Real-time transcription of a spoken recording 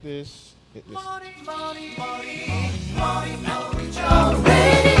This.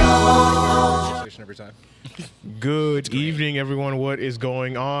 Every time. Good evening, everyone. What is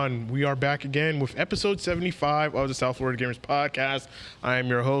going on? We are back again with episode 75 of the South Florida Gamers Podcast. I am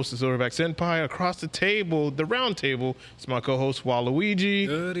your host, the Silverback Senpai. Across the table, the round table, it's my co-host, Waluigi.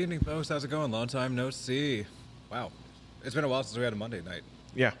 Good evening, folks. How's it going? Long time no see. Wow. It's been a while since we had a Monday night.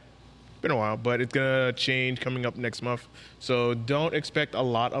 Yeah, been a while, but it's gonna change coming up next month. So don't expect a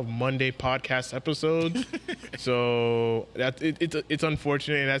lot of Monday podcast episodes. So it's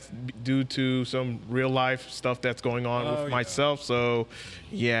unfortunate, and that's due to some real life stuff that's going on with myself. So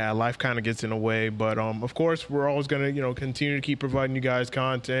yeah, life kind of gets in the way. But of course, we're always gonna continue to keep providing you guys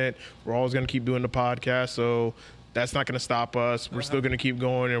content. We're always gonna keep doing the podcast. So that's not going to stop us. We're still going to keep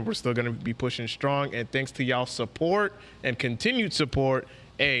going, and we're still going to be pushing strong. And thanks to y'all support and continued support,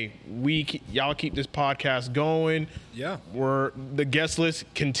 y'all keep this podcast going. Yeah. The guest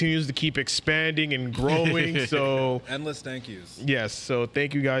list continues to keep expanding and growing. So endless thank yous. Yes. So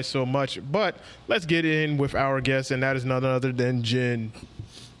thank you guys so much. But let's get in with our guest, and that is none other than Jin.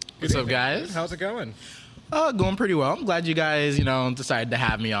 What's up, guys? How's it going? Going pretty well. I'm glad you guys, decided to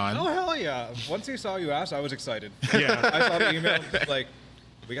have me on. Oh, hell yeah. Once he saw you ask, I was excited. Yeah. I saw the email, like,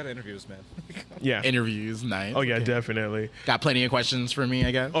 we got interviews, man. Yeah. Interviews, nice. Oh, yeah, Okay. Definitely. Got plenty of questions for me,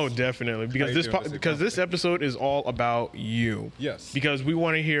 I guess. Oh, definitely. Because this episode is all about you. Yes. Because we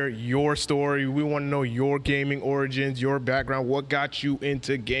want to hear your story. We want to know your gaming origins, your background, what got you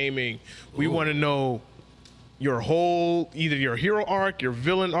into gaming. We want to know your either your hero arc, your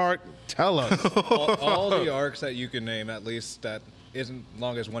villain arc. Tell us. all the arcs that you can name, at least, that isn't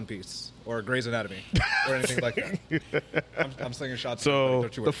long as One Piece or Grey's Anatomy or anything like that. I'm slinging shots. So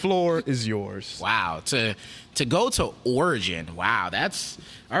the floor is yours. Wow. To go to origin. Wow. That's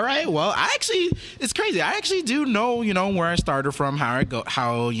all right. Well, it's crazy. I actually do know, where I started from,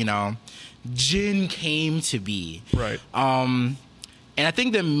 how Jin came to be. Right. And I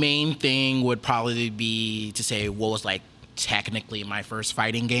think the main thing would probably be to say what was like technically my first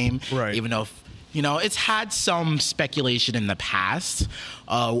fighting game. Right. Even though, it's had some speculation in the past.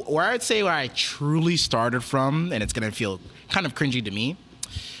 Where I'd say where I truly started from, and it's going to feel kind of cringy to me,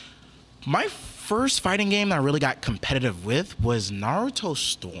 my first fighting game that I really got competitive with was Naruto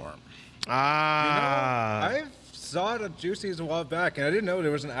Storm. I saw it at Juicy's a while back, and I didn't know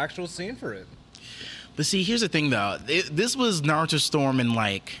there was an actual scene for it. But see, here's the thing, though. This was Naruto Storm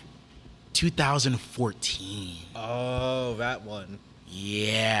in, 2014. Oh, that one.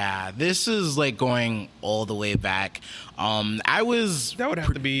 Yeah, this is, going all the way back. That would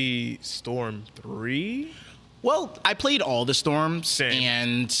have to be Storm 3? Well, I played all the Storms. Same.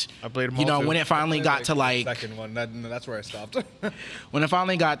 And, I played them all too. when it finally got to, the second one, that's where I stopped. when it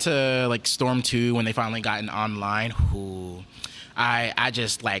finally got to, Storm 2, when they finally got in online, I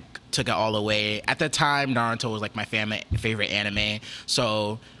just took it all away. At the time, Naruto was my favorite anime.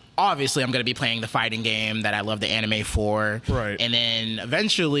 So obviously I'm going to be playing the fighting game that I love the anime for. Right. And then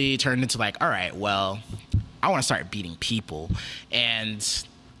eventually turned into all right, well, I want to start beating people. And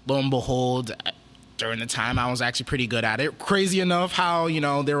lo and behold, during the time I was actually pretty good at it. Crazy enough how,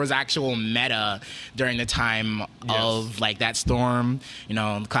 there was actual meta during the time of that Storm,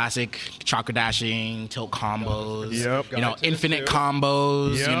 classic chakra dashing, tilt combos, infinite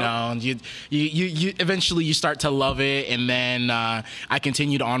combos, Yep. you eventually you start to love it. And then I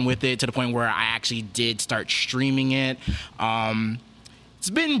continued on with it to the point where I actually did start streaming it.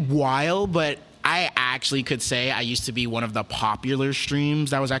 It's been a while, but I actually could say I used to be one of the popular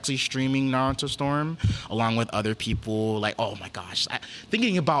streams that was actually streaming Naruto Storm, along with other people. Oh my gosh,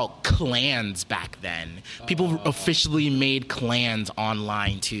 thinking about clans back then. People officially made clans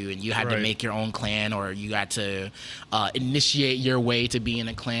online too, and you had to make your own clan, or you had to initiate your way to be in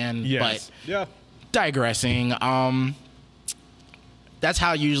a clan. Yes. But digressing. That's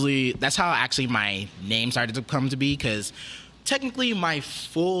how actually my name started to come to be, because technically my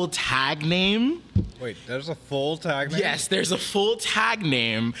full tag name. Wait, there's a full tag name? Yes, there's a full tag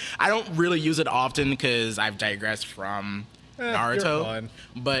name. I don't really use it often because I've digressed from Naruto. You're fine.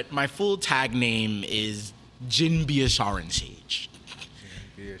 But my full tag name is Jinbia Sharon Sage.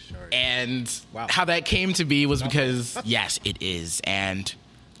 And how that came to be was because, yes, it is. And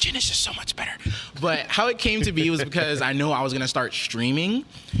Jin is just so much better. But how it came to be was because I knew I was going to start streaming.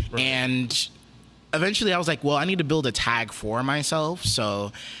 And eventually I was like, well, I need to build a tag for myself.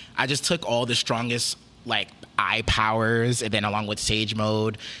 So I just took all the strongest eye powers, and then along with Sage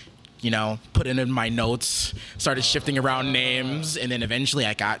mode, put it in my notes, started shifting around names, and then eventually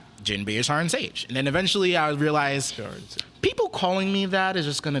I got Jinbei or Sharon Sage. And then eventually I realized people calling me that is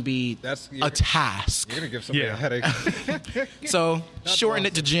just going to be a task. You're going to give somebody a headache. So shortened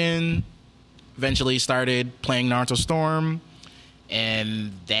it to Jin, eventually started playing Naruto Storm,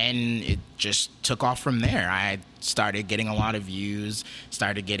 and then it just took off from there. I started getting a lot of views,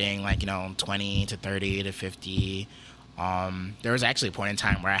 started getting 20 to 30 to 50. There was actually a point in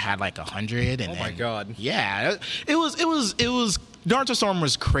time where I had 100. And my God. Yeah, it was Naruto Storm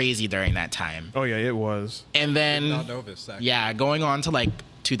was crazy during that time. Oh yeah, it was. And then, I did not know this, actually. Yeah, going on to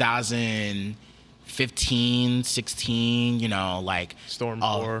 2015, 16, Storm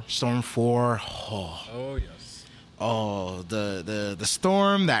 4. Storm 4. Oh yes. Oh, the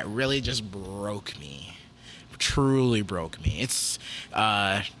storm that really just broke me. Truly broke me. It's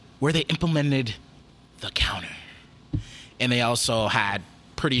where they implemented the counter. And they also had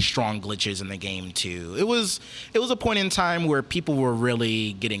pretty strong glitches in the game too. It was a point in time where people were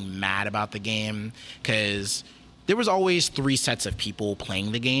really getting mad about the game because there was always 3 sets of people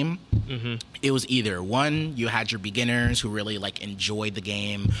playing the game. Mm-hmm. It was either one, you had your beginners who really enjoyed the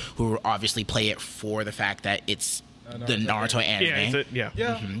game, who obviously play it for the fact that it's the Naruto anime. Yeah.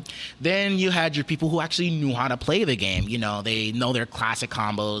 Mm-hmm. Then you had your people who actually knew how to play the game. They know their classic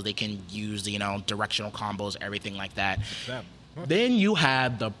combos. They can use the directional combos, everything like that. Then you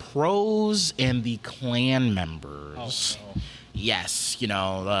had the pros and the clan members. Oh, no. Yes,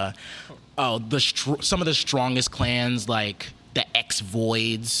 some of the strongest clans like the X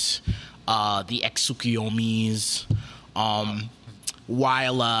Voids, the X Tsukiyomis.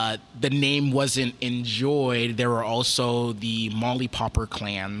 While the name wasn't enjoyed, there were also the Molly Popper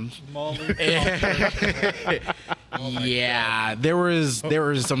clan. Yeah, there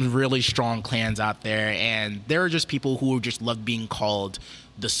were some really strong clans out there, and there were just people who just loved being called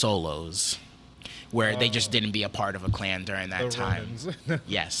the solos, where they just didn't be a part of a clan during that time.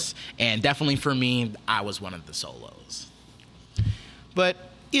 Yes, and definitely for me, I was one of the solos. But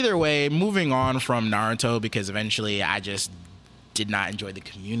either way, moving on from Naruto, because eventually I just did not enjoy the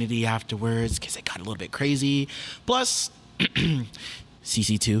community afterwards because it got a little bit crazy. Plus,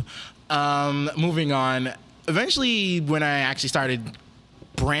 CC2. Moving on. Eventually, when I actually started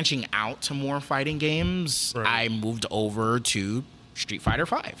branching out to more fighting games, I moved over to Street Fighter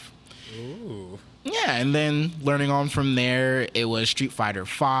V. Ooh. Yeah, and then learning on from there, it was Street Fighter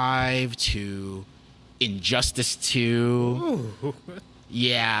V to Injustice 2. Ooh.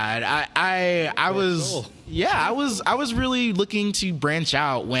 Yeah, I was really looking to branch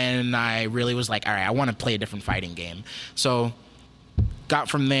out when I really was like, all right, I want to play a different fighting game. So got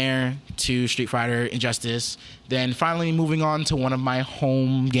from there to Street Fighter, Injustice, then finally moving on to one of my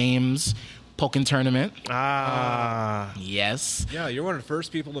home games, Pokken Tournament. Yes. Yeah, you're one of the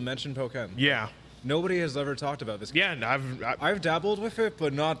first people to mention Pokken. Yeah. Nobody has ever talked about this game. Yeah, I've dabbled with it,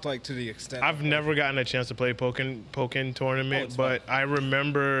 but not to the extent. I've never gotten a chance to play Pokken Tournament, but I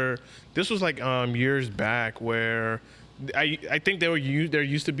remember this was years back where I think there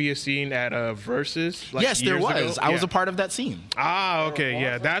used to be a scene at Versus. Yes, there was. Ago. I was a part of that scene. Okay,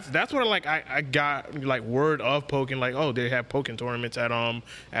 yeah. That's where I got word of Pokken, they have Pokken tournaments at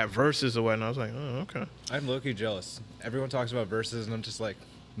Versus or whatnot. I was like, oh, okay. I'm low-key jealous. Everyone talks about Versus, and I'm just like,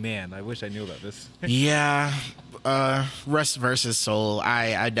 man, I wish I knew about this. Yeah, Rust versus Soul.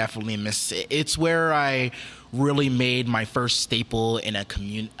 I definitely miss it. It's where I really made my first staple in a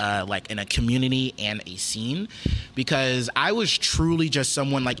community and a scene, because I was truly just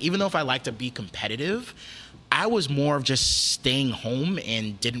someone even though if I like to be competitive, I was more of just staying home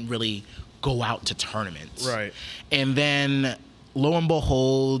and didn't really go out to tournaments. Right. And then lo and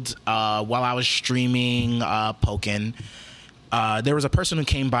behold, while I was streaming Pokken, there was a person who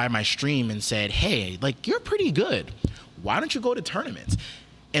came by my stream and said, hey, you're pretty good. Why don't you go to tournaments?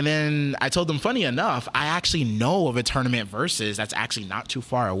 And then I told them, funny enough, I actually know of a tournament Versus that's actually not too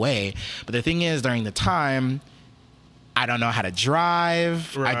far away. But the thing is, during the time, I don't know how to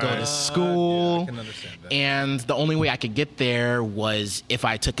drive. Right. I go to school. Yeah, I can understand that. And the only way I could get there was if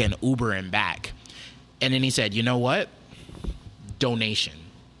I took an Uber and back. And then he said, you know what? Donation.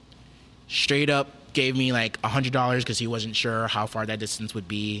 Straight up gave me $100 because he wasn't sure how far that distance would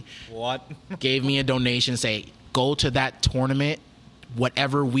be. What? Gave me a donation, say, go to that tournament,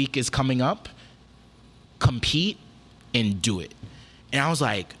 whatever week is coming up, compete, and do it. And I was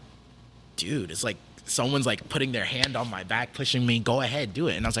like, dude, it's like someone's putting their hand on my back, pushing me, go ahead, do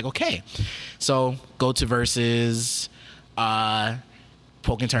it. And I was like, okay. So go to Versus,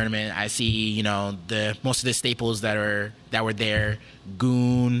 Pokken Tournament. I see, the most of the staples that were there,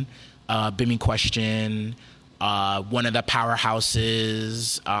 Goon, Bimmy Question, one of the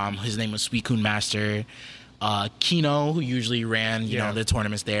powerhouses. His name was Suicune Master. Kino, who usually ran, you know, the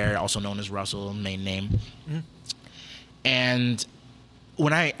tournaments there, also known as Russell, main name. Mm-hmm. And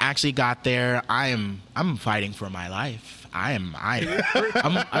when I actually got there, I'm fighting for my life. I'm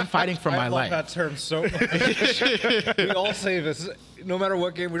fighting for my life. I love that term so much. We all say this. No matter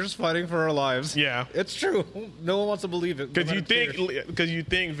what game, we're just fighting for our lives. Yeah. It's true. No one wants to believe it. Because you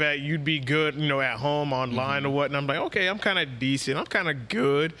think that you'd be good, you know, at home, online, or what. And I'm like, okay, I'm kind of decent. I'm kind of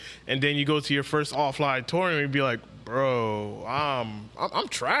good. And then you go to your first offline tournament and be like, bro, I'm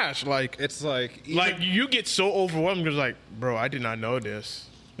trash. Like, it's like you get so overwhelmed. You're like, bro, I did not know this.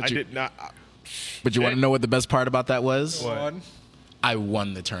 Did not. But you want to know what the best part about that was? What? I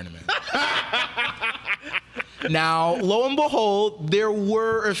won the tournament. Now, lo and behold, there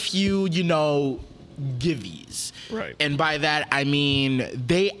were a few, you know, givvies. Right. And by that, I mean,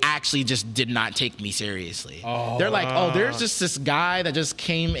 they actually just did not take me seriously. They're like, oh, there's just this guy that just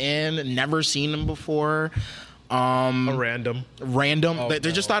came in, never seen him before. A random. They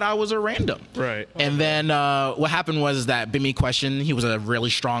just thought I was a random. Right. And then what happened was that Bimmy Question, he was a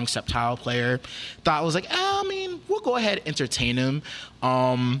really strong Sceptile player. Thought I was like, I mean, we'll go ahead and entertain him.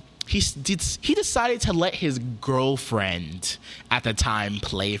 He decided to let his girlfriend at the time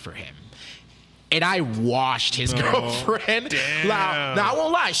play for him. And I washed his girlfriend. Damn. Now, I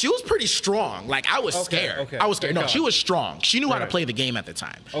won't lie. She was pretty strong. Like, I was scared. I was scared. No, she was strong. She knew how to play the game at the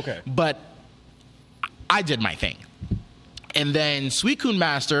time. Okay. But I did my thing. And then Suicune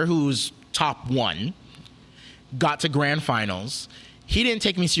Master, who's top 1, got to grand finals. He didn't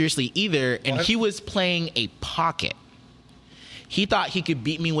take me seriously either, and he was playing a pocket. He thought he could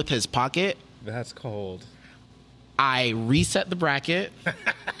beat me with his pocket. That's cold. I reset the bracket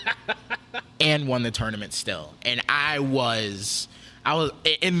and won the tournament still. And I was,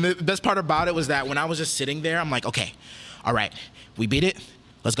 and the best part about it was that when I was just sitting there, I'm like, okay, all right, we beat it.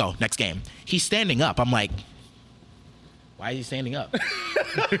 Let's go, next game. He's standing up. I'm like, why is he standing up?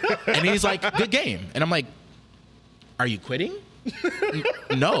 And he's like, good game. And I'm like, are you quitting?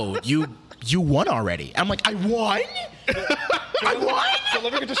 No, you won already. I'm like, I won? I won? So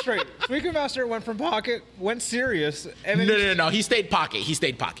let me get this straight. Suicune Master went from pocket, went serious, and then No. He stayed pocket.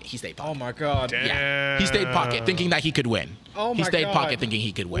 Oh my god. Damn. Yeah. He stayed pocket thinking that he could win. Oh my god. He stayed pocket thinking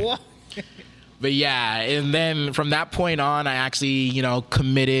he could win. What? But yeah, and then from that point on, I actually, you know,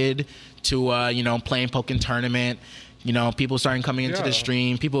 committed to, you know, playing Pokken Tournament. You know, people starting coming into the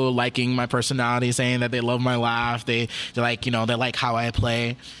stream, people liking my personality, saying that they love my laugh. They're like, you know, they like how I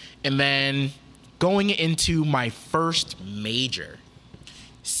play. And then going into my first major,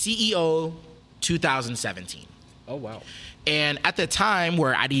 CEO 2017. Oh, wow. And at the time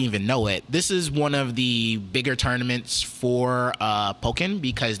where I didn't even know it, this is one of the bigger tournaments for Pokken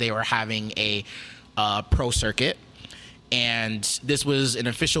because they were having a pro circuit. And this was an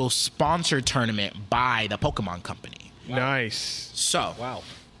official sponsored tournament by the Pokemon Company. Wow. Nice. So, wow.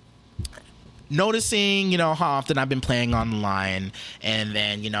 Noticing, you know, how often I've been playing online, and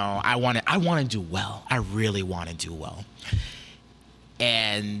then, you know, I want to do well. I really want to do well.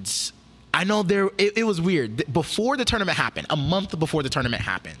 And I know it was weird. Before the tournament happened, a month before the tournament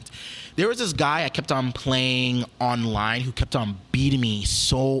happened, there was this guy I kept on playing online who kept on beating me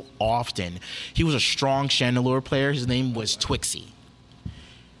so often. He was a strong Chandelure player. His name was Twixie.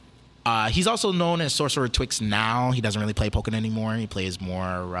 He's also known as Sorcerer Twix now. He doesn't really play Pokken anymore. He plays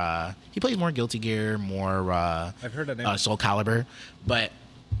more Guilty Gear, more I've heard that name. Soul Calibur. But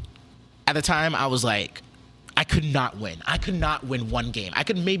at the time, I was like, I could not win. I could not win one game. I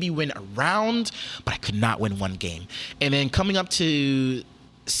could maybe win a round, but I could not win one game. And then coming up to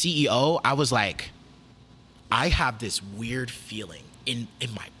CEO, I was like, I have this weird feeling in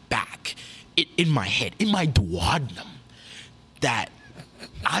my back, in my head, in my duodenum, that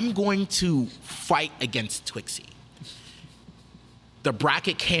I'm going to fight against Twixie. The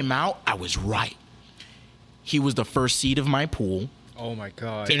bracket came out. I was right. He was the first seed of my pool. Oh my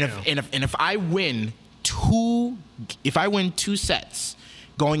god! And if I win two sets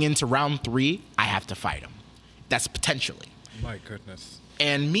going into round 3, I have to fight him. That's potentially. My goodness.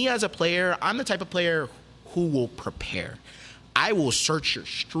 And me as a player, I'm the type of player who will prepare. I will search your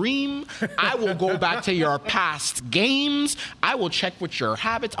stream. I will go back to your past games. I will check what your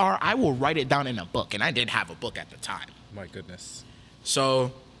habits are. I will write it down in a book. And I did have a book at the time. My goodness.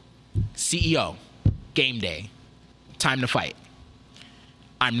 So, CEO, game day, time to fight.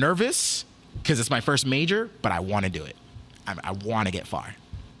 I'm nervous because it's my first major, but I want to do it. I want to get far.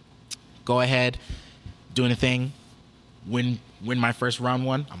 Go ahead, doing a thing, win my first round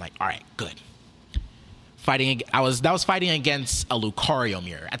 1. I'm like, all right, good. That was fighting against a Lucario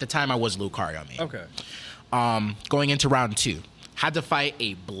mirror. At the time, I was Lucario mirror. Okay. Going into round 2, had to fight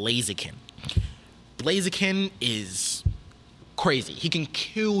a Blaziken. Blaziken is crazy. He can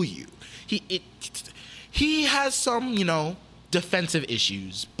kill you. He has some, defensive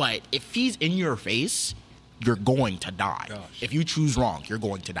issues, but if he's in your face, you're going to die. Gosh. If you choose wrong, you're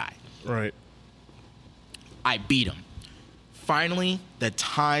going to die. Right. I beat him. Finally, the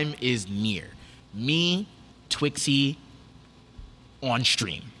time is near. Me, Twixie, on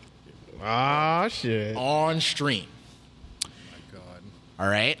stream. Ah, shit. On stream. Oh my God. All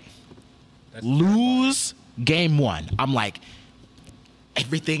right? That's Lose game 1. I'm like,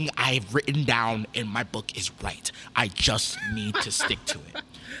 everything I've written down in my book is right. I just need to stick to it.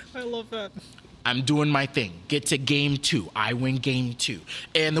 I love that. I'm doing my thing. Get to game 2. I win game 2.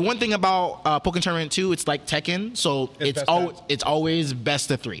 And the one thing about Pokken Tournament 2, it's like Tekken, so It's it's always best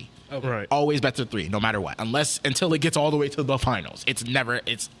of 3. Okay. Right. Always best of 3, no matter what. Until it gets all the way to the finals.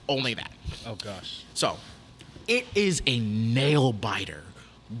 It's only that. Oh gosh. So, it is a nail biter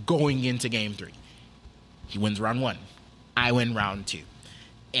going into game 3. He wins round 1. I win round 2.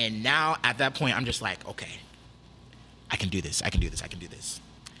 And now at that point, I'm just like, okay, I can do this.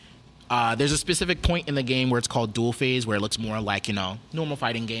 There's a specific point in the game where it's called dual phase, where it looks more like, normal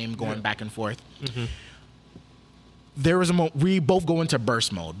fighting game going back and forth. Mm-hmm. There was we both go into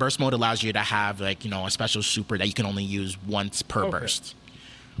burst mode. Burst mode allows you to have a special super that you can only use once per burst.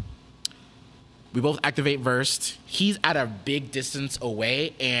 We both activate burst. He's at a big distance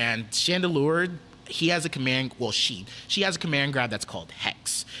away, and Chandelure, he has a command. Well, she has a command grab that's called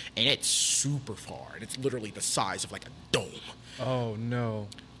Hex, and it's super far. And it's literally the size of like a dome. Oh no.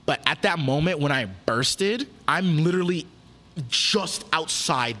 But at that moment when I bursted, I'm literally just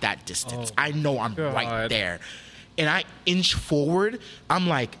outside that distance. I know I'm right there. And I inch forward. I'm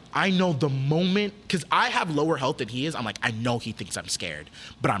like, I know the moment, because I have lower health than he is. I'm like, I know he thinks I'm scared,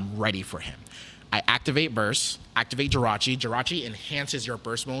 but I'm ready for him. I activate burst, activate Jirachi. Jirachi enhances your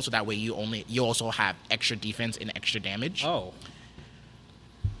burst mode, so that way you also have extra defense and extra damage. Oh.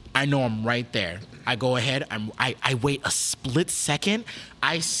 I know I'm right there. I go ahead. I wait a split second.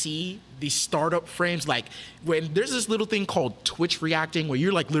 I see the startup frames, like when there's this little thing called Twitch reacting, where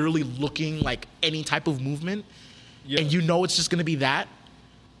you're like literally looking like any type of movement, and you know it's just gonna be that.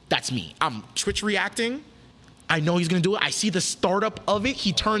 That's me. I'm Twitch reacting. I know he's gonna do it. I see the startup of it.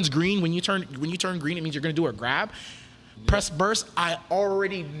 He turns green. When you turn green, it means you're gonna do a grab. Press burst. I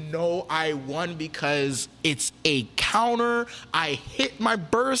already know I won because it's a counter. I hit my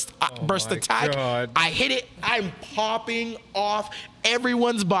burst my attack. God. I hit it. I'm popping off.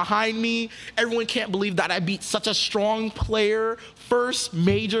 Everyone's behind me. Everyone can't believe that I beat such a strong player. First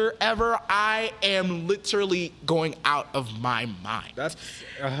major ever. I am literally going out of my mind. That's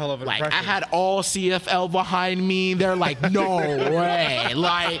a hell of an Like, I impression. had all CFL behind me. They're like, no way.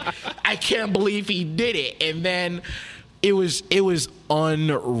 Like, I can't believe he did it. And then it was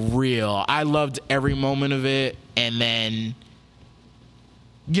unreal. I loved every moment of it. And then,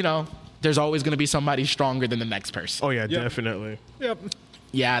 there's always going to be somebody stronger than the next person. Oh yeah, definitely. Yep.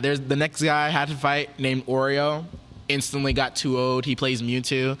 Yeah, there's the next guy I had to fight named Oreo. Instantly got 2-0'd. He plays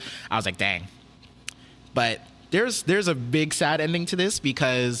Mewtwo. I was like, dang. But there's a big sad ending to this,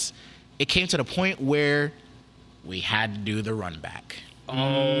 because it came to the point where we had to do the run back. Oh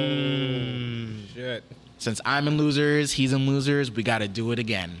shit. Since I'm in losers, he's in losers, we got to do it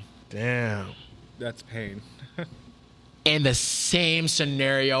again. Damn. That's pain. And the same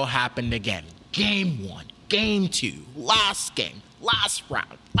scenario happened again. Game 1, game 2, last game, last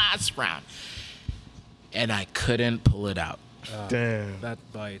round. And I couldn't pull it out. Damn. That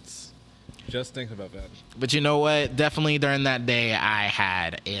bites. Just thinking about that. But you know what? Definitely during that day, I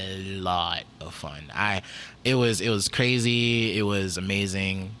had a lot of fun. It was crazy. It was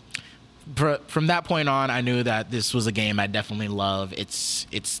amazing. From that point on, I knew that this was a game I definitely love. It's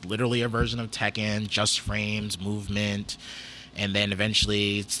literally a version of Tekken, just frames, movement, and then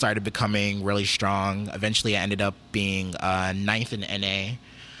eventually it started becoming really strong. Eventually, I ended up being 9th in NA.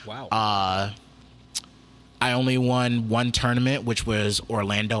 Wow. I only won one tournament, which was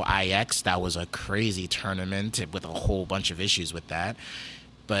Orlando IX. That was a crazy tournament with a whole bunch of issues with that.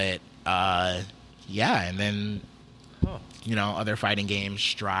 But yeah, and then other fighting games,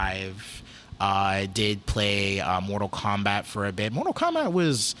 Strive. I did play Mortal Kombat for a bit. Mortal Kombat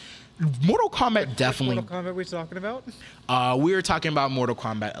definitely. What Mortal Kombat we talking about? We were talking about Mortal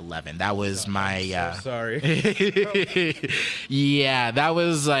Kombat 11. That was my. So sorry. Yeah, that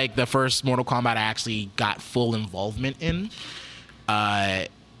was like the first Mortal Kombat I actually got full involvement in. And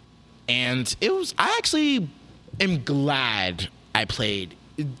it was. I actually am glad I played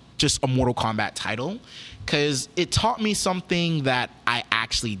just a Mortal Kombat title, because it taught me something that I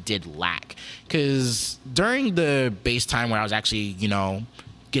actually did lack. Because during the base time where I was actually,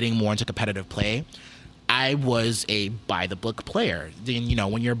 getting more into competitive play, I was a by-the-book player. Then,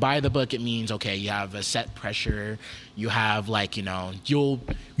 when you're by the book, it means, okay, you have a set pressure. You have,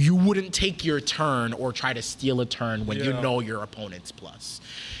 you wouldn't take your turn or try to steal a turn when you know your opponent's plus.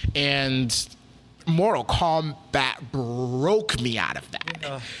 And Mortal Kombat broke me out of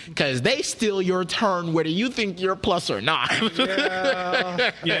that. Because they steal your turn whether you think you're plus or not.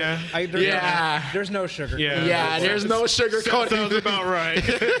 There's no sugar. There's no sugar coating. Sounds about right.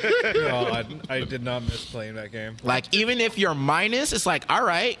 God, I did not miss playing that game. Like, even if you're minus, it's like, all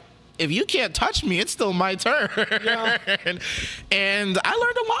right, if you can't touch me, it's still my turn. And I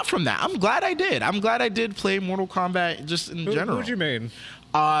learned a lot from that. I'm glad I did. I'm glad I did play Mortal Kombat just in general. Who'd you main?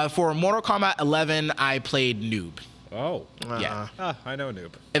 For Mortal Kombat 11, I played Noob. Oh. Yeah. I know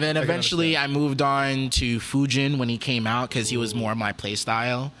Noob. And then eventually I moved on to Fujin when he came out because he was more my play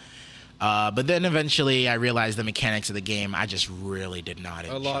style. But then eventually I realized the mechanics of the game I just really did not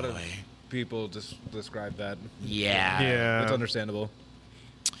enjoy. A lot of people just describe that. Yeah. It's understandable.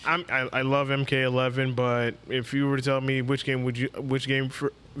 I love MK11, but if you were to tell me which game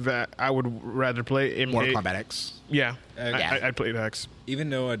that I would rather play, Mortal Kombat X. Yeah, Yeah. I'd play X. Even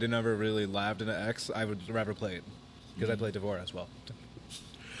though I never really labbed into X, I would rather play it because I played D'Vorah as well.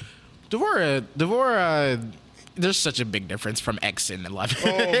 D'Vorah, there's such a big difference from X and 11.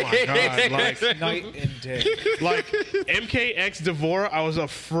 Oh my god! Like Night and day. like MKX D'Vorah, I was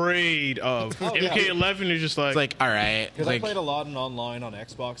afraid of. MK11 is just like, It's like, all right. Because Like, I played a lot in online on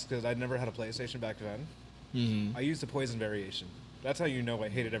Xbox because I'd never had a PlayStation back then. Mm-hmm. I used the poison variation. That's how you know I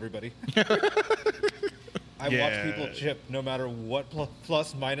hated everybody. I watched people chip no matter what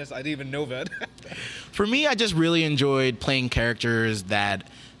plus minus. I didn't even know that. for me, I just really enjoyed playing characters that,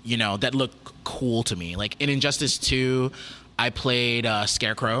 that look cool to me. Like in Injustice 2, I played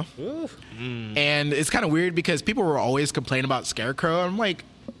Scarecrow. And it's kind of weird because people were always complaining about Scarecrow. I'm like,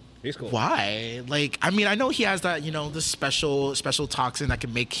 He's cool. why? Like, I mean, I know he has that, the special toxin that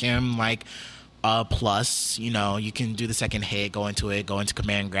can make him like a plus. You can do the second hit, go into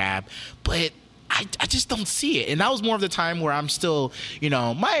command grab, but I just don't see it. And that was more of the time where I'm still,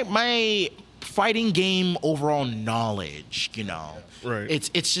 my fighting game overall knowledge, Right.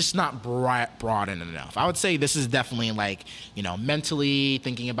 It's just not broad enough. I would say this is definitely like, mentally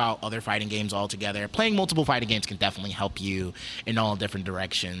thinking about other fighting games altogether. Playing multiple fighting games can definitely help you in all different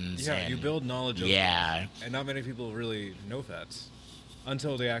directions. Yeah, and you build knowledge of it. Yeah. And not many people really know that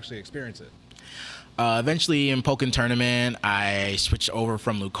until they actually experience it. Eventually in Pokken Tournament, I switched over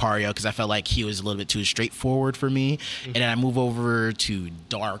from Lucario because I felt like he was a little bit too straightforward for me. And then I moved over to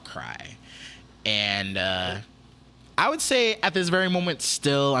Darkrai. And I would say at this very moment,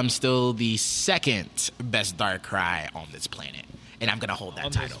 I'm still the second best Darkrai on this planet. And I'm going to hold that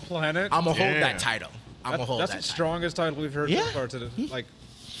On title. this planet? I'm going to hold Yeah. that title. I'm going to hold That's that the title. strongest title we've heard Yeah. so far to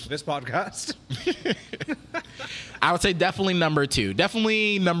this podcast. I would say definitely number 2.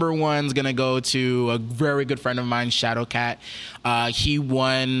 Definitely number 1's gonna go to a very good friend of mine, Shadowcat. He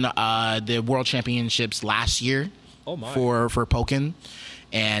won the World Championships last year Oh my. for Pokken,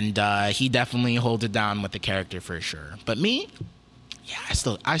 and he definitely holds it down with the character for sure. But me, yeah, I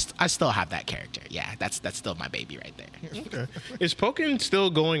still have that character. Yeah, that's still my baby right there. okay. Is Pokken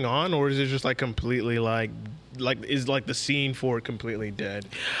still going on, or is it just like completely is the scene for it completely dead?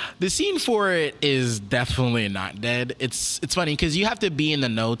 The scene for it is definitely not dead. It's funny because you have to be in the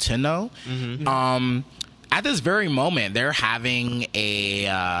know to know. At this very moment, they're having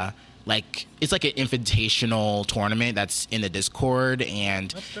a it's like an invitational tournament that's in the Discord,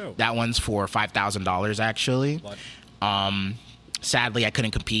 and That's dope. that one's for $5,000 actually. What? Sadly, I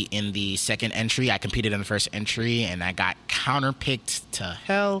couldn't compete in the second entry. I competed in the first entry, and I got counterpicked to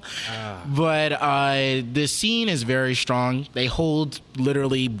hell. But the scene is very strong. They hold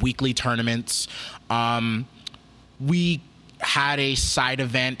literally weekly tournaments. We had a side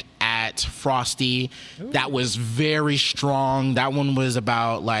event at Frosty that was very strong. That one was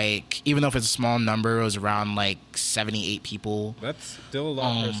about even though if it's a small number, it was around 78 people. That's still a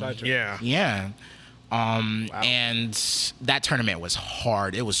lot for a side trip. Yeah. Yeah. And that tournament was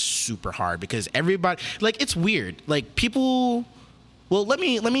hard. It was super hard because everybody, it's weird. People, well, let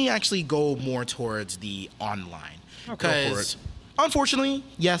me actually go more towards the online. Go for it. Because, unfortunately,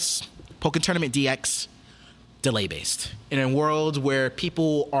 yes, Pokken Tournament DX, delay based. In a world where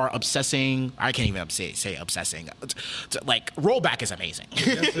people are obsessing, I can't even say obsessing, rollback is amazing.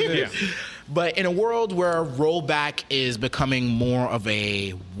 Yes, it is. But in a world where rollback is becoming more of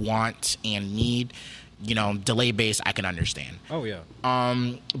a want and need, delay based, I can understand. Oh, yeah.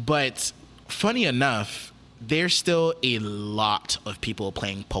 But funny enough, there's still a lot of people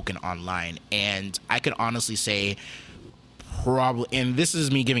playing Pokken online, and I could honestly say probably, and this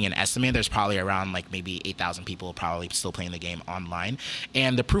is me giving an estimate, there's probably around like maybe 8,000 people probably still playing the game online.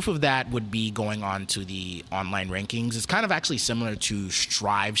 And the proof of that would be going on to the online rankings. It's kind of actually similar to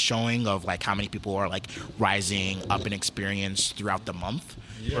Strive showing of like how many people are like rising up in experience throughout the month.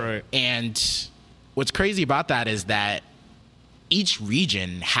 Right. And what's crazy about that is that each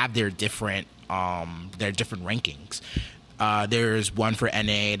region have their different rankings. There's one for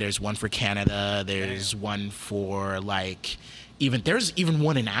NA, there's one for Canada, there's one for like there's even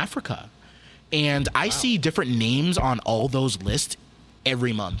one in Africa. And I see different names on all those lists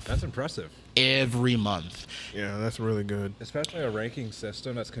every month. That's impressive. Every month. Yeah, that's really good. Especially a ranking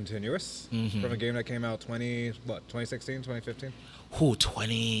system that's continuous from a game that came out 2016, 2015?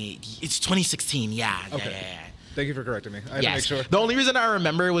 It's 2016, yeah. Okay. Yeah. Thank you for correcting me. I had to make sure. The only reason I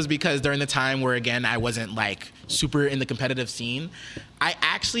remember was because during the time where, again, I wasn't like super in the competitive scene, I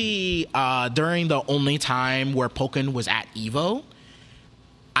actually, during the only time where Pokken was at EVO,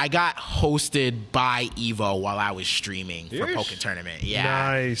 I got hosted by EVO while I was streaming for Yeesh. Pokken Tournament. Yeah.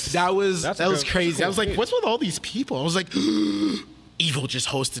 Nice. That was crazy. cool I was like, feat. what's with all these people? I was like, EVO just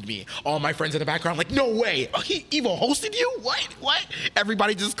hosted me. All my friends in the background like, no way. EVO hosted you? What?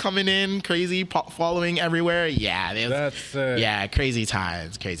 Everybody just coming in crazy, following everywhere. Yeah. That's yeah, crazy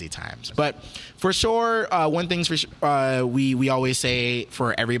times. But for sure, one thing's for sure, we always say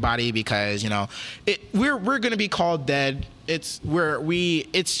for everybody, because, you know, we're going to be called dead. We're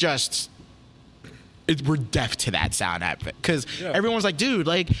deaf to that sound because everyone's like, dude,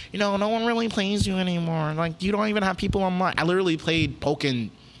 like, you know, no one really plays you anymore. Like, you don't even have people online. I literally played Pokken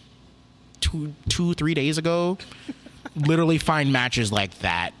 3 days ago. Literally find matches like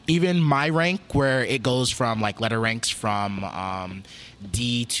that. Even my rank, where it goes from like letter ranks from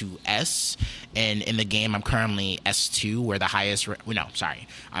D to S, and in the game I'm currently S2, where the highest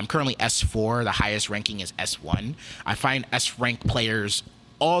I'm currently S4, the highest ranking is S1. I find S rank players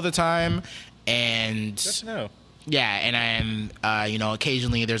all the time. And Just know. yeah, and you know,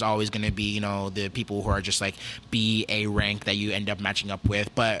 occasionally there's always going to be, you know, the people who are just like BA rank that you end up matching up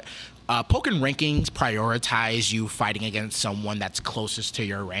with. But Pokken rankings prioritize you fighting against someone that's closest to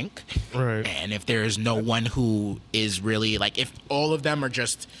your rank. Right. And if there's no one who is really like, if all of them are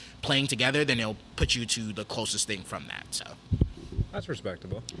just playing together, then it'll put you to the closest thing from that. So That's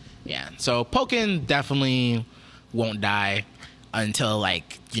respectable. yeah, so Pokken definitely won't die until,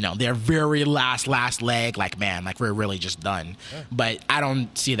 like, you know, their very last leg, like, man, like, we're really just done. Yeah. But I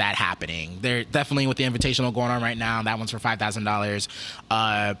don't see that happening. They're definitely, with the Invitational going on right now, that one's for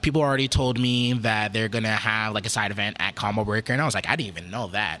 $5,000. People already told me that they're going to have, like, a side event at Combo Breaker, and I was like, I didn't even know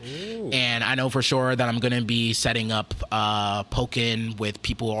that. Ooh. And I know for sure that I'm going to be setting up Pokken with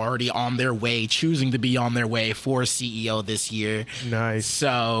people already on their way, choosing to be on their way for CEO this year. Nice.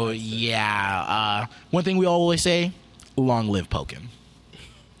 So, yeah. One thing we always say, long live Pokken.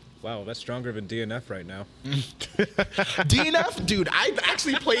 Wow, that's stronger than DNF right now. DNF? Dude, I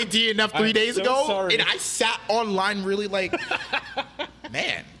actually played DNF 3 days ago, sorry. And I sat online really like,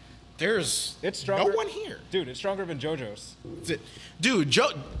 man, there's no one here. Dude, it's stronger than JoJo's. Dude,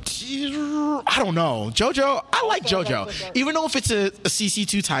 I don't know. JoJo, I like JoJo. Even though if it's a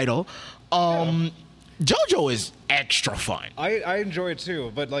CC2 title, JoJo is extra fun. I enjoy it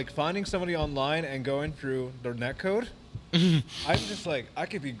too, but like finding somebody online and going through their netcode, I'm just like, I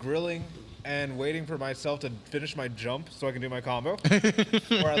could be grilling and waiting for myself to finish my jump so I can do my combo,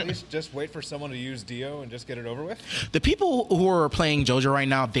 or at least just wait for someone to use Dio and just get it over with. The people who are playing JoJo right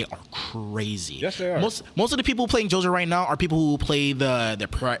now, they are crazy. Yes, they are. Most of the people playing JoJo right now are people who play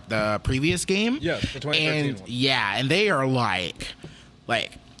the previous game. Yes, the 2013 one. Yeah, and they are like. I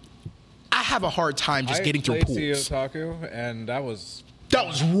have a hard time just getting through pools. I played Otaku, and that was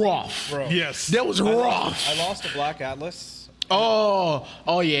rough. Bro. Yes. That was rough. I lost to Black Atlas. Oh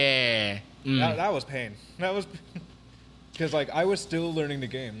yeah. That was pain. That was because like I was still learning the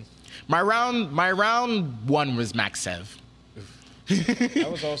game. My round one was Max Sev. I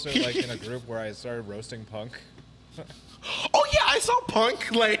was also like in a group where I started roasting Punk. Oh yeah, I saw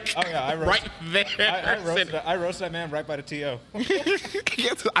Punk like right there. I roasted that man right by the TO.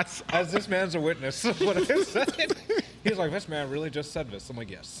 As this man's a witness of what I said. He's like, this man really just said this. I'm like,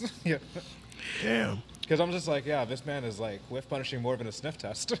 yes. Yeah. Damn. Because I'm just like, yeah, this man is like whiff punishing more than a sniff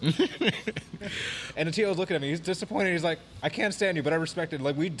test. And the TO's looking at me. He's disappointed. He's like, I can't stand you, but I respect it.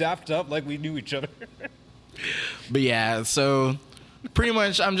 Like, we dapped up like we knew each other. But yeah, so pretty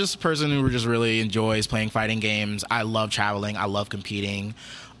much I'm just a person who just really enjoys playing fighting games. I love traveling. I love competing.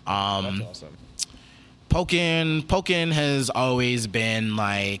 That's awesome. Pokken has always been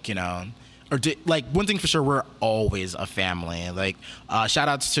like, you know, like one thing for sure, we're always a family. Like shout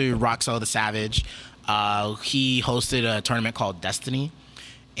outs to Roxo the Savage. He hosted a tournament called Destiny,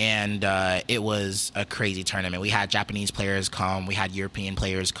 and it was a crazy tournament. We had Japanese players come, we had European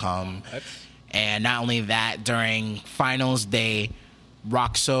players come, and not only that, during finals day,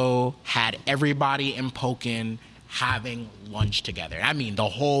 Roxo had everybody in Pokken having lunch together. I mean, the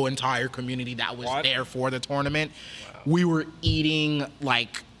whole entire community that was there for the tournament. Wow. We were eating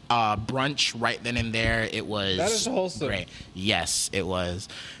like brunch right then and there. It was that is wholesome. Great. Yes, it was.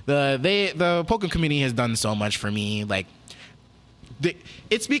 The Pokken community has done so much for me. Like,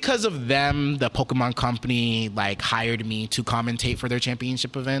 it's because of them the Pokemon Company like hired me to commentate for their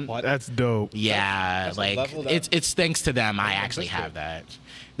championship event. What? That's dope. Yeah, that's like it's thanks to them I actually have that.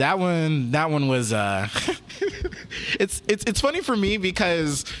 That one was it's funny for me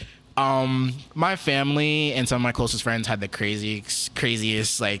because my family and some of my closest friends had the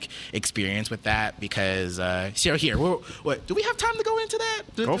craziest like experience with that because so here what do we have time to go into that?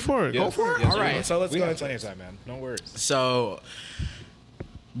 Go for it. Go for it. All right, so let's go into plenty of time, man. No worries. So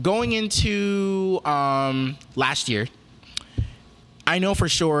going into last year, I know for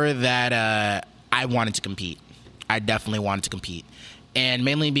sure that I wanted to compete. I definitely wanted to compete. And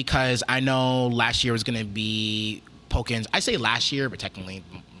mainly because I know last year was going to be Pokken's. I say last year, but technically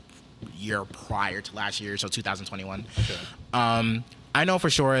year prior to last year, so 2021. Okay. I know for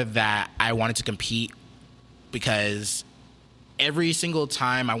sure that I wanted to compete because every single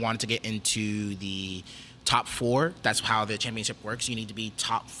time I wanted to get into the top 4, that's how the championship works. You need to be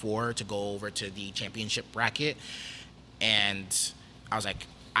top 4 to go over to the championship bracket. And I was like,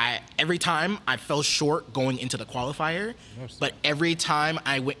 every time I fell short going into the qualifier, but every time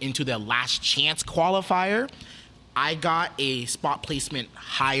I went into the last chance qualifier, I got a spot placement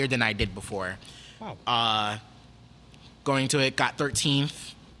higher than I did before. Wow. Going to it, got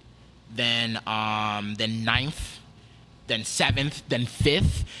 13th, then 9th, then 7th, then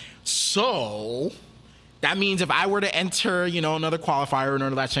 5th. So that means if I were to enter, another qualifier,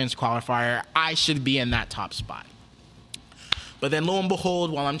 another last chance qualifier, I should be in that top spot. But then lo and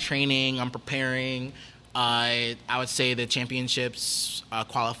behold, while I'm training, I'm preparing, I would say the championships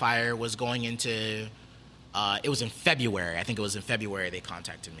qualifier was going into, it was in February. I think it was in February they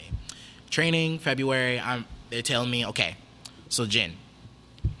contacted me. Training, February, they're telling me, okay, so Jin.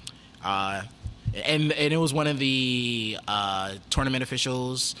 And it was one of the tournament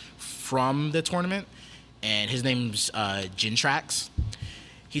officials from the tournament, and his name's Jintrax.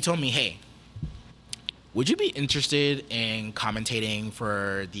 He told me, hey, would you be interested in commentating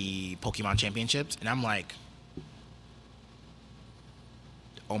for the Pokemon Championships? And I'm like,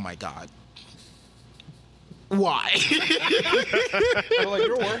 oh my God. Why? Like,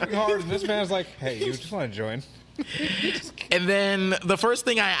 you're working hard, and this man's like, hey, you just want to join? And then the first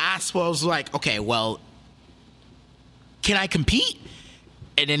thing I asked was like, okay, well, can I compete?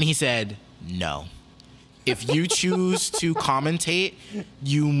 And then he said, no. If you choose to commentate,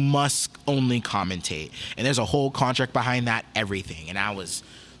 you must only commentate. And there's a whole contract behind that, everything. And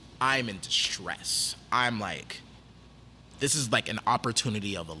I'm in distress. I'm like, this is like an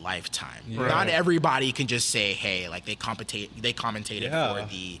opportunity of a lifetime. Yeah. Not everybody can just say, hey, like they commentated for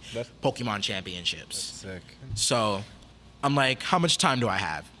the Pokemon Championships. That's sick. So I'm like, how much time do I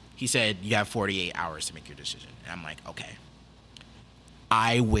have? He said, you have 48 hours to make your decision. And I'm like, okay.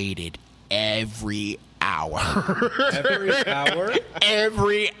 I waited every hour. Every hour?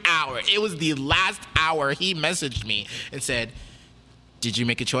 Every hour. It was the last hour he messaged me and said, did you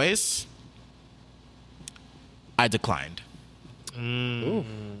make a choice? I declined.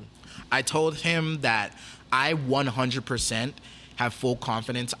 I told him that I 100% have full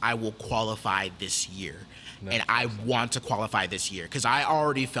confidence I will qualify this year. And I want to qualify this year because I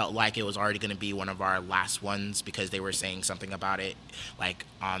already felt like it was already going to be one of our last ones because they were saying something about it like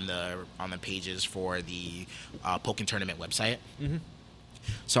on the pages for the Pokken Tournament website. Mm-hmm.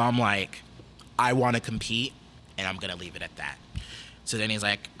 So I'm like, I want to compete and I'm going to leave it at that. So then he's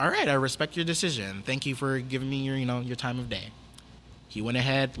like, all right, I respect your decision. Thank you for giving me your time of day. He went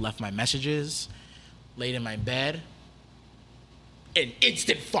ahead, left my messages, laid in my bed. An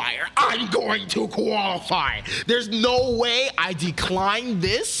instant fire. I'm going to qualify. There's no way I decline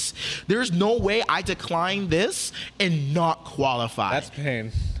this. There's no way I decline this and not qualify. That's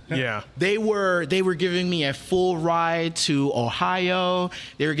pain. Yeah. They were giving me a full ride to Ohio.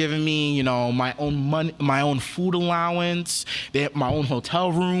 They were giving me, my own money, my own food allowance. They had my own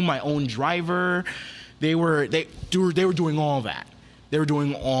hotel room, my own driver. They were doing all that. They were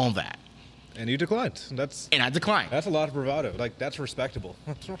doing all that. And you declined. And I declined. That's a lot of bravado. Like, that's respectable.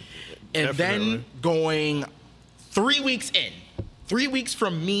 And then going 3 weeks in, 3 weeks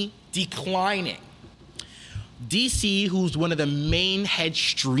from me declining, DC, who's one of the main head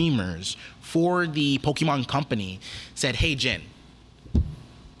streamers for the Pokemon company, said, "Hey, Jin,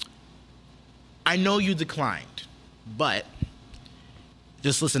 I know you declined, but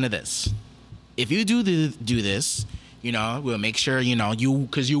just listen to this. If you do this, we'll make sure,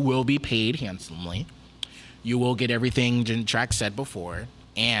 because you will be paid handsomely. You will get everything Track said before,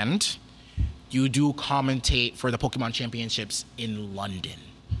 and you do commentate for the Pokemon Championships in London."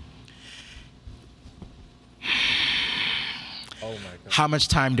 Oh my god. How much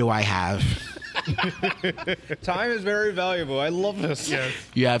time do I have? Time is very valuable. I love this. Yes.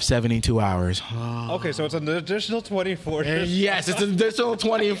 You have 72 hours. Okay, so it's an additional 24. Yes, it's an additional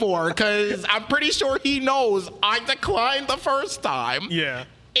 24, because I'm pretty sure he knows I declined the first time. Yeah.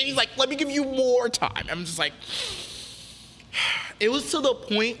 And he's like, "Let me give you more time." I'm just like, it was to the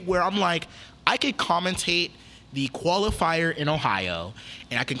point where I'm like, I could commentate the qualifier in Ohio,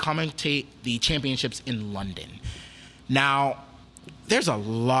 and I can commentate the championships in London. Now, there's a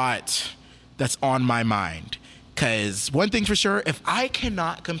lot that's on my mind, because one thing's for sure, if I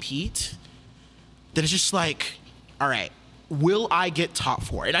cannot compete, then it's just like, all right, will I get top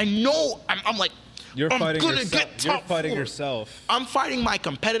 4? And I know I'm like, You're I'm fighting gonna yourself. get top 4. Yourself. I'm fighting my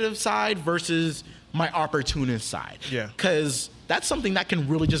competitive side versus my opportunist side. Yeah. Because that's something that can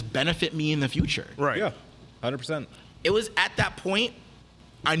really just benefit me in the future. Right. Yeah, 100%. It was at that point,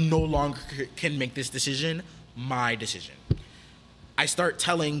 I no longer can make this decision my decision. I start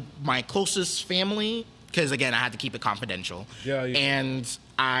telling my closest family, because again, I had to keep it confidential. Yeah, And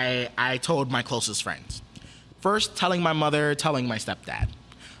I told my closest friends. First, telling my mother, telling my stepdad.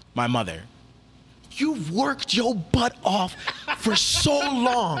 My mother, "You've worked your butt off for so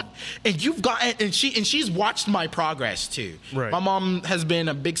long, and you've gotten," and she's watched my progress too. Right. My mom has been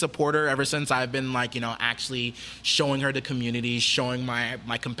a big supporter ever since I've been actually showing her the community, showing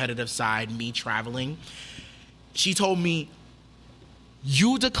my competitive side, me traveling. She told me,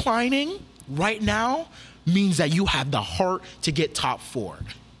 "You declining right now means that you have the heart to get top 4.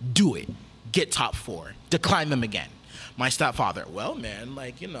 Do it. Get top 4. Decline them again." My stepfather, "Well, man,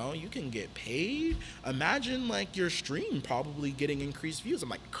 you can get paid. Imagine, your stream probably getting increased views." I'm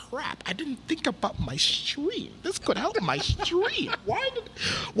like, crap, I didn't think about my stream. This could help my stream. Why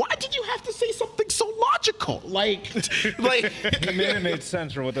did you have to say something so logical? It made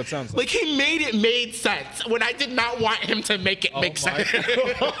sense for what that sounds like. He made sense when I did not want him to make it make sense.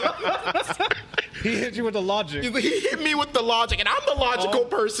 He hit you with the logic. He hit me with the logic, and I'm the logical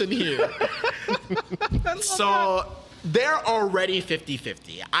person here. So they're already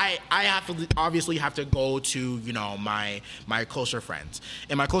 50-50. I obviously have to go to my closer friends,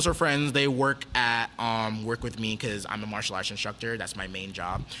 and my closer friends, they work with me because I'm a martial arts instructor. That's my main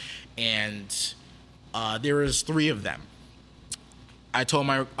job, and there is 3 of them. I told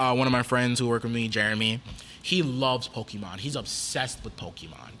one of my friends who work with me, Jeremy. He loves Pokemon. He's obsessed with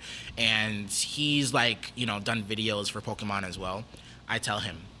Pokemon, and he's done videos for Pokemon as well. I tell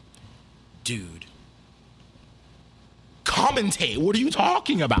him, "Dude, commentate. What are you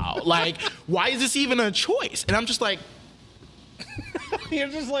talking about? Why is this even a choice?" And I'm just like, You're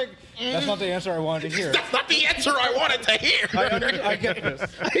just like, that's not the answer I wanted to hear. "That's not the answer I wanted to hear." I get this.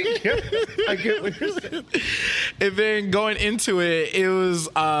 I get what you're saying. And then going into it, it was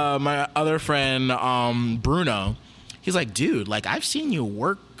my other friend, Bruno. He's like, "Dude, I've seen you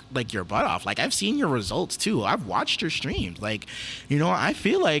work your butt off. I've seen your results too. I've watched your streams. I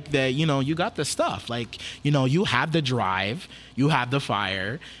feel like that, you got the stuff. You have the drive, you have the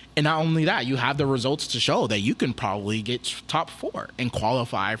fire, and not only that, you have the results to show that you can probably get top 4 and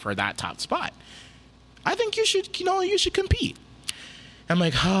qualify for that top spot. I think you should compete." I'm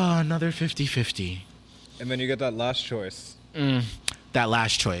like, another 50-50. And then you get that last choice. That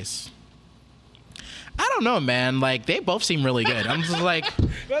last choice. I don't know, man. They both seem really good. I'm just like,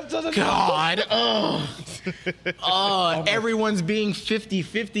 God, everyone's being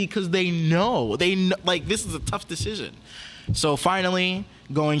 50-50 because they know, this is a tough decision. So finally,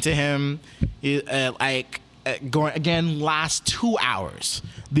 going to him, going again, last 2 hours.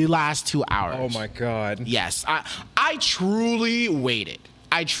 The last 2 hours. Oh my God. Yes, I truly waited.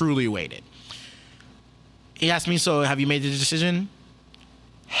 He asked me, "So have you made the decision?"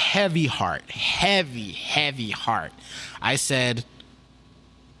 Heavy heart. I said,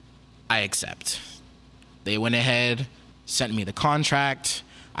 "I accept." They went ahead, sent me the contract.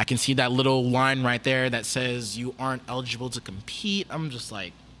 I can see that little line right there that says you aren't eligible to compete. I'm just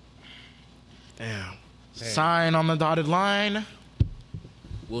like, damn. Sign on the dotted line.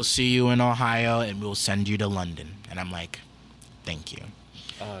 "We'll see you in Ohio and we'll send you to London." And I'm like, thank you.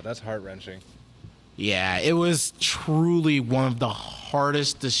 That's heart-wrenching. Yeah, it was truly one of the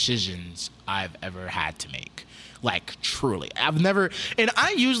hardest decisions I've ever had to make. Like, truly. I've never, and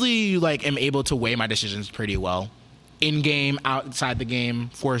I usually, like, am able to weigh my decisions pretty well. In-game, outside the game,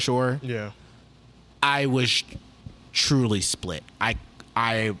 for sure. Yeah. I was truly split. I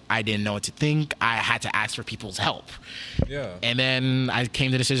didn't know what to think. I had to ask for people's help. Yeah. And then I came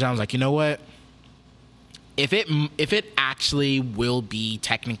to the decision, I was like, you know what? If it actually will be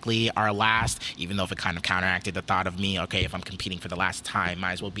technically our last, even though if it kind of counteracted the thought of me, okay, if I'm competing for the last time,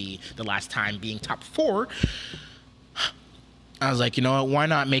 might as well be the last time being top 4. I was like, you know what, why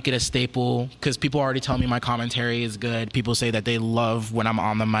not make it a staple? Because people already tell me my commentary is good. People say that they love when I'm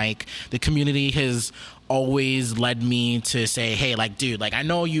on the mic. The community has always led me to say, hey, like, dude, like, I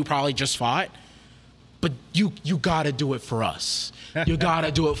know you probably just fought, but you gotta do it for us. You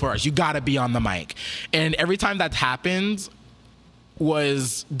gotta do it for us. You gotta be on the mic. And every time that happened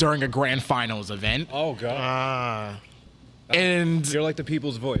was during a grand finals event. Oh god. And You're like the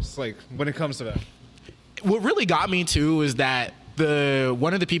people's voice, like when it comes to that. what really got me too is that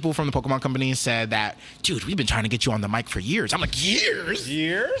one of the people from the Pokemon Company said that, dude, we've been trying to get you on the mic for years. I'm like, years?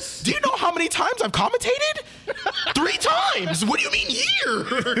 Years? Do you know how many times I've commentated? 3 times. What do you mean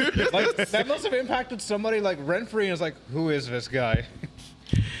years? Like that must have impacted somebody like rent-free and is like, who is this guy?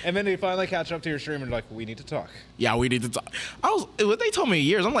 And then they finally catch up to your stream and like, we need to talk. Yeah, we need to talk. What they told me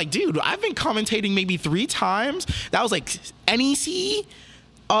years, I'm like, dude, I've been commentating maybe 3 times. That was like NEC,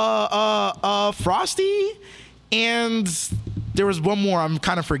 Frosty, and there was one more I'm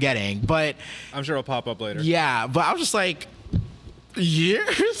kind of forgetting, but I'm sure it'll pop up later. yeah, but I was just like,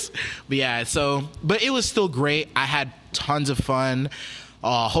 years? But yeah, but it was still great. I had tons of fun.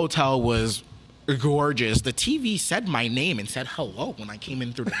 Hotel was gorgeous. The TV said my name and said hello when I came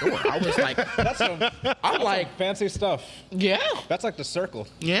in through the door. I was like, I'm like, Fancy stuff. yeah, That's like the circle.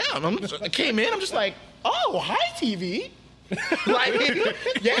 yeah. I came in, I'm just like, oh, hi, TV. Like,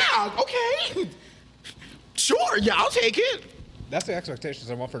 yeah, okay. Sure, yeah, I'll take it. That's the expectations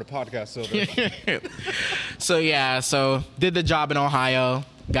I want for the podcast, Silver. So did the job in Ohio,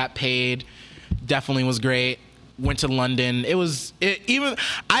 got paid, definitely was great. Went to London. I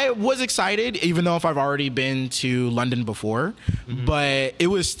was excited, even though if I've already been to London before, but it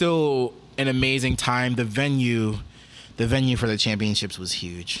was still an amazing time. The venue for the championships was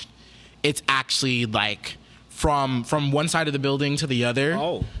huge. It's actually like from one side of the building to the other.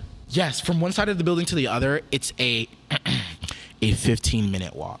 Oh. Yes, from one side of the building to the other, it's a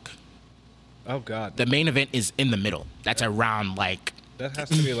 15-minute walk. Oh god. The main event is in the middle. That's around like, That has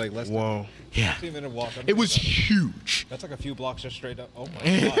to be like less than Whoa. yeah. 15-minute walk. It was huge. That's like a few blocks just straight up. Oh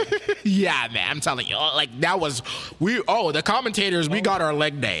my god. Yeah, man, I'm telling you, like that was the commentators, we got our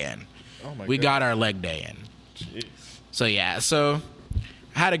leg day in. Oh my We god. got our leg day in. Jeez. So yeah,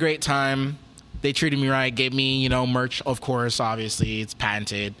 I had a great time. They treated me right, gave me, merch, of course, obviously, it's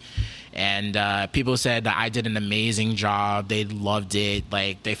patented. And people said that I did an amazing job. They loved it.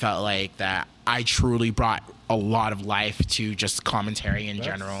 Like, they felt like that I truly brought a lot of life to just commentary in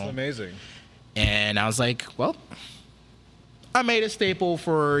general. That's amazing. And I was like, well, I made a staple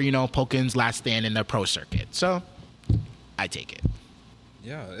for, Pokkens' last stand in the pro circuit. So I take it.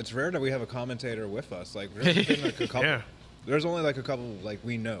 Yeah, it's rare that we have a commentator with us. Like, there's been like a couple. Yeah. There's only like a couple like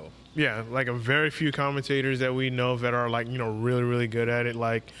we know. Yeah, like a very few commentators that we know that are like, really, really good at it.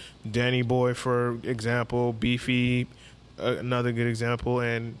 Like Danny Boy, for example, Beefy, another good example.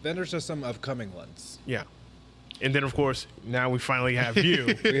 And Then there's just some upcoming ones. yeah. And then, of course, now we finally have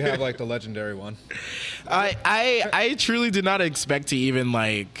you. We have like the legendary one. I truly did not expect to even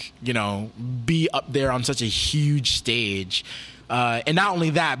be up there on such a huge stage. And not only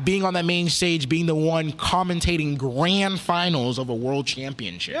that, being on that main stage, being the one commentating grand finals of a world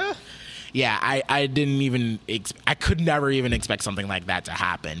championship. Yeah. Yeah, I didn't even, I could never even expect something like that to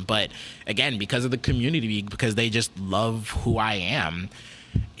happen. But again, because of the community, because they just love who I am,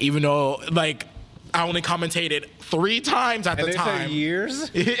 even though, I only commentated 3 times at And the they time. say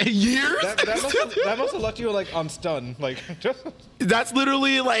years. Years? That must have left you like on stun. Like, just That's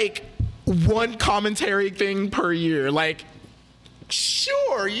literally one commentary thing per year.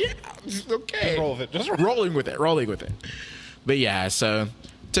 Sure, yeah, okay. roll with it. Just rolling with it. But yeah, so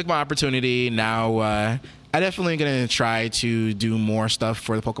took my opportunity. Now I definitely gonna try to do more stuff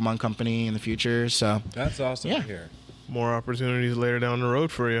for the Pokemon Company in the future. So That's awesome Yeah. to hear. More opportunities later down the road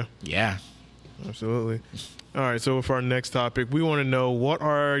for you. yeah. Absolutely. All right, so for our next topic, we want to know, what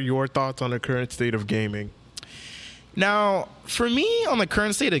are your thoughts on the current state of gaming? Now, for me, on the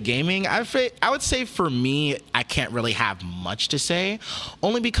current state of gaming, I would say for me, I can't really have much to say,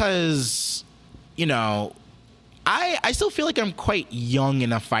 only because, I I still feel like I'm quite young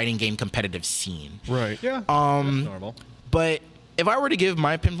in a fighting game competitive scene. Right. Yeah. That's normal. But if I were to give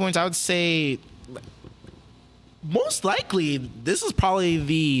my pinpoints, I would say most likely this is probably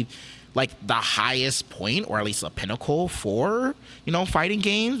the highest point, or at least a pinnacle for, fighting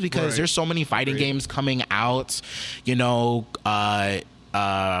games, because Right. there's so many fighting games coming out,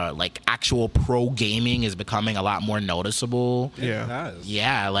 like actual pro gaming is becoming a lot more noticeable. Yeah. It has.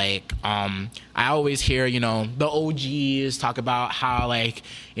 Yeah, I always hear, the OGs talk about how,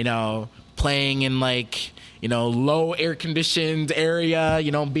 playing in low air conditioned area,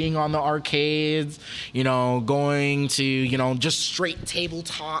 being on the arcades, going to, just straight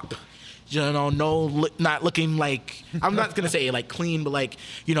tabletop, not looking like, I'm not going to say clean, but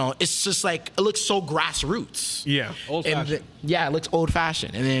it's just it looks so grassroots. Yeah. Old And fashioned. yeah, it looks old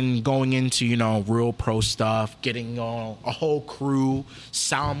fashioned. And then going into, real pro stuff, getting a whole crew,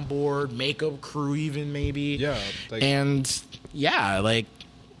 soundboard, makeup crew, even maybe. Yeah, and yeah,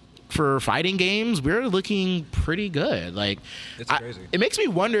 for fighting games, we're looking pretty good. It's crazy. It makes me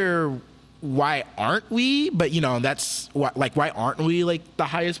wonder, why aren't we? But that's what, why aren't we the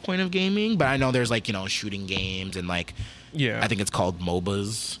highest point of gaming? But I know there's shooting games and Yeah. I think it's called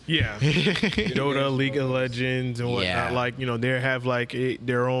MOBAs. Yeah. Dota, League of Legends, and whatnot. Yeah. They have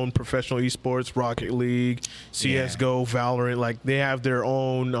their own professional esports, Rocket League, CS:GO, Valorant. They have their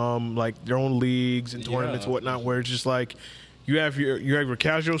own their own leagues and tournaments, and whatnot. Where it's just you have your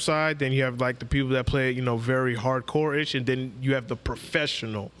casual side, then you have the people that play very hardcore-ish, and then you have the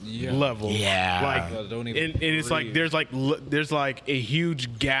professional level. Yeah. Don't even and it's breathe. there's a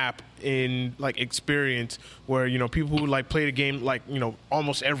huge gap in experience where people who play the game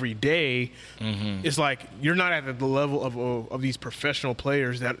almost every day. It's you're not at the level of these professional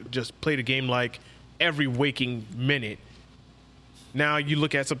players that just play the game every waking minute. Now you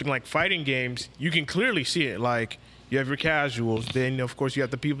look at something like fighting games, you can clearly see it. You have your casuals, then of course you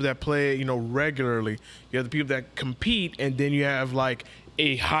have the people that play regularly, you have the people that compete, and then you have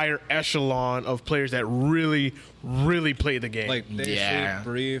a higher echelon of players that really play the game. They Yeah. sleep,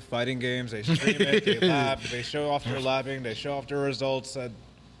 breathe fighting games. They stream it. They lab. They show off their labbing. They show off their results.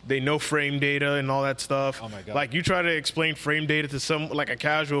 They know frame data and all that stuff. Oh my God. You try to explain frame data to some a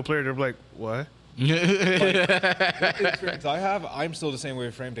casual player, they're like, what? The experience I have, I'm still the same way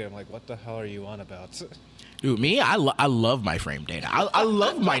with frame data. I'm like, what the hell are you on about? Dude, me, I love my frame data. I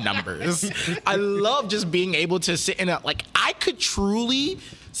love my numbers. I love just being able to sit in I could truly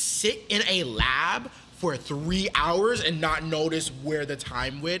sit in a lab for 3 hours and not notice where the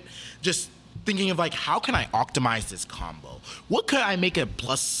time went. Just thinking of how can I optimize this combo? What could I make a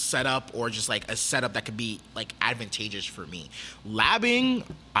plus setup, or just a setup that could be advantageous for me? Labbing,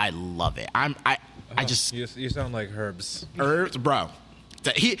 I love it. I just You sound like Herbs. herbs, bro.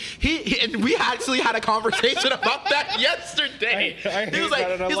 He and we actually had a conversation about that yesterday. I He was hate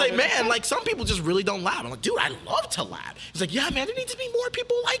that, and I he's love like, it. man, some people just really don't lab. I'm like, dude, I love to lab. He's like, yeah, man, there needs to be more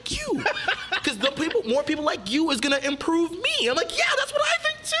people like you, because more people like you is gonna improve me. I'm like, yeah, that's what I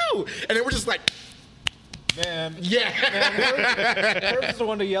think too. And then we're just like, Man. yeah. Herbs is the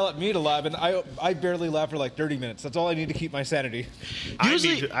one to yell at me to lab, and I barely lab for 30 minutes. That's all I need to keep my sanity.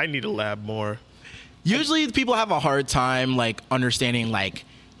 Usually- I need to lab more. Usually people have a hard time understanding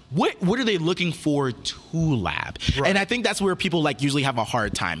what are they looking for to lab? Right. And I think that's where people usually have a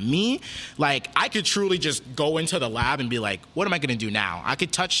hard time. Me, I could truly just go into the lab and be like, what am I gonna do now? I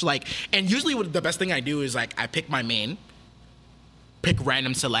could touch and usually the best thing I do is I pick my main, pick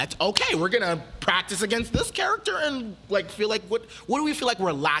random select. Okay, we're gonna practice against this character and feel what do we feel like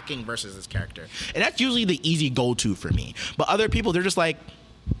we're lacking versus this character? And that's usually the easy go-to for me. But other people, they're just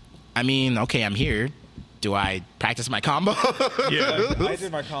okay, I'm here. Do I practice my combo? Yeah. I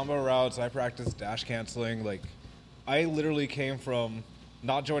did my combo routes. I practiced dash canceling. I literally came from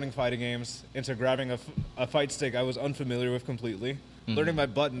not joining fighting games into grabbing a fight stick I was unfamiliar with completely, learning my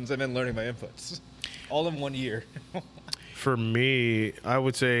buttons, and then learning my inputs. All in 1 year. For me, I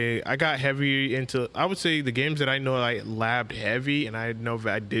would say I got heavy into. I would say the games that I know I labbed heavy, and I know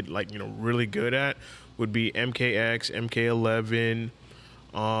that I did really good at would be MKX, MK11.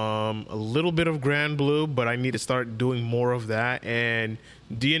 A little bit of Grand Blue, but I need to start doing more of that. And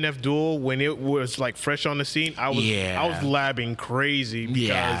DNF Duel, when it was fresh on the scene, I was labbing crazy because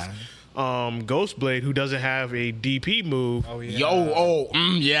Yeah. Ghostblade, who doesn't have a DP move, Oh yeah.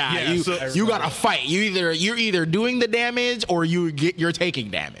 Yeah, You gotta fight. You're either doing the damage or you're taking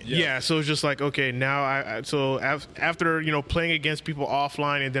damage. Yeah, so it's just okay, now after playing against people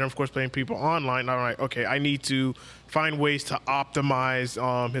offline and then of course playing people online, I'm like, okay, I need to find ways to optimize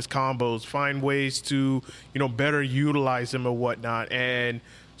his combos, find ways to better utilize him and whatnot. And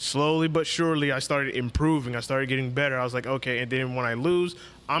slowly but surely I started improving. I started getting better. I was like, okay, and then when I lose,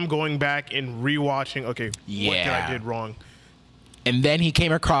 I'm going back and rewatching, okay, what did I did wrong? And then he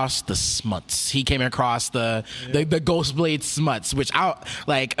came across the smuts. He came across the Ghostblade smuts, which I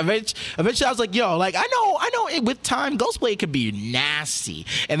like. Eventually, I was like, "Yo, like I know. With time, Ghostblade could be nasty."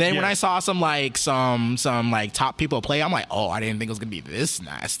 And then when I saw some like top people play, I'm like, "Oh, I didn't think it was gonna be this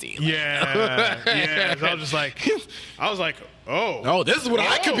nasty." Like, Yeah. So I was like, oh, this is what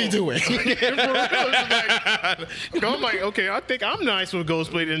I could be doing. I'm like, okay, I think I'm nice with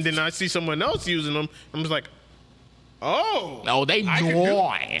Ghostblade, and then I see someone else using them. I'm just like, oh, they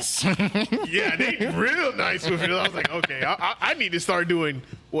nice. Yeah, they real nice with it. I was like, okay, I need to start doing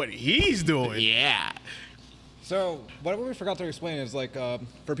what he's doing. Yeah. So what we forgot to explain is like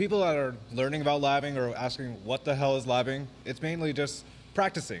for people that are learning about labbing or asking what the hell is labbing, it's mainly just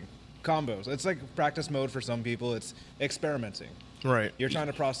practicing combos. It's like practice mode for some people. It's experimenting. Right. You're trying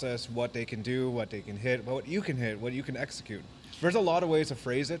to process what they can do, what they can hit, what you can hit, what you can execute. There's a lot of ways to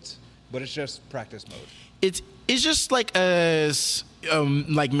phrase it, but it's just practice mode. It's just like a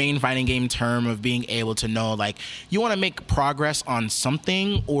like main fighting game term of being able to know like you want to make progress on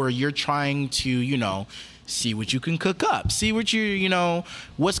something, or you're trying to see what you can cook up, see what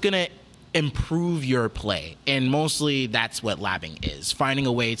what's gonna improve your play, and mostly that's what labbing is, finding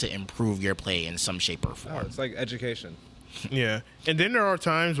a way to improve your play in some shape or form. It's like education. Yeah, and then there are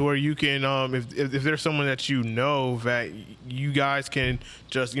times where you can, if there's someone that that you guys can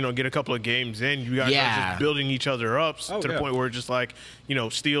just get a couple of games in, you guys are just building each other up to the point where it's just like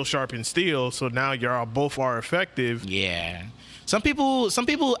steel sharpens steel. So now y'all both are effective. Yeah. Some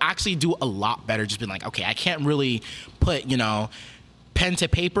people actually do a lot better just being like, okay, I can't really put pen to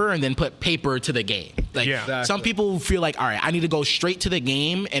paper and then put paper to the game. Like Exactly. Some people feel like, all right, I need to go straight to the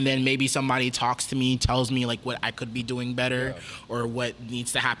game, and then maybe somebody talks to me, tells me like what I could be doing better or what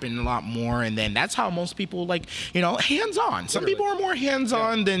needs to happen a lot more, and then that's how most people hands-on. Some people are more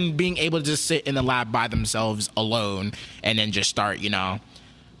hands-on than being able to just sit in the lab by themselves alone and then just start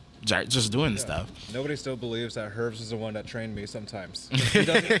just doing stuff. Nobody still believes that Herbs is the one that trained me sometimes.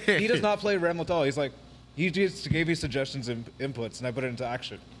 He does not play Rem at all. He's like, he just gave me suggestions and inputs, and I put it into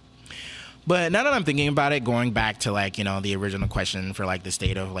action. But now that I'm thinking about it, going back to the original question for the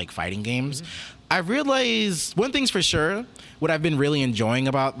state of fighting games, I realized one thing's for sure. What I've been really enjoying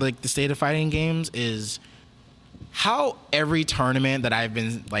about the state of fighting games is how every tournament that I've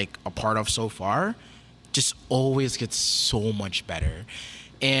been a part of so far just always gets so much better.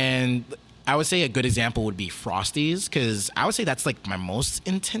 And I would say a good example would be Frosties, because I would say that's my most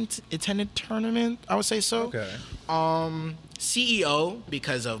attended tournament. I would say so. Okay. CEO,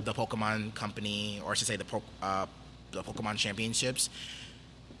 because of the Pokemon Company, or I should say the Pokemon Championships.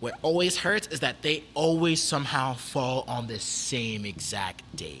 What always hurts is that they always somehow fall on the same exact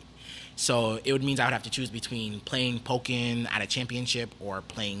date. So it would mean I would have to choose between playing Pokken at a championship or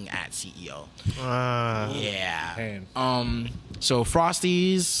playing at CEO. Yeah. Pain. So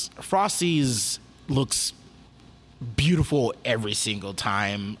Frosties looks beautiful every single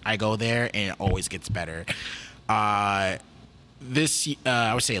time I go there, and it always gets better. I would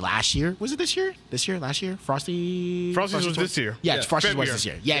say last year. Was it this year? Last year? Frosties was this year. Yeah, Frosties was this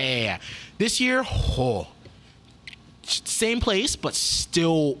year. Yeah. This year, same place, but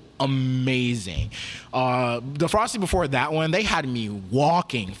still amazing. The Frosty before that one, they had me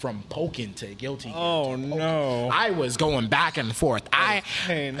walking from Pokken to Guilty Gear. Oh, no. I was going back and forth.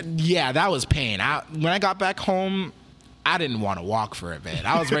 Pain. Yeah, that was pain. When I got back home, I didn't want to walk for a bit.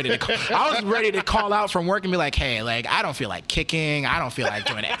 I was ready to call out from work and be like, hey, I don't feel like kicking. I don't feel like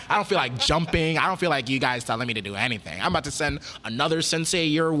doing it. I don't feel like jumping. I don't feel like you guys telling me to do anything. I'm about to send another sensei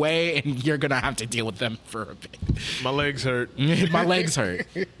your way, and you're going to have to deal with them for a bit. My legs hurt. My legs hurt.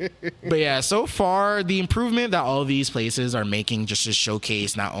 But yeah, so far, the improvement that all of these places are making just to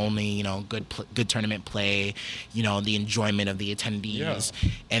showcase not only, good tournament play, the enjoyment of the attendees,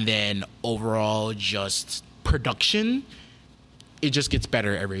 and then overall just production, it just gets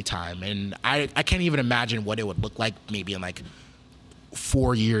better every time. And I can't even imagine what it would look like maybe in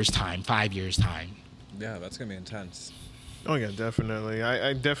 4 years time, 5 years time. Yeah, that's gonna be intense. Oh yeah, definitely.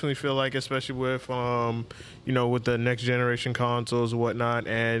 I definitely feel like, especially with with the next generation consoles and whatnot,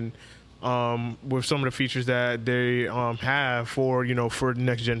 and with some of the features that they have for for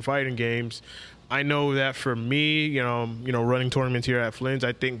next gen fighting games, I know that for me, running tournaments here at Flynn's,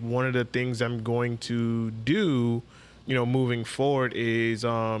 I think one of the things I'm going to do, moving forward is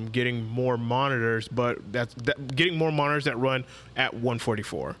getting more monitors, but getting more monitors that run at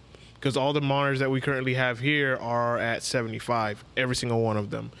 144. because all the monitors that we currently have here are at 75, every single one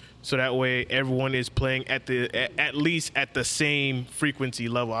of them. So that way everyone is playing at least at the same frequency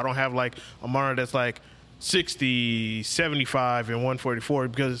level. I don't have like a monitor that's like 60, 75, and 144,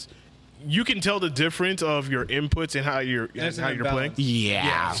 because you can tell the difference of your inputs and how you're playing.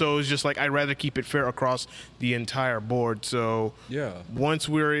 Yeah. So it's just like I'd rather keep it fair across the entire board. So once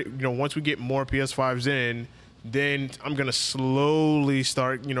we get more PS5s in, then I'm gonna slowly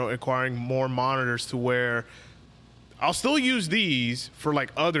start acquiring more monitors to where I'll still use these for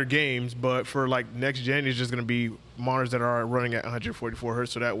like other games, but for like next gen, it's just gonna be monitors that are running at 144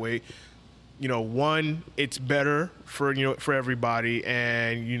 hertz. So that way, one, it's better for for everybody,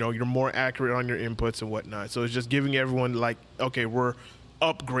 and you're more accurate on your inputs and whatnot. So it's just giving everyone like, okay, we're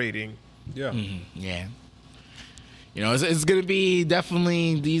upgrading. Yeah. Yeah. It's going to be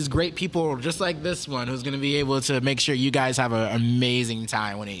definitely these great people just like this one who's going to be able to make sure you guys have an amazing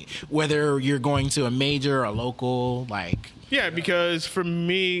time whether you're going to a major or local, like. Yeah, because for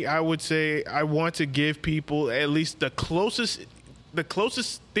me, I would say I want to give people at least the closest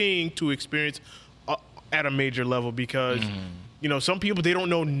thing to experience at a major level, because some people, they don't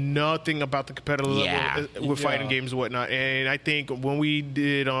know nothing about the competitive level with fighting games and whatnot. And I think when we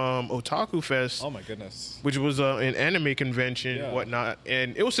did Otaku Fest, oh my goodness, which was an anime convention and whatnot,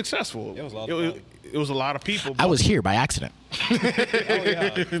 and it was successful. It was a lot of fun. It was a lot of people. I was here by accident.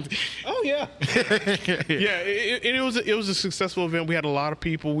 Oh yeah. Yeah, it was a successful event. We had a lot of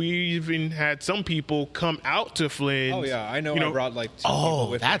people. We even had some people come out to Flynn. Oh yeah, I know. I brought like 2 people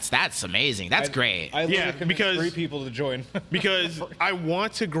with me. That's amazing. That's great. I literally convinced 3 people to join. Because I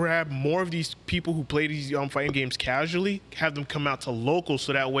want to grab more of these people who play these fighting games casually, have them come out to locals,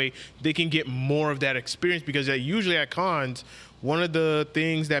 so that way they can get more of that experience. Because usually at cons, one of the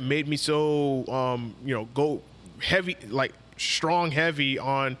things that made me so go heavy, like heavy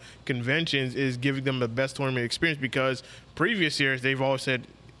on conventions, is giving them the best tournament experience. Because previous years they've always said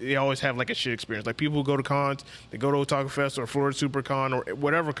they always have like a shit experience. Like people who go to cons, they go to Otaku Fest or Florida SuperCon or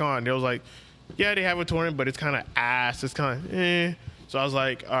whatever con, they was like, yeah, they have a tournament, but it's kind of ass. It's kind of eh. So I was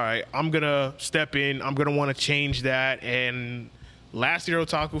like, all right, I'm going to step in. I'm going to want to change that. And last year,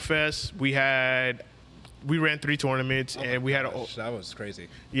 Otaku Fest, we ran 3 tournaments, and we had that was crazy.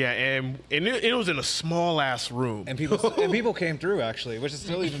 Yeah, and it was in a small ass room. And people came through, actually, which is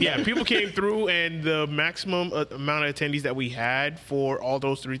still even better. Yeah, people came through, and the maximum amount of attendees that we had for all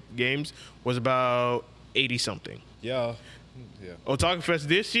those 3 games was about 80 something. Yeah. Otaku Fest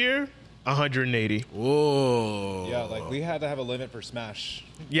this year, 180. Whoa. Yeah, like we had to have a limit for Smash.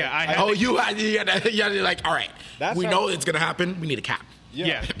 Yeah, you had like, all right, we know it's gonna happen. We need a cap.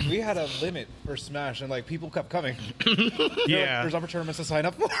 Yeah, we had a limit for Smash, and like people kept coming. Yeah, there's other tournaments to sign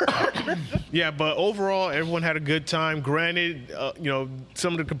up for. Yeah, but overall, everyone had a good time. Granted,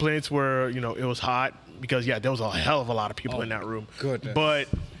 some of the complaints were, it was hot, because there was a hell of a lot of people in that room. Goodness. But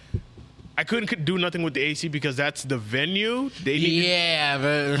I couldn't do nothing with the AC, because that's the venue. They need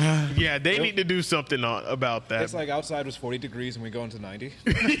they need to do something about that. It's like outside was 40 degrees and we go into 90.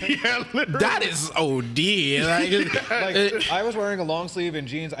 Yeah, literally. That is OD. Like, I was wearing a long sleeve and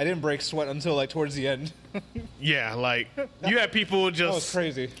jeans. I didn't break sweat until like towards the end. Yeah, like you had people just. That was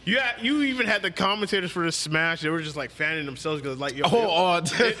crazy. You even had the commentators for the Smash. They were just like fanning themselves, because like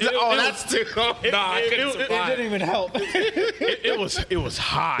that's too. It didn't even help. It was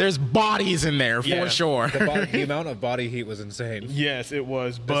hot. There's bodies in there for sure. The amount of body heat was insane. Yes, it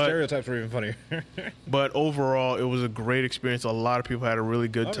was. The But stereotypes were even funnier. But overall, it was a great experience. A lot of people had a really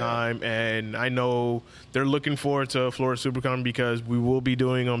good time, and I know they're looking forward to Florida SuperCon, because we will be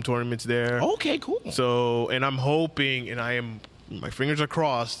doing tournaments there. Okay, cool. So, and I'm hoping, and my fingers are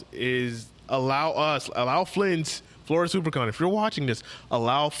crossed, is allow Flynn's Florida SuperCon. If you're watching this,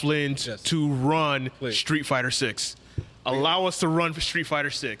 allow Flynn's to run Street Fighter 6. Allow us to run for Street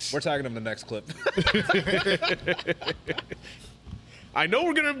Fighter 6. We're tagging them in the next clip. I know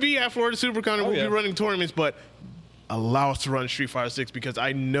we're going to be at Florida SuperCon and we'll be running tournaments, but allow us to run Street Fighter 6, because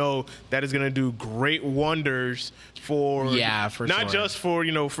I know that is going to do great wonders for not just for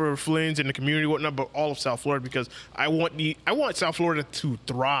for Flynn's and the community and whatnot, but all of South Florida, because I want South Florida to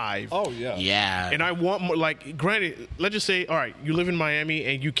thrive. Oh yeah. And I want more, like, granted, let's just say, all right, you live in Miami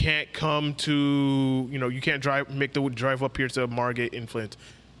and you can't come to you can't make the drive up here to Margate in Flint.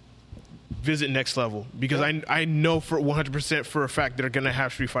 Visit Next Level, because I know for 100% for a fact they're going to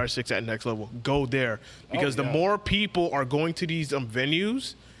have Street Fighter 6 at Next Level. Go there, because the more people are going to these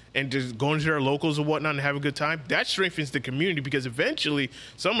venues and just going to their locals and whatnot and have a good time, that strengthens the community, because eventually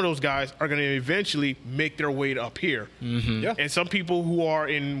some of those guys are going to eventually make their way up here. Mm-hmm. And some people who are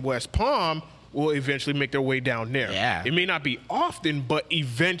in West Palm will eventually make their way down there. Yeah. It may not be often, but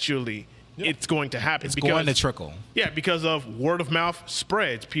eventually it's going to happen. It's going to trickle. Yeah, because of word of mouth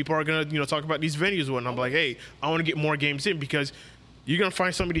spreads. People are going to, talk about these venues and I'm like, hey, I want to get more games in because you're going to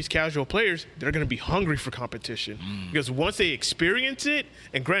find some of these casual players, they're going to be hungry for competition. Because once they experience it,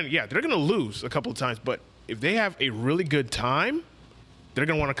 and granted, yeah, they're going to lose a couple of times, but if they have a really good time, they're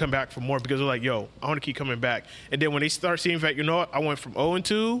going to want to come back for more because they're like, yo, I want to keep coming back. And then when they start seeing that, you know what, I went from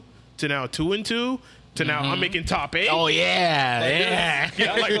 0-2 to now 2-2 to now I'm making top 8. Oh, yeah.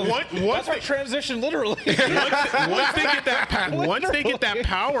 Yeah, like once That's our transition, literally. once they get that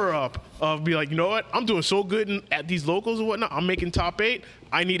power up of be like, you know what, I'm doing so good at these locals and whatnot, I'm making top 8,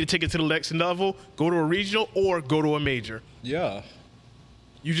 I need to take it to the next level, go to a regional or go to a major. Yeah.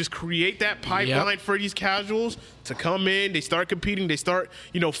 You just create that pipeline for these casuals to come in. They start competing. They start,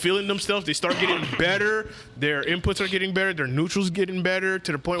 feeling themselves. They start getting better. Their inputs are getting better. Their neutrals getting better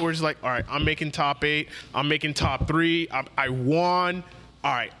to the point where it's like, all right, I'm making top 8. I'm making top 3. I won.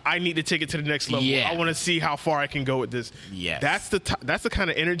 All right, I need to take it to the next level. Yeah. I want to see how far I can go with this. Yes. That's the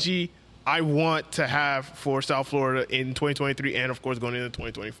kind of energy I want to have for South Florida in 2023 and, of course, going into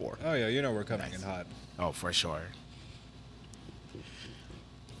 2024. Oh, yeah, we're coming in hot. Oh, for sure.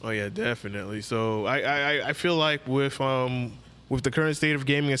 Oh yeah, definitely. So I feel like with the current state of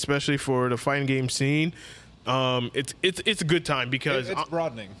gaming, especially for the fighting game scene, it's a good time because It's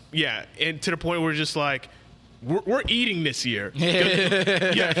broadening. Yeah, and to the point where it's just like we're eating this year.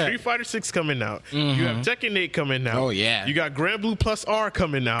 Yeah, Street Fighter 6 coming out. You have Tekken 8 coming out. Oh, yeah. You got Grand Blue Plus R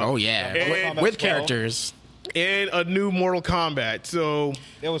coming out. Oh, yeah. And, With characters. and a new Mortal Kombat. So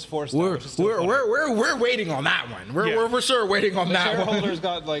It was forced. We're waiting on that one. We're for sure waiting on The that one. shareholders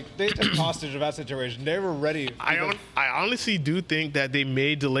got they took hostage of that situation. They were ready. I honestly do think that they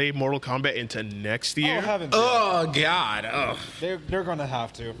may delay Mortal Kombat into next year. Oh, heavens! Oh, God. Oh. They're gonna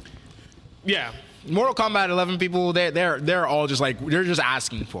have to. Yeah. Mortal Kombat 11 people, they're all just like, they're just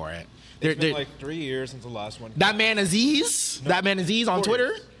asking for it. It's been like 3 years since the last one. That man Aziz on 4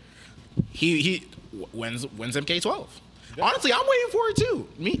 Twitter, years. he wins MK12. Honestly, I'm waiting for it too.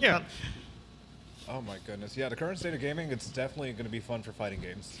 Yeah. Oh my goodness! Yeah, the current state of gaming, it's definitely going to be fun for fighting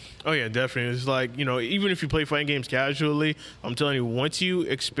games. Oh yeah, definitely. It's like, even if you play fighting games casually, I'm telling you, once you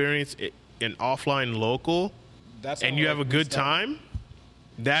experience an offline local That's and how, you have a good we start- time,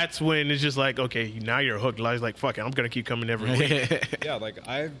 that's when it's just like, okay, now you're hooked. Like, fuck it, I'm gonna keep coming every week.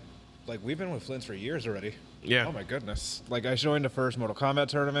 Yeah, we've been with Flints for years already. Yeah. Oh my goodness! Like I joined the first Mortal Kombat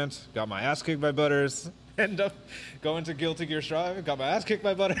tournament, got my ass kicked by Butters. End up going to Guilty Gear Strive, got my ass kicked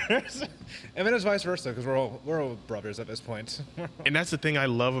by Butters, and then it's vice versa because we're all brothers at this point. And that's the thing I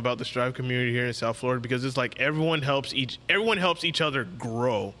love about the Strive community here in South Florida, because it's like everyone helps each other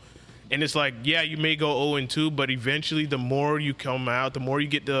grow. And it's like, yeah, you may go 0-2, but eventually the more you come out, the more you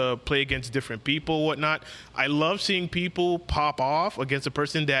get to play against different people, whatnot. I love seeing people pop off against a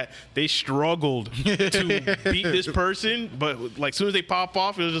person that they struggled to beat this person, but like as soon as they pop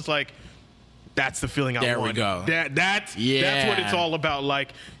off, it was just like, that's the feeling I There we want. go. That's what it's all about.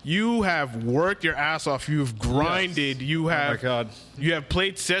 Like, you have worked your ass off. You've grinded. Yes. You have, my God. You have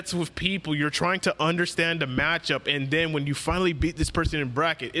played sets with people. You're trying to understand the matchup, and then when you finally beat this person in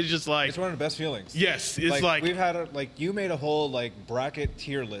bracket, it's just like, It's one of the best feelings. yes, it's like we've had you made a whole bracket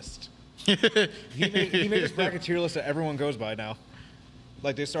tier list. he made this bracket tier list that everyone goes by now.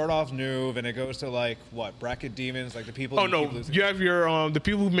 Like they start off new, and it goes to bracket demons, like the people. Oh who no! keep losing. You have your the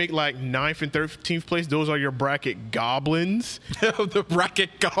people who make like 9th and 13th place. Those are your bracket goblins, The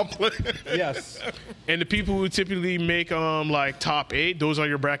bracket goblin. Yes. and the people who typically make like top 8. Those are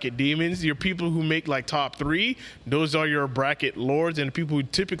your bracket demons. Your people who make like top 3. Those are your bracket lords, and the people who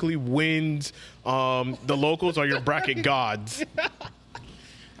typically wins the locals are your bracket gods.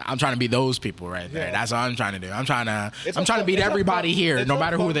 I'm trying to be those people right there. Yeah. That's what I'm trying to do. I'm trying to It's beat everybody here, it's no a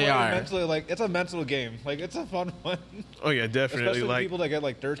matter who fun they way are. Mentally, it's a mental game. It's a fun one. Oh yeah, definitely. Especially the Like, people that get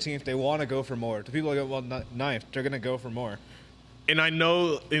 13th, they want to go for more. The people that get 9th, they're gonna go for more. and I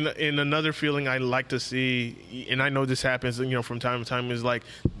know in another feeling I like to see, and I know this happens, from time to time, is like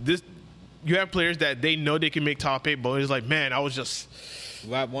this. You have players that they know they can make top 8, but it's like, man, I was just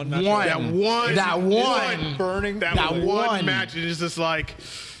That one match. That one. burning. that one one. match is just like.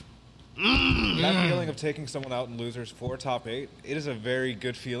 That feeling of taking someone out in losers for top 8, it is a very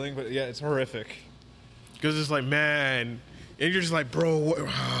good feeling, but yeah, it's horrific. Because it's like, man, and you're just like, bro,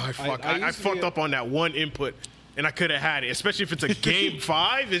 I used to fucked be up on that one input. and I could have had it. Especially if it's a game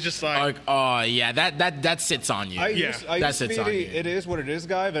 5, it's just like oh yeah, that sits on you. I Yeah. used, I That used to sits be on the you. it is what it is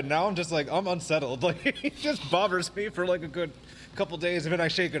guy, but now I'm just like, I'm unsettled. Like, it just bothers me for like a good couple days, and then I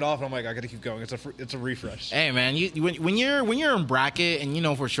shake it off, and I'm like, I gotta keep going. It's a refresh. Hey man, when you're in bracket and you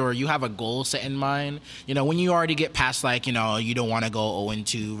know for sure you have a goal set in mind. You know when you already get past like you don't want to go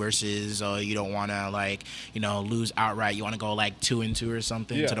 0-2 versus you don't want to like lose outright. You want to go like 2-2 or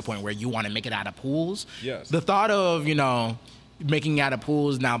something Yes. to the point where you want to make it out of pools. Yes. The thought of making it out of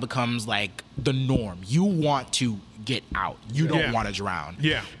pools now becomes like the norm. You want to get out. You don't Yeah. want to drown.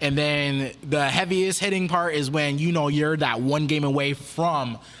 Yeah. And then the heaviest hitting part is when you're that one game away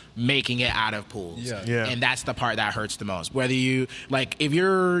from making it out of pools. Yeah. Yeah. And that's the part that hurts the most. Whether you like if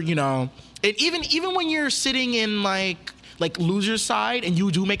you're, and even when you're sitting in like loser side and you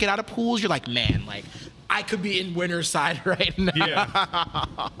do make it out of pools, you're like, man, like I could be in winner's side right now.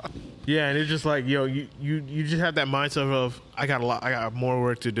 yeah. Yeah, and it's just like, you just have that mindset of I got more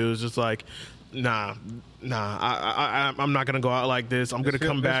work to do. It's just like, nah, I'm not gonna go out like this. I'm gonna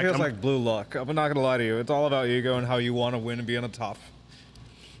come back. It feels I'm- like blue luck. I'm not gonna lie to you. It's all about ego and how you want to win and be on the top.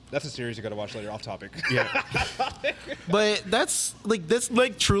 That's a series you gotta watch later. Off topic. yeah, But that's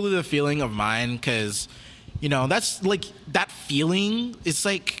like truly the feeling of mine because, that's like that feeling. It's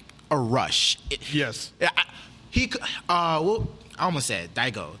like a rush. yes, I almost said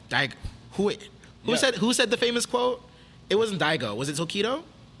Daigo. Who Yeah. said the famous quote? It wasn't Daigo. Was it Tokido?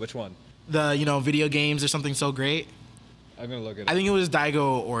 Which one? The video games are something so great. I'm gonna look at it. I think it was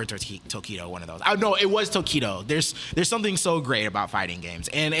Daigo or Tokido, one of those. Oh, no, it was Tokido. There's something so great about fighting games,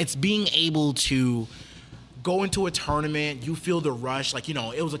 and it's being able to go into a tournament. You feel the rush, like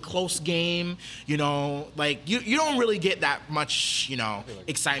it was a close game. Like you don't really get that much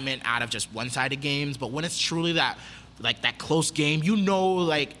excitement out of just one-sided games, but when it's truly that close game,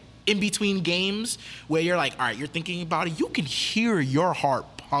 like in between games where you're like, all right, you're thinking about it, you can hear your heart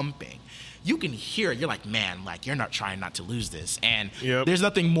pumping. You can hear it. You're like, man, like you're not trying not to lose this. And Yep. there's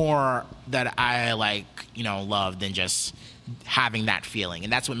nothing more that I love than just having that feeling.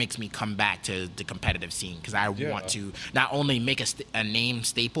 And that's what makes me come back to the competitive scene because I Yeah. want to not only make a name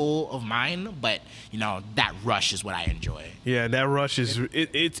staple of mine, but that rush is what I enjoy. yeah. That rush is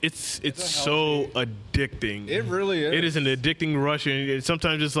it's a so healthy- addicting. It really is. It is an addicting rush, and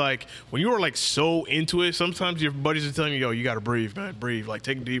sometimes it's like when you are like so into it. Sometimes your buddies are telling you, "Yo, you gotta breathe, man, breathe. Like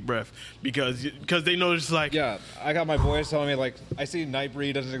take a deep breath," because they know it's like Yeah, I got my boys telling me, like, I see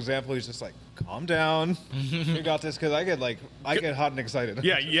Nightbreed as an example. He's just like, calm down. You got this, because I get hot and excited.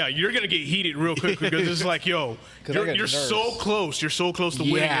 Yeah, you're gonna get heated real quick because it's like, yo, 'Cause I you're, get you're nerves. so close. You're so close to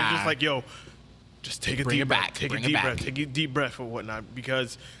winning. It's Yeah. just like, yo, just take a Bring deep it breath. back. Take Bring a it deep back. breath. Take a deep breath or whatnot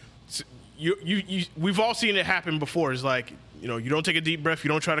because we've all seen it happen before. It's like, you don't take a deep breath. You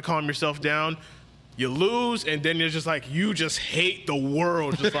don't try to calm yourself down. You lose, and then it's just like you just hate the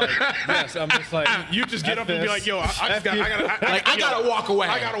world. Just like Yes, I'm just like, you just get F up and be this. like, yo, I I gotta walk away.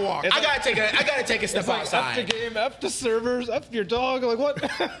 I gotta walk. I gotta take a step It's like, F the outside. game, F the servers, F your dog. Like, what?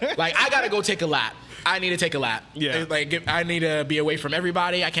 Like I gotta go take a lap. I need to take a lap. Yeah. I need to be away from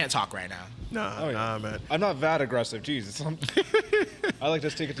everybody. I can't talk right now. Nah, man. I'm not that aggressive. Jesus. I like to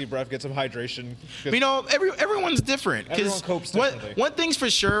just take a deep breath, get some hydration. Everyone's different. 'Cause Everyone copes differently. one thing's for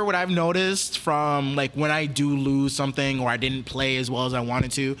sure, what I've noticed from like when I do lose something or I didn't play as well as I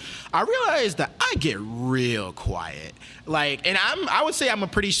wanted to, I realized that I get real quiet. Like, and I would say I'm a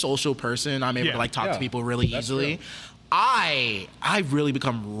pretty social person. I'm able Yeah. to like talk Yeah. to people really That's easily. true. I've really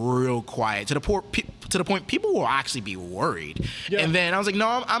become real quiet to the point people will actually be worried. Yeah. And then I was like,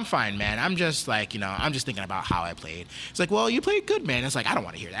 no, I'm fine, man. I'm just like, I'm just thinking about how I played. It's like, well, you played good, man. It's like, I don't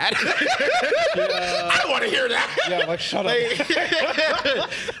want to hear that. I don't want to hear that. Yeah, like, shut up.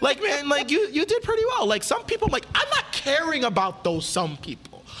 Like, man, like you did pretty well. Like some people, like I'm not caring about those some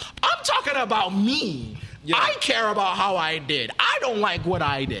people. I'm talking about me. Yeah. I care about how I did. I don't like what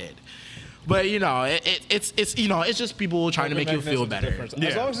I did. But it's it's just people trying to make you feel Mechanism's better. different.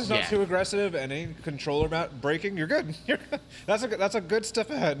 As Yeah. long as it's not Yeah. too aggressive and ain't controller mat breaking, you're good. That's a good step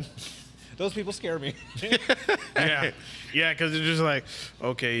ahead. Those people scare me. Yeah, because it's just like,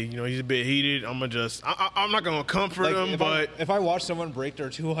 okay, he's a bit heated. I'm not gonna comfort Like, him, but if I watch someone break their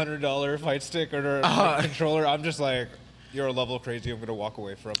 $200 fight stick or their controller, I'm just like, you're a level crazy. I'm gonna walk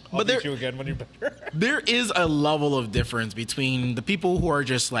away from. I'll But beat there- you again when you're better. There is a level of difference between the people who are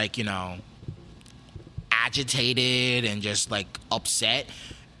just like, agitated and just like upset.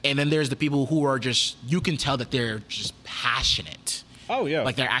 And then there's the people who are just, you can tell that they're just passionate. Oh yeah.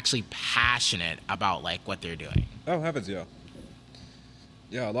 Like they're actually passionate about like what they're doing. Oh heavens, yeah.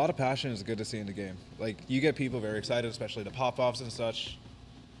 Yeah, a lot of passion is good to see in the game. Like you get people very excited, especially the pop-offs and such.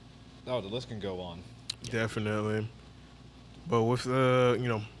 Oh, the list can go on. Definitely. But with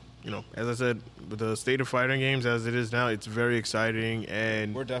the, as I said, with the state of fighting games as it is now, it's very exciting,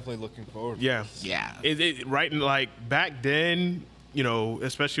 and We're definitely looking forward to yeah, this. Yeah. right, like back then,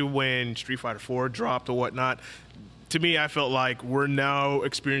 especially when Street Fighter 4 dropped or whatnot. To me, I felt like we're now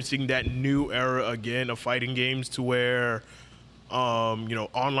experiencing that new era again of fighting games, to where,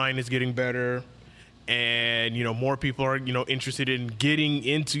 online is getting better. And more people are interested in getting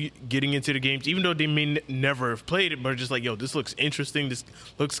into the games, even though they may never have played it, but just like, yo, this looks interesting, this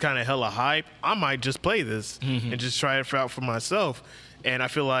looks kind of hella hype, I might just play this and just try it out for myself. And I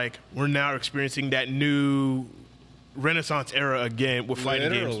feel like we're now experiencing that new Renaissance era again with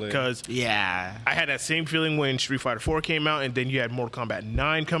fighting games, because Yeah. I had that same feeling when Street Fighter 4 came out, and then you had Mortal Kombat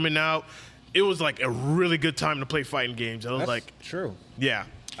 9 coming out. It was like a really good time to play fighting games. I was That's like, true. yeah.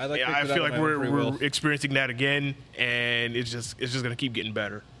 I like I picking that feel on like my own free we're will. experiencing that again, and it's just gonna keep getting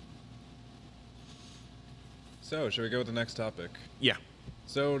better. So, should we go with the next topic? Yeah.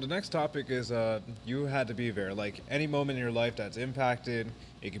 So the next topic is you had to be there. Like any moment in your life that's impacted.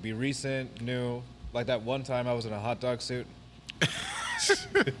 It could be recent, new. Like that one time I was in a hot dog suit.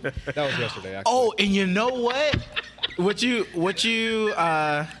 That was yesterday, actually. Oh, and you know what? what you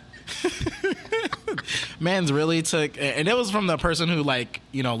man's really took, and it was from the person who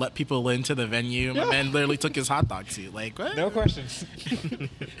let people into the venue. My man literally took his hot dog seat. Like, what? No questions.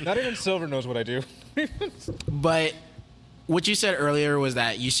 Not even Silver knows what I do. But what you said earlier was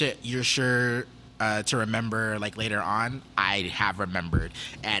that you're sure to remember like later on. I have remembered,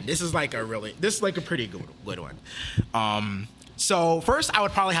 and this is like a pretty good one. So first, I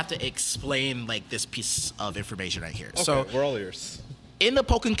would probably have to explain like this piece of information right here. Okay, So we're all ears. in the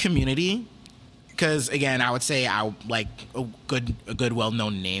Pokken community, because again, I would say I like a good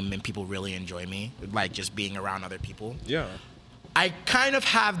well-known name, and people really enjoy me, like just being around other people. Yeah. I kind of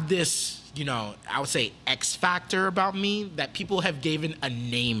have this, I would say X factor about me that people have given a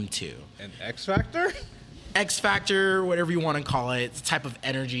name to. An X Factor? X factor, whatever you want to call it, it's a type of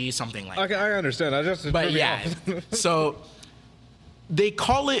energy, something like Okay, I understand. I just But threw me yeah, off. so they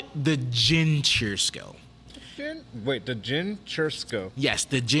call it the Jin cheer skill. Wait, the Jin Chursko. Yes,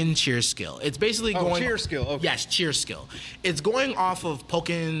 the Jin cheer skill. It's basically Oh, going. cheer skill, okay. Yes, cheer skill. It's going off of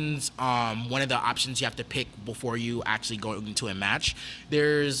Pokken's. One of the options you have to pick before you actually go into a match.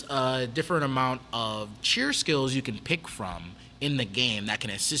 There's a different amount of cheer skills you can pick from in the game that can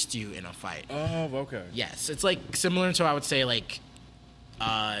assist you in a fight. Oh, okay. Yes, it's like similar to, I would say, like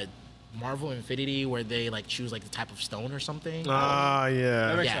Marvel Infinity, where they like choose like the type of stone or something. Ah, That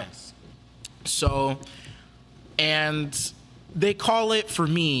yeah. makes Yeah. sense. So, and they call it, for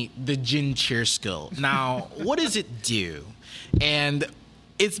me, the Jin cheer skill. Now, what does it do? And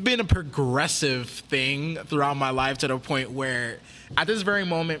it's been a progressive thing throughout my life, to the point where at this very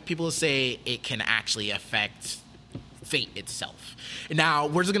moment, people say it can actually affect fate itself. Now,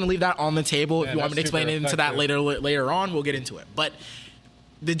 we're just going to leave that on the table. If Man, you want me to that's explain super into that effective. later on, we'll get into it. But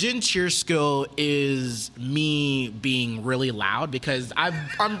the Jin cheer skill is me being really loud, because I'm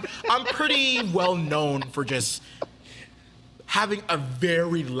pretty well known for just having a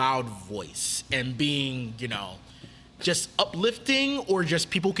very loud voice and being, just uplifting, or just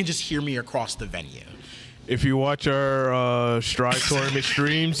people can just hear me across the venue. If you watch our Strive tournament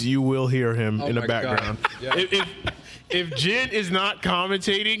streams, you will hear him Oh in the my God. background. Yeah. If Jin is not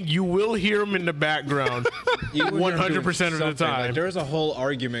commentating, you will hear him in the background. You were 100% doing of the something. time. Like, there's a whole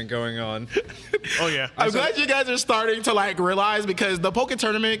argument going on. Oh yeah. I'm glad you guys are starting to like realize, because the Pokken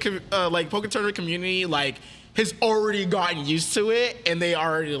tournament, Pokken tournament community, like has already gotten used to it, and they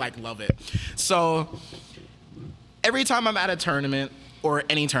already like love it. So every time I'm at a tournament or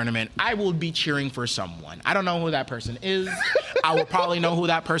any tournament, I will be cheering for someone. I don't know who that person is. I will probably know who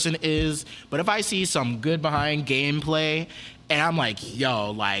that person is, but if I see some good behind gameplay and I'm like,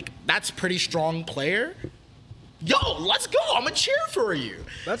 yo, like that's pretty strong player, yo, let's go. I'm gonna cheer for you.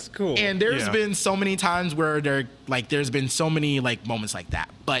 That's cool. And there's Yeah. been so many times where there's been so many like moments like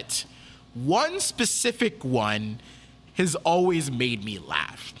that. But one specific one has always made me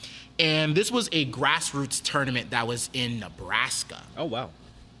laugh. And this was a grassroots tournament that was in Nebraska Oh, wow.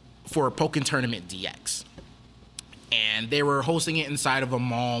 for Pokken Tournament DX. And they were hosting it inside of a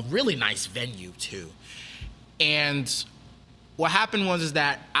mall, really nice venue too. And what happened was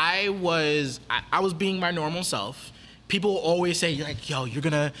that I was being my normal self. People always say, like, yo,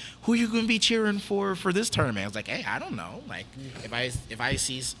 who you gonna be cheering for this tournament? I was like, hey, I don't know. Like, if I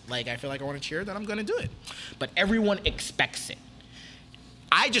see, like, I feel like I want to cheer, then I'm gonna do it. But everyone expects it.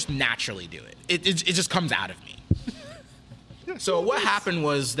 I just naturally do it. It just comes out of me. So what happened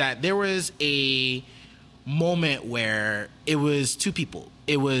was that there was a moment where it was two people.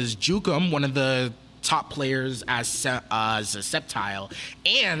 It was Jukum, one of the top players as a Sceptile,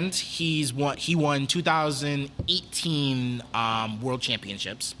 and he won 2018 World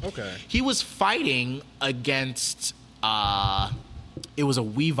Championships. Okay. He was fighting against it was a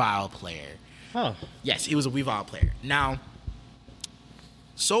Weavile player. Huh. Yes, he was a Weavile player. Now,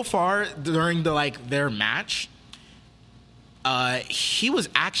 so far during their match, he was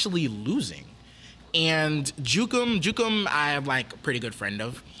actually losing. And Jukum, I am like a pretty good friend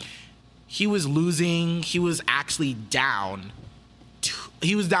of. He was losing. He was actually down.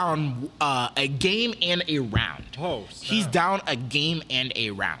 He was down a game and a round. Oh, snap. He's down a game and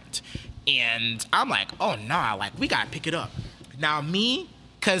a round. And I'm like, oh, nah, like, we got to pick it up. Now, me,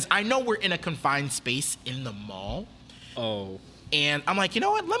 because I know we're in a confined space in the mall. Oh. And I'm like, you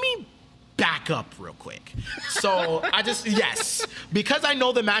know what? Let me back up real quick. So yes, because I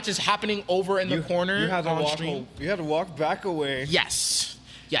know the match is happening over in the corner You had to on walk. stream. You had to walk back away. Yes.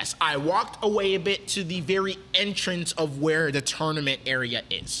 I walked away a bit to the very entrance of where the tournament area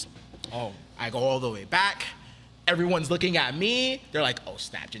is. Oh. I go all the way back. Everyone's looking at me. They're like, oh,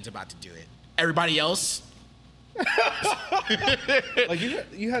 snap, Jin's about to do it. Everybody else, Like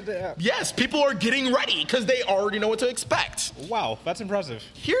you had to. yes, people are getting ready because they already know what to expect. Wow, that's impressive.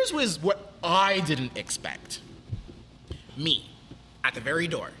 Here's what I didn't expect. Me, at the very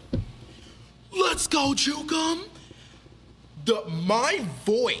door. Let's go, Jukum. My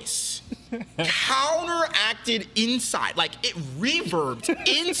voice counteracted inside. Like, it reverbed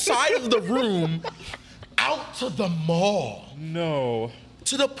inside of the room out to the mall. No.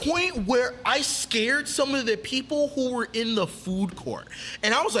 To the point where I scared some of the people who were in the food court.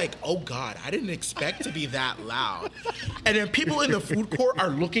 And I was like, oh God, I didn't expect to be that loud. And then people in the food court are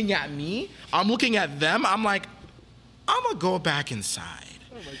looking at me. I'm looking at them. I'm like, I'm gonna go back inside.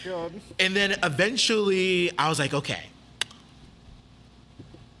 Oh my God. And then eventually I was like, okay,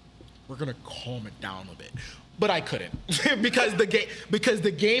 we're gonna calm it down a bit. But I couldn't because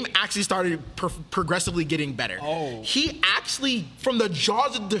the game actually started progressively getting better. Oh. He actually, from the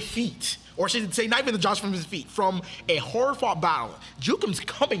jaws of defeat, or should say not even the jaws from his feet, from a hard-fought battle, Jukum's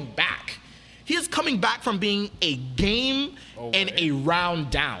coming back. He is coming back from being a game and a round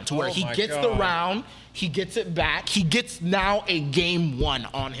down to where he my gets the God. round, he gets it back, he gets now a game 1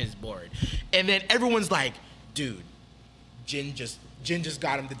 on his board. And then everyone's like, dude, Jin just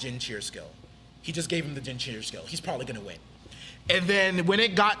got him the Jin cheer skill. He just gave him the Jin cheer skill. He's probably gonna win. And then when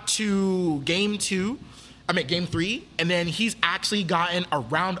it got to game 3, and then he's actually gotten a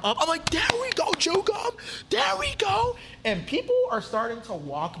round up. I'm like, there we go, Jukum. There we go. And people are starting to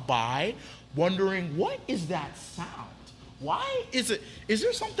walk by wondering, what is that sound? Why is it? Is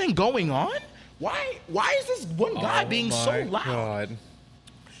there something going on? Why is this one guy being so my loud? God.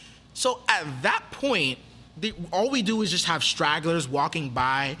 So at that point, all we do is just have stragglers walking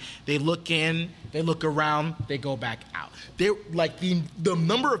by. They look in, they look around, they go back out. They're like the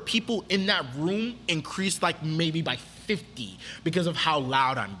number of people in that room increased like maybe by 50 because of how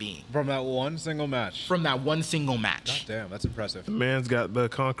loud I'm being From that one single match. from that one single match. Damn, that's impressive. Man's got the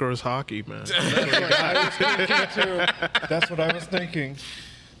Conqueror's hockey, man. That's what I was thinking.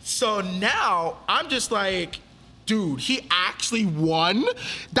 So now I'm just like, dude, he actually won?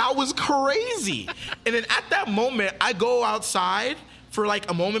 That was crazy. And then at that moment, I go outside for like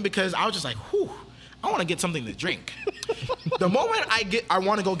a moment because I was just like, whew, I want to get something to drink. The moment I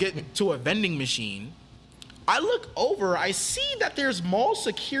want to go get to a vending machine, I look over, I see that there's mall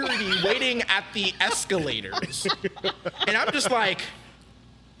security waiting at the escalators. And I'm just like,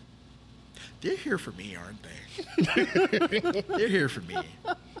 they're here for me, aren't they? They're here for me.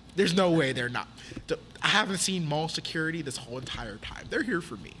 There's no way they're not. I haven't seen mall security this whole entire time. They're here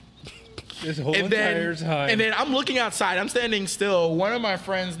for me. This whole entire time. And then I'm looking outside. I'm standing still. One of my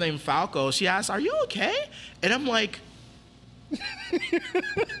friends named Falco, she asks, are you okay? And I'm like,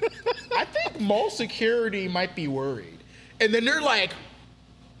 I think mall security might be worried. And then they're like,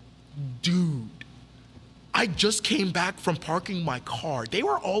 dude, I just came back from parking my car. They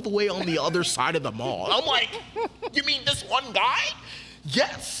were all the way on the other side of the mall. I'm like, you mean this one guy?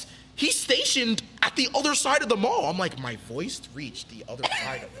 Yes. He's stationed at the other side of the mall. I'm like, my voice reached the other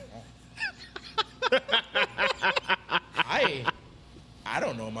side of the mall. I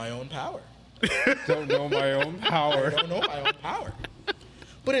don't know my own power. Don't know my own power. I don't know my own power.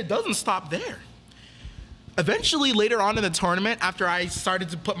 But it doesn't stop there. Eventually, later on in the tournament, after I started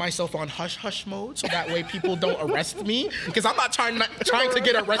to put myself on hush-hush mode, so that way people don't arrest me, because I'm not trying to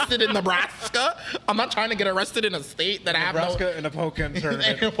get arrested in Nebraska. I'm not trying to get arrested in a state that Nebraska I have in a Pokemon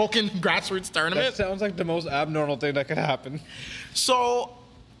tournament. in a Pokemon grassroots That tournament. sounds like the most abnormal thing that could happen. So,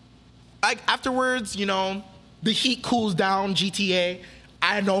 afterwards, the heat cools down, GTA.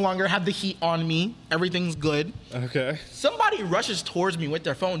 I no longer have the heat on me. Everything's good. Okay. Somebody rushes towards me with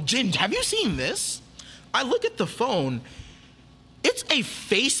their phone. Jin, have you seen this? I look at the phone. It's a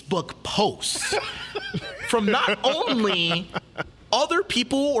Facebook post from not only other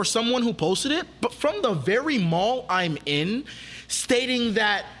people or someone who posted it, but from the very mall I'm in, stating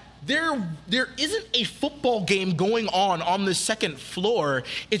that there isn't a football game going on the second floor.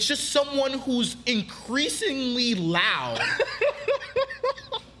 It's just someone who's increasingly loud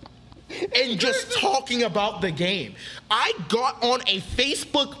and just talking about the game. I got on a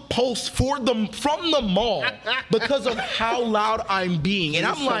Facebook post from the mall because of how loud I'm being. And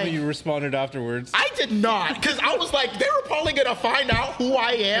I'm like, you responded afterwards. I did not, because I was like, they were probably gonna find out who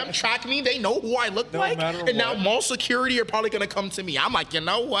I am, track me. They know who I look like, and now mall security are probably gonna come to me. I'm like, you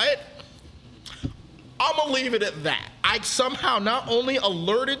know what? I'm gonna leave it at that. I somehow not only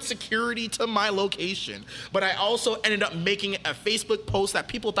alerted security to my location, but I also ended up making a Facebook post that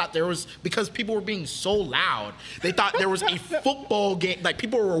people thought there was, because people were being so loud, they thought there was a football game, like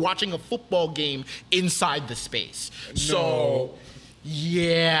people were watching a football game inside the space. So,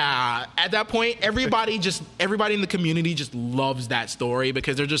 yeah, at that point, everybody in the community just loves that story,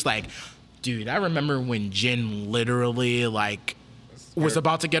 because they're just like, dude, I remember when Jin literally was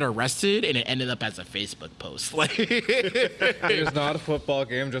about to get arrested, and it ended up as a Facebook post. Like, It's not a football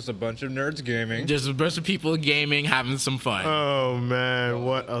game, just a bunch of nerds gaming. just a bunch of people gaming, having some fun. Oh man,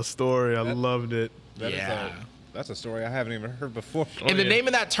 what a story! I loved it. That's a story I haven't even heard before. And the name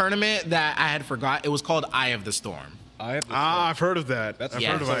of that tournament that I had forgot, it was called Eye of the Storm. I've heard of that. That's I've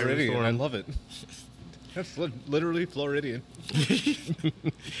heard of Eye of the Floridian. Storm. I love it. That's literally Floridian.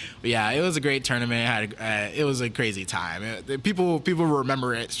 But yeah, it was a great tournament. It was a crazy time. People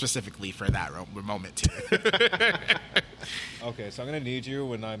remember it specifically for that moment too. Okay, so I'm gonna need you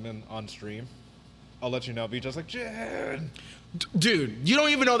when I'm on stream. I'll let you know. Be just like, Jin. Dude, you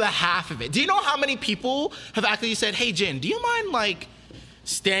don't even know the half of it. Do you know how many people have actually said, "Hey, Jin, do you mind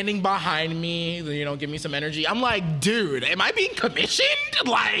standing behind me, give me some energy"? I'm like, dude, am I being commissioned?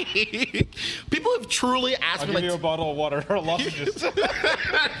 Like, people have truly asked I'll me, give you a bottle of water or lozenges.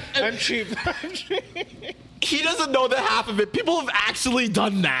 I'm cheap. he doesn't know the half of it. People have actually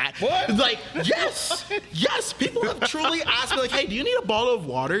done that. What? Like, yes, people have truly asked me, like, hey, do you need a bottle of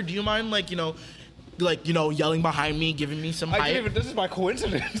water? Do you mind, yelling behind me, giving me some hype? This is my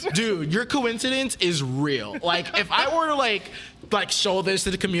coincidence. Dude, your coincidence is real. Like, if I were to show this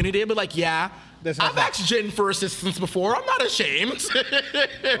to the community, I'd be like, yeah, I've asked Jin for assistance before. I'm not ashamed.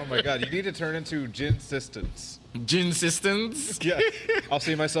 Oh my god, you need to turn into Jin Assistance. Jin assistance? Yeah. I'll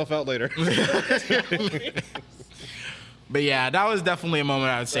see myself out later. But yeah, that was definitely a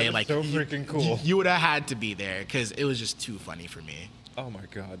moment I would say, That is so freaking cool. You would have had to be there, because it was just too funny for me. Oh my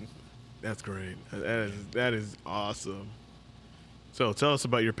god. That's great. That is awesome. So tell us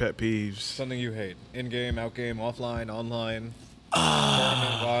about your pet peeves. Something you hate. In-game, out-game, offline, online,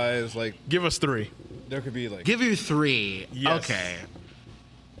 tournament-wise, Give us 3. there could be Give you 3. Yes. Okay.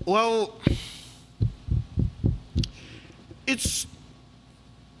 Well, it's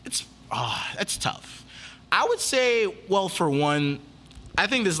tough. I would say, well, for one, I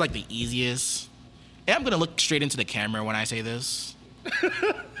think this is the easiest. And I'm going to look straight into the camera when I say this.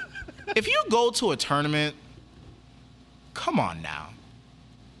 If you go to a tournament, come on now.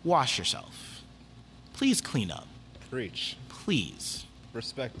 Wash yourself. Please clean up. Preach. Please.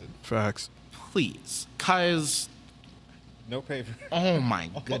 Respected. Facts. Please. Because, No paper. oh my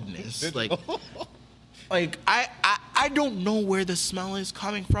goodness. I don't know where the smell is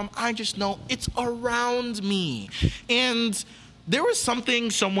coming from. I just know it's around me. And there was something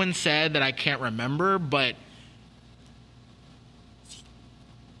someone said that I can't remember, but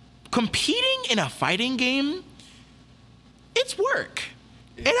competing in a fighting game, it's work.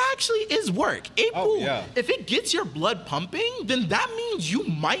 It actually is work. If it gets your blood pumping, then that means you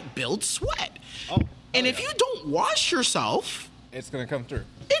might build sweat. And if you don't wash yourself, It's gonna come through.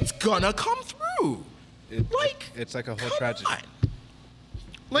 it's gonna come through. It's like a whole come tragedy.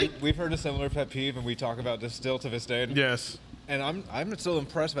 on. We've heard a similar pet peeve, and we talk about this still to this day. Yes. And I'm still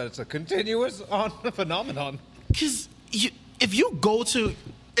impressed that it's a continuous phenomenon. Because if you go to,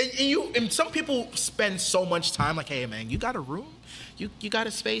 and some people spend so much time hey, man, you got a room? You got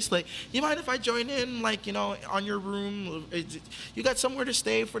a space? You mind if I join in, on your room? You got somewhere to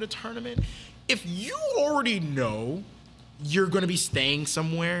stay for the tournament? If you already know you're going to be staying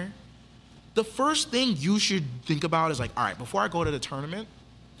somewhere, the first thing you should think about is all right, before I go to the tournament,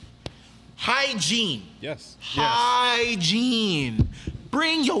 hygiene. Yes. Hygiene.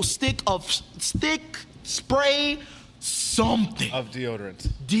 Bring your stick, spray, something. Of deodorant.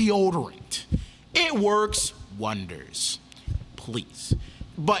 Deodorant. It works wonders. Please.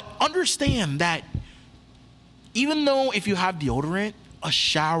 But understand that even though if you have deodorant, a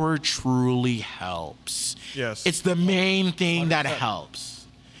shower truly helps. Yes. It's the main thing that 100%. helps.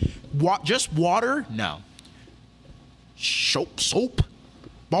 Just water? No. Soap,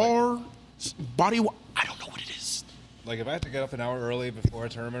 bar, body wash. I don't know what it is. Like if I have to get up an hour early before a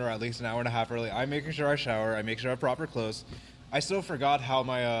tournament, or at least an hour and a half early, I'm making sure I shower. I make sure I have proper clothes. I still forgot how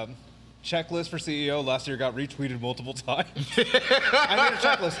my checklist for CEO last year got retweeted multiple times. I made a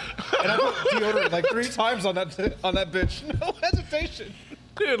checklist, and I put deodorant like 3 times on that bitch. No hesitation.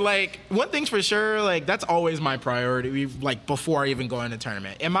 Dude, like, one thing's for sure, like, that's always my priority, like, before I even go in a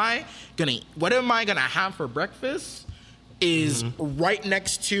tournament. What am I gonna have for breakfast is right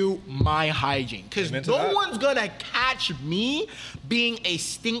next to my hygiene. Because Amen to no that. one's gonna catch me being a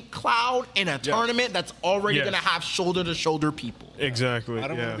stink cloud in a tournament that's already Yes. gonna have shoulder-to-shoulder people. Exactly. I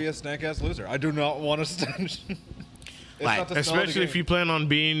don't yeah. want to be a stank-ass loser. I do not want to stand. Like, Especially if you plan on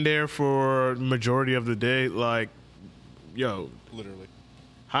being there for majority of the day, like, yo, Literally.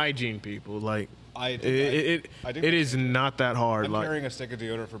 hygiene, people. Like, I do- it I do- it is not that hard. I'm Like, carrying a stick of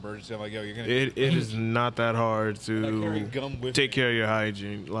deodorant for emergency. I'm like, yo, you're going it is not that hard carry to gum with take me. care of your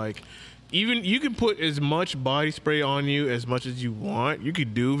hygiene. Like, even you can put as much body spray on you as much as you want. You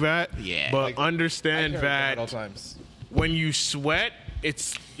could do that. Yeah. But Like, understand at all that times. when you sweat,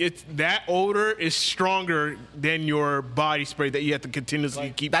 it's that odor is stronger than your body spray that you have to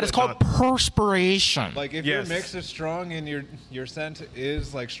continuously keep. That is putting called on. perspiration. Like if Yes. your mix is strong and your scent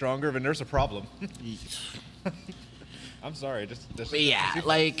is like stronger, then there's a problem. I'm sorry, just But yeah,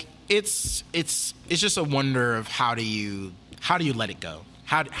 like it's just a wonder of how do you let it go?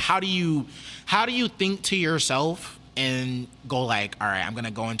 How do you think to yourself and go like, all right, I'm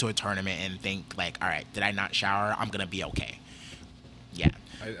gonna go into a tournament and think like, all right, did I not shower? I'm gonna be okay. Yeah.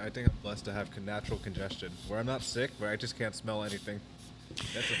 I think I'm blessed to have natural congestion where I'm not sick, but I just can't smell anything.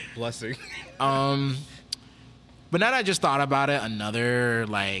 That's a blessing. But now that I just thought about it, another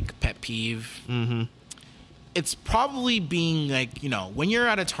like pet peeve. It's probably being like, when you're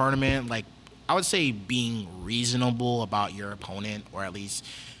at a tournament, like I would say being reasonable about your opponent, or at least,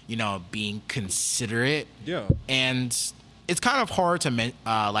 being considerate. Yeah. And it's kind of hard to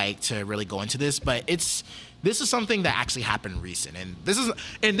to really go into this, but this is something that actually happened recent, and this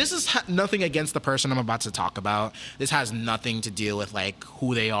is nothing against the person I'm about to talk about. This has nothing to do with like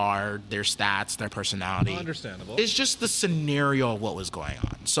who they are, their stats, their personality. Understandable. It's just the scenario of what was going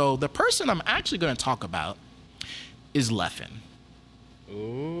on. So the person I'm actually going to talk about is Leffen.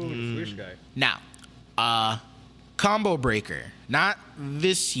 Ooh, the Swedish guy. Now, combo breaker, not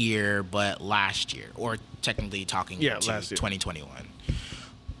this year, but last year, or technically talking to last year. 2021,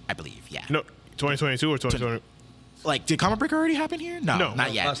 I believe. Yeah. No, 2022 or 2020. Like, did combo breaker already happen here? No, No,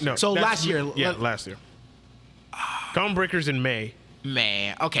 not yet. last No. So that's- last year, Yeah, last year. Common Breakers in May,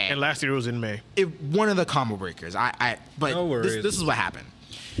 man. Okay. and last year it was in May. One of the combo breakers. But No worries. this is what happened.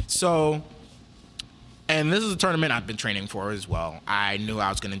 So, and this is a tournament I've been training for as well. I knew I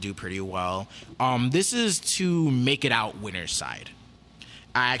was going to do pretty well. This is to make it out winner's side.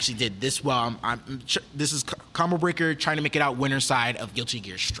 I actually did this well. This is combo breaker trying to make it out winner's side of Guilty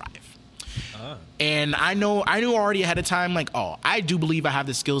Gear Strive. And I knew already ahead of time, like, oh, I do believe I have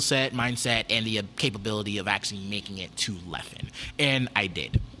the skill set, mindset, and the capability of actually making it to Leffen. And I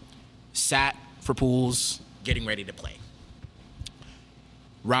did. Sat for pools, getting ready to play.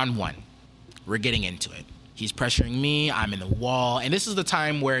 Round 1. We're getting into it. He's pressuring me. I'm in the wall. And this is the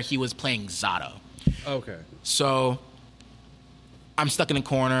time where he was playing Zato. Okay. So I'm stuck in a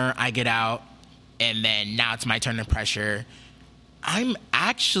corner. I get out. And then now it's my turn to pressure. I'm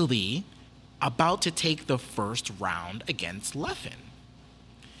actually about to take the first round against Leffen.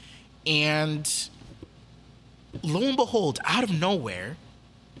 And lo and behold, out of nowhere,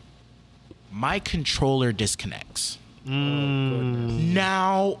 my controller disconnects.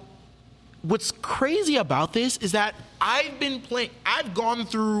 Now, what's crazy about this is that I've gone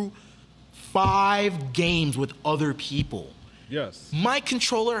through 5 games with other people. Yes. My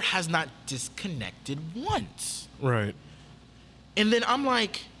controller has not disconnected once. Right. And then I'm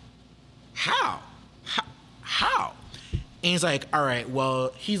like, how? And he's like, all right,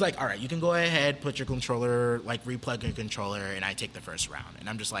 you can go ahead, put your controller, like replug your controller, and I take the first round. And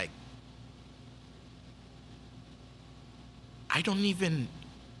I'm just like, I don't even,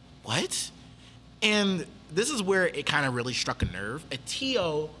 what? And this is where it kind of really struck a nerve. A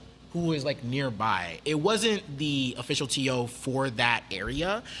TO who was like nearby, it wasn't the official TO for that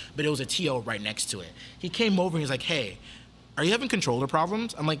area, but it was a TO right next to it. He came over and he's like, hey, are you having controller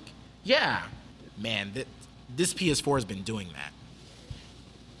problems? I'm like, yeah. Man, this PS4 has been doing that.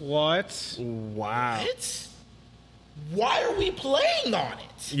 What? Wow. What? why are we playing on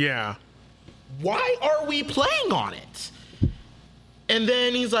it? Yeah. Why are we playing on it? And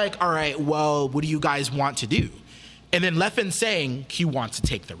then he's like, all right, well, what do you guys want to do? And then Leffen saying he wants to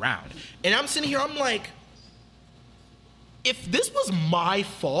take the round. And I'm sitting here, I'm like, if this was my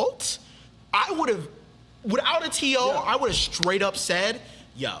fault, I would have, without a TO, I would have straight up said,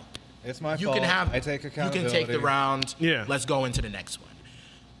 yo, It's my you fault. can have, I take you accountability. can take the round. Yeah. Let's go into the next one.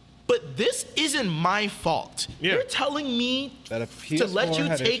 But this isn't my fault. Yeah. You're telling me That a to let PS4 you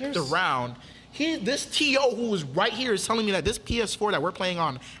had take issues? the round. This TO who was right here is telling me that this PS4 that we're playing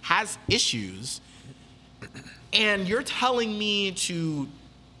on has issues, and you're telling me to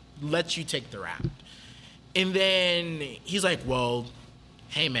let you take the round. And then he's like, well,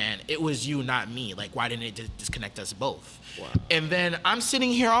 hey man, it was you, not me. Like, why didn't it disconnect us both? Wow. And then I'm sitting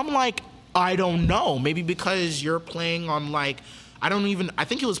here, I'm like, I don't know. Maybe because you're playing on like, I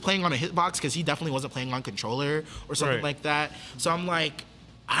think he was playing on a hitbox because he definitely wasn't playing on controller or something Right. like that. So I'm like,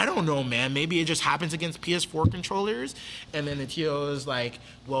 I don't know, man. Maybe it just happens against PS4 controllers. And then the TO is like,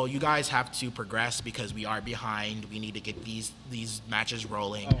 well, you guys have to progress because we are behind. We need to get these matches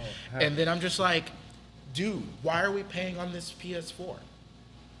rolling. Oh, heck. And then I'm just like, dude, why are we paying on this PS4?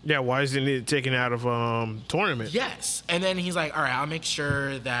 Yeah, why isn't it taken out of tournament? Yes. And then he's like, all right, I'll make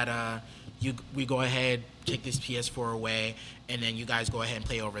sure that we go ahead, take this PS4 away, and then you guys go ahead and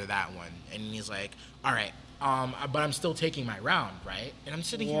play over that one. And he's like, all right, but I'm still taking my round, right? And I'm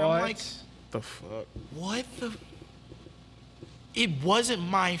sitting here, I'm like, The fuck? what the? It wasn't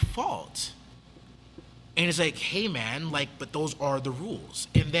my fault. And it's like, hey man, like, but those are the rules.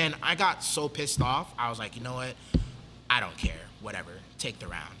 And then I got so pissed off, I was like, you know what? I don't care. Whatever. Take the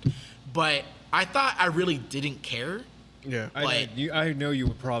round. But I thought I really didn't care. Yeah. I know you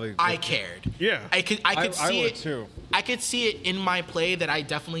would probably. I cared. Yeah. I could I see would it too. I could see it in my play that I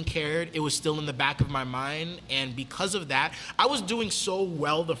definitely cared. It was still in the back of my mind, and because of that, I was doing so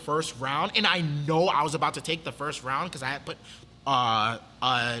well the first round, and I know I was about to take the first round because I had put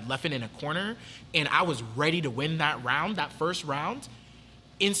Leffen in a corner, and I was ready to win that round, that first round.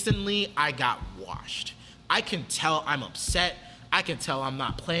 Instantly, I got washed. I can tell I'm upset. I can tell I'm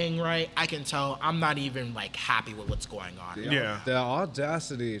not playing right. I can tell I'm not even like happy with what's going on. Yeah. The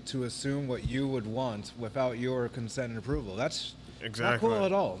audacity to assume what you would want without your consent and approval. That's Exactly. not cool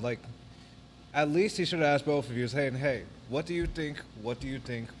at all. Like, at least he should have asked both of you, saying, hey, what do you think? What do you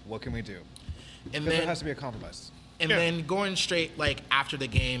think? What can we do? And Because there then has to be a compromise. And Yeah. then going straight, like, after the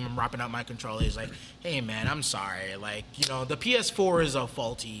game, I'm wrapping up my controller. He's like, hey, man, I'm sorry. Like, you know, the PS4 is a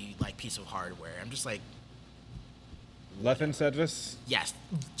faulty, like, piece of hardware. I'm just like, Leffen said this. yes,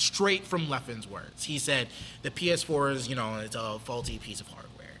 straight from Leffen's words. He said, the PS4 is, you know, it's a faulty piece of hardware.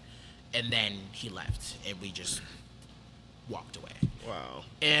 And then he left, and we just walked away. Wow.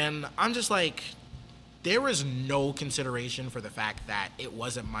 And I'm just like, there was no consideration for the fact that it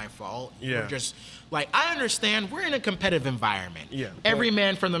wasn't my fault. Yeah. We're just like, I understand we're in a competitive environment. Yeah. Every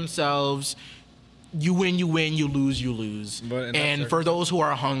man for themselves. You win, you lose, you lose. But in that And for those who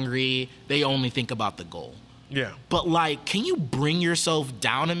are hungry, they only think about the goal. Yeah. But like, can you bring yourself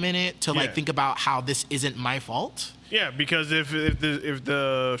down a minute to like Yeah. think about how this isn't my fault? Yeah, because if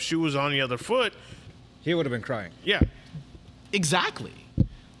the shoe was on the other foot, He would have been crying. yeah. Exactly.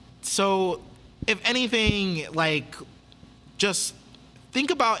 So, if anything, like, just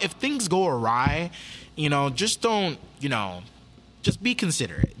think about if things go awry, you know, just don't, you know, just be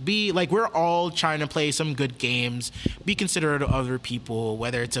considerate. Be like, we're all trying to play some good games. Be considerate of other people,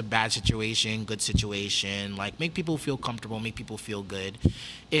 whether it's a bad situation, good situation. Like, make people feel comfortable, make people feel good.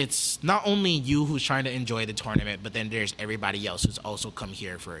 It's not only you who's trying to enjoy the tournament, but then there's everybody else who's also come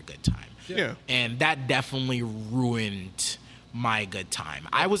here for a good time. Yeah. And that definitely ruined my good time.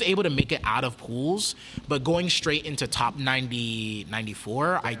 I was able to make it out of pools, but going straight into top 90,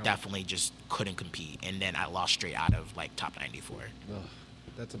 94, I definitely just couldn't compete. And then I lost straight out of like top 94. Ugh,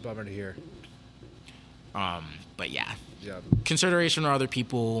 that's a bummer to hear. But yeah, Yeah. consideration of other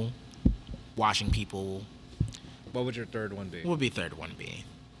people, washing people What would your third one be? would be third one be.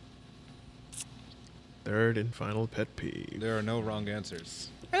 Third and final pet peeve. There are no wrong answers.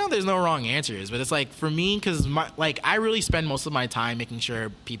 I know there's no wrong answers, but it's like for me, because I really spend most of my time making sure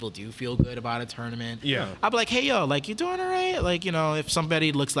people do feel good about a tournament. Yeah. I'll be like, hey yo, like you doing all right? Like, you know, if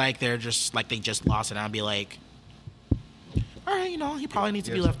somebody looks like they're just like they just lost it, I'll be like, all right, you know, he probably needs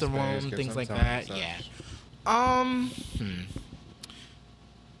to Give be left some space, alone, give things some like time, that. such. Yeah.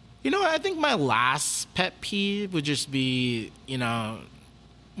 You know what? I think my last pet peeve would just be, you know,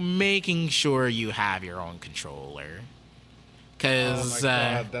 making sure you have your own controller. Oh my Because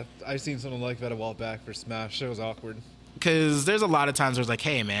god, I've seen something like that a while back for Smash. It was awkward. Because there's a lot of times where it's like,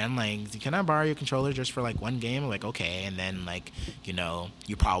 hey, man, like, can I borrow your controller just for, like, one game? Like, okay. And then, like, you know,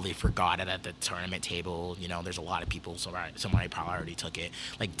 you probably forgot it at the tournament table. You know, there's a lot of people, so somebody probably already took it.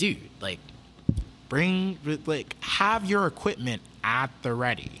 Like, dude, like, have your equipment at the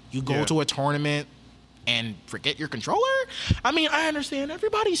ready. You go to a tournament and forget your controller? I mean, I understand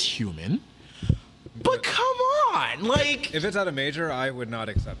everybody's human. But come on, like... If it's at a major, I would not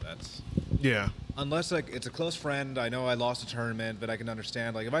accept that. Yeah. Unless, like, it's a close friend. I know I lost a tournament, but I can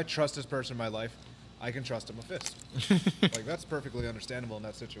understand. Like, if I trust this person in my life, I can trust him with fist. Like, that's perfectly understandable in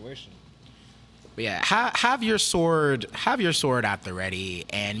that situation. But yeah, have your sword at the ready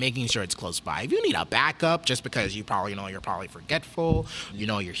and making sure it's close by. If you need a backup, just because you're probably forgetful,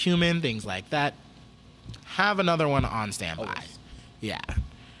 you're human, things like that, have another one on standby. Always. Yeah.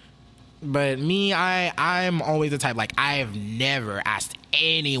 But me, I'm always the type, like, I have never asked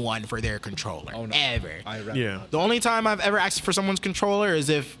anyone for their controller. Oh, no. Ever. Yeah. The only time I've ever asked for someone's controller is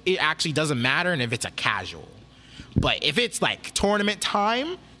if it actually doesn't matter and if it's a casual. But if it's, like, tournament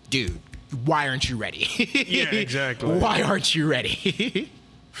time, dude, why aren't you ready? Yeah, exactly. Why aren't you ready?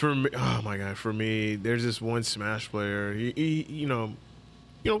 For me, oh my god, for me, there's this one Smash player. He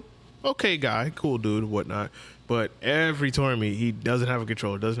okay guy, cool dude, whatnot. But every tournament, he doesn't have a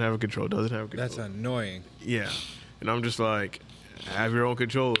controller. That's annoying. Yeah, and I'm just like, have your own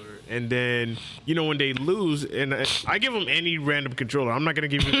controller. And then, when they lose, and I give them any random controller. I'm not gonna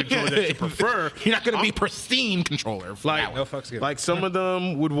give you a controller that you prefer. You're not gonna be pristine controller. Like, No fucks given. like some of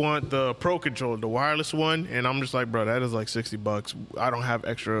them would want the pro controller, the wireless one, and I'm just like, bro, that is like $60. I don't have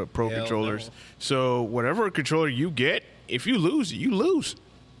extra pro Hell controllers. no. So whatever controller you get, if you lose, you lose.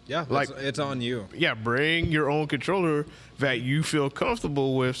 Yeah, Like- it's on you. Yeah, bring your own controller that you feel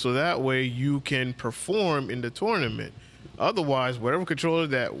comfortable with, so that way you can perform in the tournament. Otherwise, whatever controller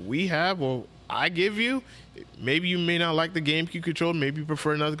that we have or I give you, maybe you may not like the GameCube controller, maybe you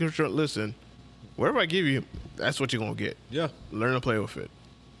prefer another controller. Listen, whatever I give you, that's what you're going to get. Yeah. Learn to play with it.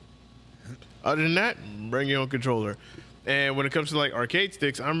 Other than that, bring your own controller. And when it comes to like arcade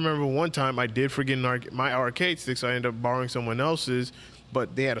sticks, I remember one time I did forget my arcade sticks, so I ended up borrowing someone else's,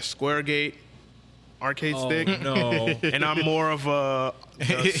 but they had a Square Gate arcade stick. No. And I'm more of a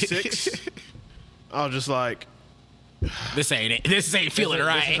 6. I was just like, This ain't it. This ain't feeling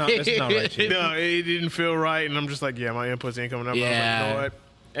right. This is not right, Chief. no, it didn't feel right. And I'm just like, yeah, my inputs ain't coming up. Yeah. I was like, you know what?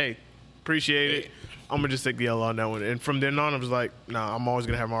 Hey, appreciate it. I'm going to just take the L on that one. And from then on, I was like, nah, I'm always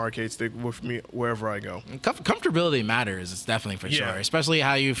going to have my arcade stick with me wherever I go. Comfortability matters. It's definitely for Yeah. sure. Especially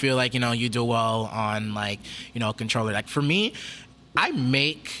how you feel like, you do well on like, controller. Like for me, I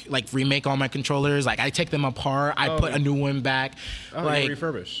remake all my controllers. Like I take them apart. I put a new one back. Oh, like you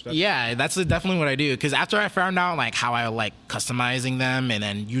refurbish. yeah, that's definitely what I do. Because after I found out like how I like customizing them and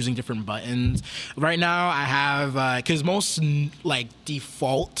then using different buttons. Right now I have because most like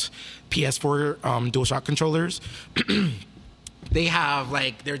default PS4 DualShock controllers. They have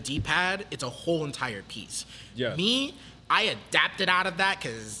like their D-pad. It's a whole entire piece. Yeah. Me, I adapted out of that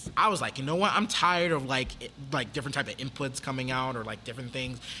because I was like, you know what? I'm tired of like different type of inputs coming out or like different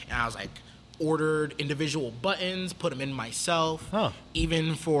things, and I was like, ordered individual buttons, put them in myself. Huh.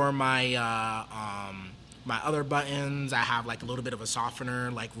 Even for my my other buttons, I have like a little bit of a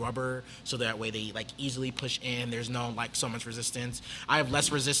softener, like rubber, so that way they like easily push in. There's no like so much resistance. I have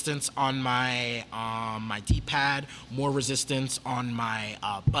less resistance on my my D-pad, more resistance on my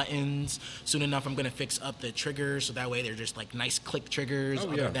buttons. Soon enough, I'm gonna fix up the triggers, so that way they're just like nice click triggers,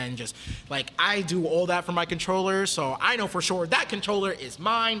 other yeah. than just like I do all that for my controller. So I know for sure that controller is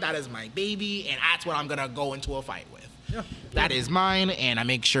mine. That is my baby, and that's what I'm gonna go into a fight with. Yeah. That is mine, and I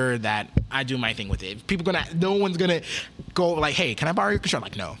make sure that I do my thing with it. No one's gonna go like, "Hey, can I borrow your controller?"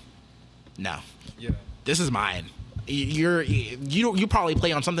 Like, no, Yeah. this is mine. You probably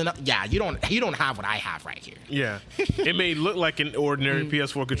play on something else. Yeah, you don't have what I have right here. Yeah. It may look like an ordinary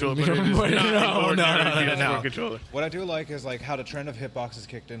PS4 controller, but it is No, not an ordinary PS4 no. controller. What I do like is like how the trend of hitboxes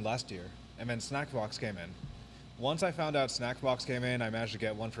kicked in last year, and then Snackbox came in. Once I found out Snackbox came in, I managed to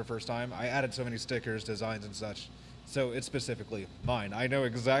get one for the first time. I added so many stickers, designs, and such, so it's specifically mine. I know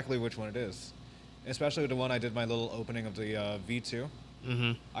exactly which one it is, especially the one I did my little opening of the V2.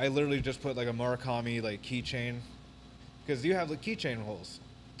 Mm-hmm. I literally just put like a Murakami like keychain, because you have the keychain holes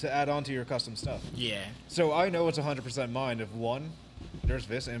to add on to your custom stuff. Yeah. So I know it's 100% mine. If one, there's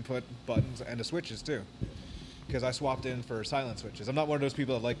this input buttons and the switches too, because I swapped in for silent switches. I'm not one of those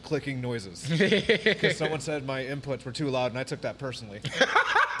people that like clicking noises. Because someone said my inputs were too loud, and I took that personally.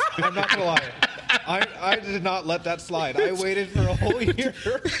 I'm not gonna lie. I did not let that slide. I waited for a whole year.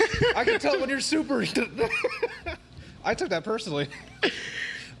 I can tell when you're super. I took that personally.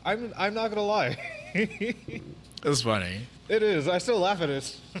 I'm not gonna lie. That's funny. It is. I still laugh at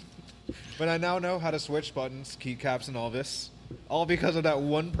it. But I now know how to switch buttons, keycaps, and all this. All because of that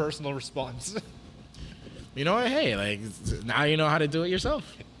one personal response. You know what? Hey, like now you know how to do it yourself.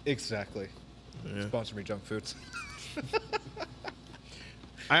 Exactly. Yeah. Sponsor me, junk foods.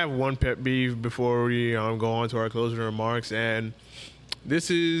 I have one pet peeve before we go on to our closing remarks, and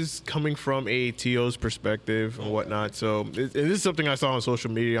this is coming from a TO's perspective and whatnot. So this is something I saw on social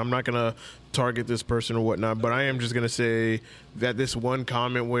media. I'm not gonna target this person or whatnot, but I am just gonna say that this one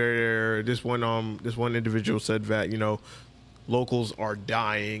comment where this one individual said that locals are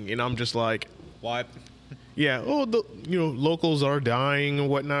dying, and I'm just like, What? yeah, locals are dying and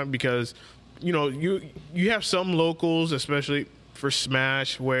whatnot because you have some locals, especially for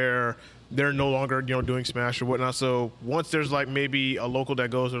Smash, where they're no longer doing Smash or whatnot. So once there's like maybe a local that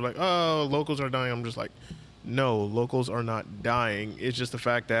goes, they're like, oh, locals are dying. I'm just like, no, locals are not dying. It's just the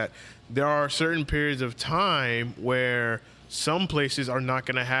fact that there are certain periods of time where some places are not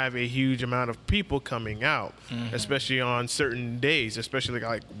going to have a huge amount of people coming out, especially on certain days, especially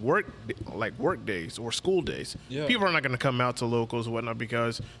like work days or school days. Yeah. People are not going to come out to locals and whatnot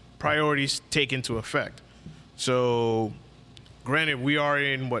because priorities take into effect. So granted, we are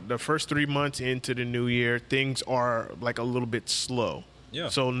in the first 3 months into the new year. Things are like a little bit slow. Yeah.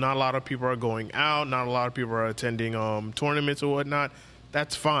 So not a lot of people are going out. Not a lot of people are attending tournaments or whatnot.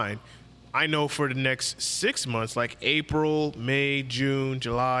 That's fine. I know for the next 6 months, like April, May, June,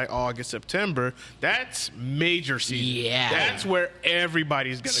 July, August, September, that's major season. Yeah. That's where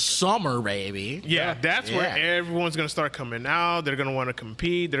everybody's going to Summer, baby. yeah, that's where Yeah. everyone's going to start coming out. They're going to want to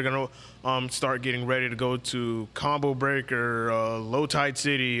compete. They're going to start getting ready to go to Combo Breaker, Low Tide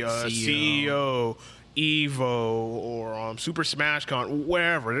City, CEO, Evo, or Super Smash Con,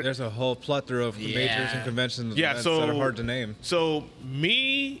 wherever. There's a whole plethora of majors Yeah. and conventions Yeah, events so that are hard to name. So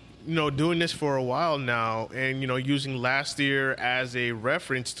me, doing this for a while now, and using last year as a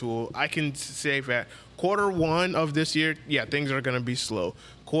reference tool, I can say that Q1 of this year, yeah, things are going to be slow.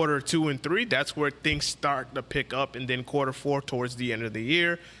 Q2 and 3, that's where things start to pick up, and then Q4 towards the end of the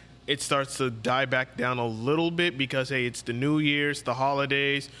year, it starts to die back down a little bit because hey, it's the New Year's, the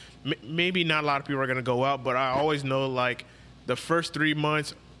holidays. Maybe not a lot of people are going to go out, but I always know like the first 3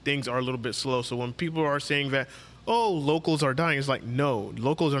 months things are a little bit slow. So when people are saying that, oh, locals are dying, it's like, no,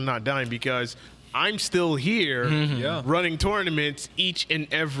 locals are not dying because I'm still here Yeah. running tournaments each and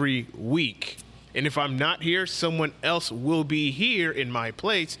every week. And if I'm not here, someone else will be here in my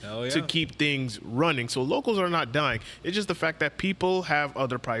place Hell yeah. to keep things running. So locals are not dying. It's just the fact that people have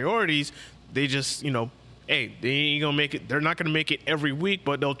other priorities. They just, hey, they ain't gonna make it. They're not gonna make it every week,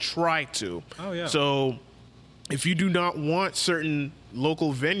 but they'll try to. Oh, yeah. So if you do not want certain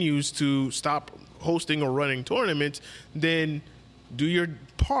local venues to stop hosting or running tournaments, then do your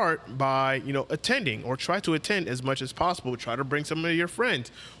part by, attending, or try to attend as much as possible. Try to bring some of your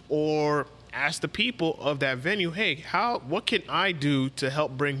friends, or ask the people of that venue, hey, what can I do to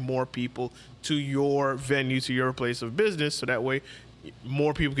help bring more people to your venue, to your place of business, so that way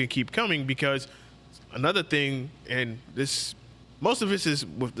more people can keep coming. Because another thing, and most of this is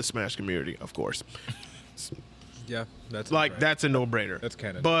with the Smash community, of course. Yeah, that's Like, right. that's a no-brainer. That's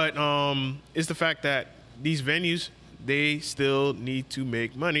canon. But it's the fact that these venues, they still need to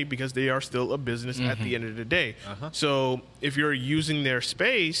make money because they are still a business at the end of the day. So if you're using their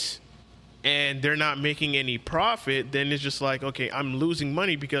space and they're not making any profit, then it's just like, okay, I'm losing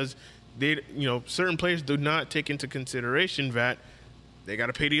money because certain players do not take into consideration that they got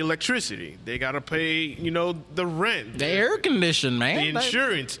to pay the electricity, they got to pay, the rent, The air condition, man. the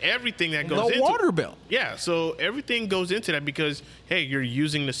insurance, everything that goes The into water bill. Yeah, so everything goes into that because, hey, you're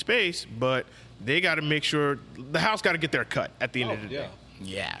using the space, but they got to make sure the house got to get their cut at the end of the day.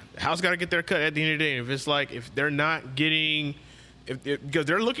 Yeah. The house got to get their cut at the end of the day. If they're not getting, because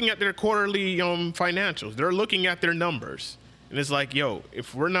they're looking at their quarterly financials, they're looking at their numbers. And it's like, yo,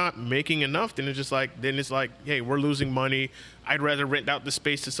 if we're not making enough, then it's like, hey, we're losing money. I'd rather rent out the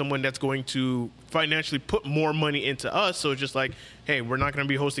space to someone that's going to financially put more money into us. So it's just like, hey, we're not going to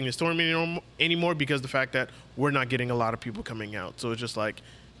be hosting this tournament anymore because the fact that we're not getting a lot of people coming out. So it's just like,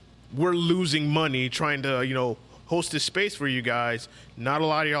 we're losing money trying to, host this space for you guys. Not a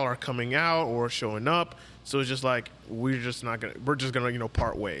lot of y'all are coming out or showing up. So it's just like, we're just gonna,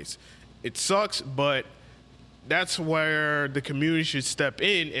 part ways. It sucks, but that's where the community should step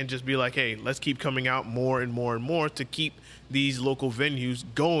in and just be like, hey, let's keep coming out more and more and more to keep these local venues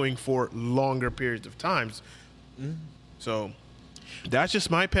going for longer periods of times. So that's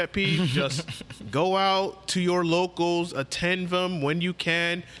just my pet peeve. Just go out to your locals, attend them when you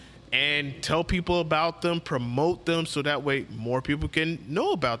can, and tell people about them, promote them, so that way more people can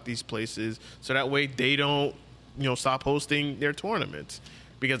know about these places, so that way they don't stop hosting their tournaments.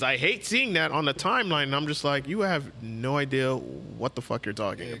 Because I hate seeing that on the timeline, and I'm just like, you have no idea what the fuck you're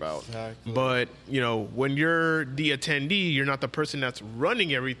talking about. But, when you're the attendee, you're not the person that's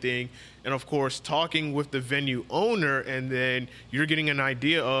running everything. And, of course, talking with the venue owner, and then you're getting an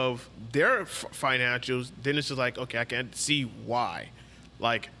idea of their financials, then it's just like, okay, I can see why.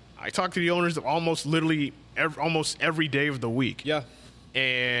 Like, I talk to the owners of almost every day of the week. Yeah.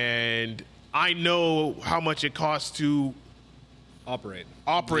 And I know how much it costs to operate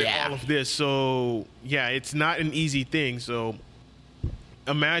all of this. So yeah, it's not an easy thing. So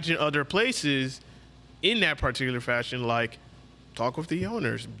imagine other places in that particular fashion, like talk with the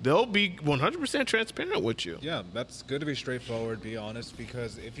owners. They'll be 100% transparent with you. Yeah, that's good to be straightforward, be honest,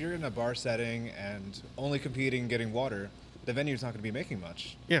 because if you're in a bar setting and only competing, getting water, the venue's not going to be making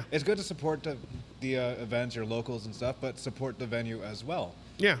much. Yeah. It's good to support the events, your locals and stuff, but support the venue as well.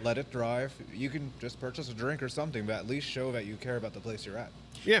 Yeah. Let it drive. You can just purchase a drink or something, but at least show that you care about the place you're at.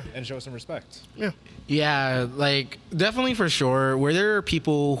 Yeah. And show some respect. Yeah. Yeah, like definitely for sure. Where there are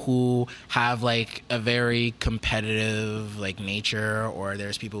people who have like a very competitive like nature, or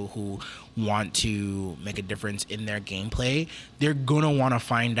there's people who want to make a difference in their gameplay, they're gonna want to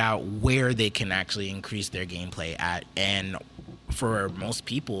find out where they can actually increase their gameplay at. And for most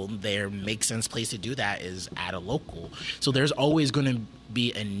people, their make sense place to do that is at a local. So there's always going to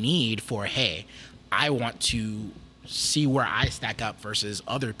be a need for, hey, I want to see where I stack up versus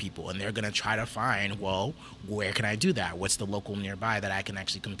other people, and they're going to try to find, well, where can I do that? What's the local nearby that I can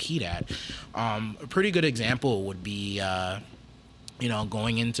actually compete at? A pretty good example would be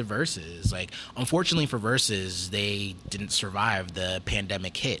going into Versus. Like, unfortunately for Versus, they didn't survive the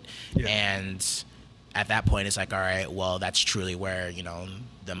pandemic hit. Yeah. And at that point, it's like, all right, well, that's truly where,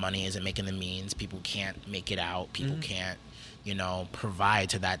 the money isn't making the means. People can't make it out. People can't, provide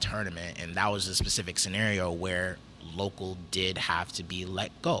to that tournament. And that was a specific scenario where local did have to be let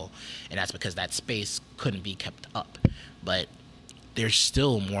go. And that's because that space couldn't be kept up. But there's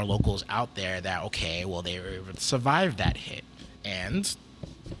still more locals out there that, okay, well, they were able to survive that hit. And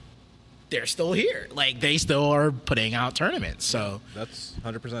they're still here. Like, they still are putting out tournaments. So That's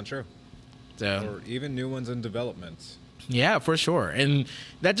 100% true. So, Or even new ones in development. yeah, for sure. And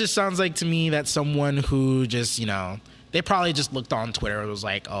that just sounds like to me that someone who just, they probably just looked on Twitter and was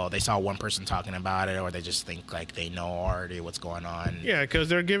like, oh, they saw one person talking about it, or they just think like they know already what's going on. Yeah, because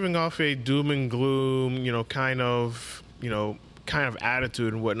they're giving off a doom and gloom, kind of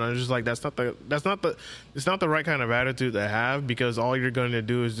attitude and whatnot. It's just like it's not the right kind of attitude to have, because all you're going to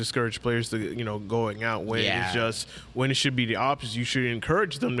do is discourage players to going out, when it's just, when it should be the opposite. You should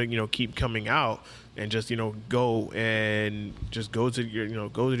encourage them to keep coming out and just go to your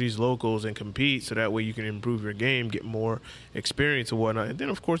go to these locals and compete, so that way you can improve your game, get more experience and whatnot, and then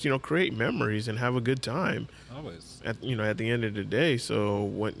of course create memories and have a good time. Always. At the end of the day. So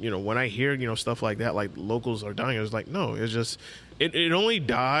when I hear stuff like that, like locals are dying, it's like, no, it's just it only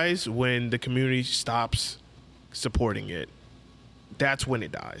dies when the community stops supporting it. That's when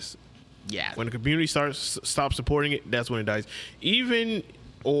it dies. Yeah. When the community stops supporting it, that's when it dies. Even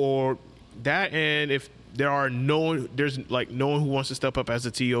or that, and if there's no one who wants to step up as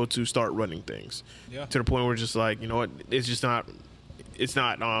a TO to start running things. Yeah. To the point where it's just like, it's just not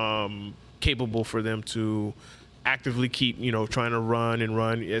capable for them to actively keep trying to run,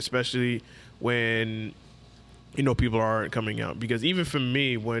 especially when people aren't coming out. Because even for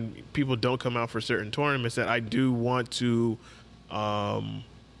me, when people don't come out for certain tournaments that I do want to host,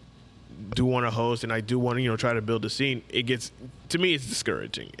 and I do want to try to build a scene, to me it's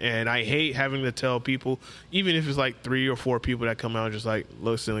discouraging, and I hate having to tell people, even if it's like 3 or 4 people that come out, just like,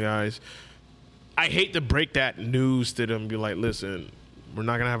 listen guys, I hate to break that news to them, be like, listen, we're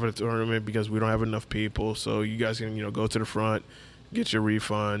not gonna have a tournament because we don't have enough people, so you guys can go to the front, get your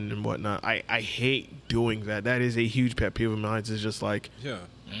refund and whatnot. I hate doing that. That is a huge pet peeve of mine. It's just like, I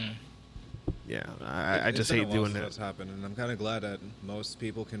just hate doing that. That's happened, and I'm kind of glad that most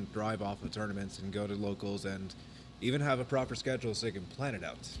people can drive off of tournaments and go to locals and even have a proper schedule so they can plan it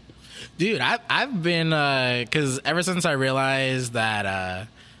out. Dude, I've been because ever since I realized that I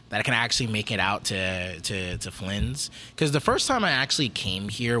can actually make it out to Flynn's, because the first time I actually came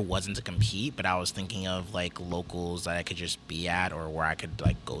here wasn't to compete, but I was thinking of like locals that I could just be at or where I could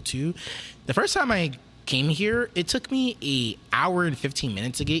like go to. The first time I came here, it took me an hour and 15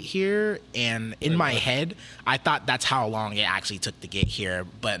 minutes to get here, and in my head I thought that's how long it actually took to get here,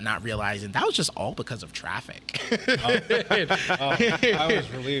 but not realizing that was just all because of traffic. I was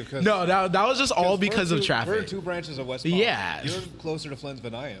relieved because No, that was just all because of traffic. We're in 2 branches of West Palm. Yeah. You're closer to Flynn's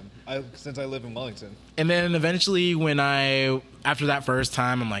than I am, since I live in Wellington. And then eventually when I after that first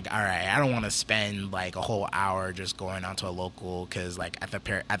time, I'm like, all right, I don't want to spend like a whole hour just going out to a local because like at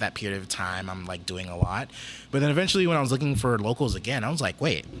that period of time, I'm like doing a lot. But then eventually, when I was looking for locals again, I was like,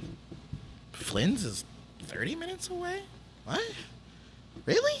 wait, Flynn's is 30 minutes away? What?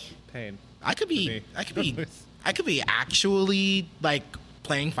 Really? Pain. I could be actually like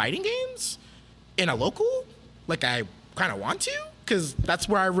playing fighting games in a local, like I kind of want to, because that's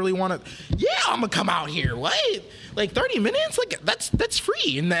where I really want to. Yeah, I'm gonna come out here. What? Like 30 minutes? Like that's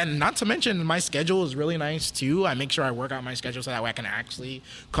free. And then not to mention my schedule is really nice too. I make sure I work out my schedule so that way I can actually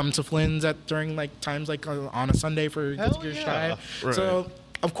come to Flynn's during like times like on a Sunday for Hell Gear yeah. Strive. Right. So.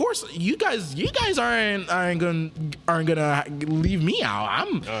 Of course, you guys aren't gonna leave me out.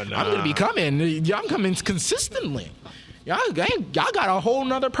 I'm gonna be coming. Y'all coming consistently. Y'all got a whole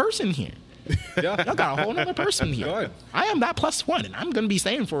nother person here. Yeah. Y'all got a whole nother person here. Good. I am that +1, and I'm gonna be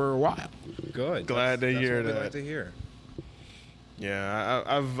staying for a while. Good. Glad to hear what we that. like to hear. Yeah,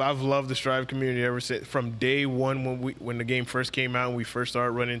 I've loved the Strive community ever since from day one when the game first came out and we first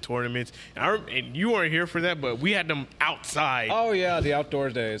started running tournaments. And you weren't here for that, but we had them outside. Oh yeah, the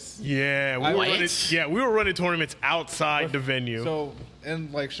outdoor days. Yeah, we were running tournaments outside the venue. So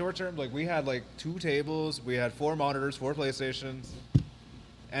in like short term, like we had like 2 tables, we had 4 monitors, 4 PlayStations,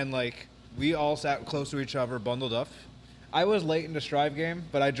 and like we all sat close to each other, bundled up. I was late in the Strive game,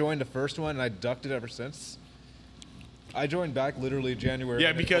 but I joined the first one and I ducked it ever since. I joined back literally January. Yeah,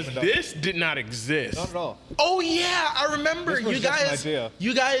 when it because opened up. this did not exist. Not at all. Oh yeah, I remember This was you just an guys. idea.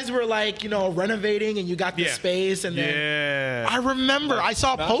 You guys were like renovating, and you got the Yeah. space, and then Yeah. I remember I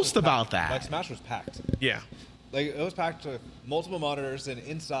saw a Smash post was about packed. that. Like Smash was packed. Yeah. Like it was packed with multiple monitors and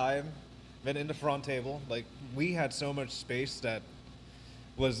inside, then in the front table. Like we had so much space that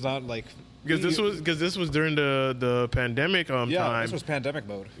was not like Because this was during the pandemic time. this was pandemic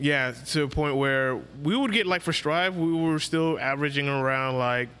mode. Yeah, to a point where we would get like for Strive, we were still averaging around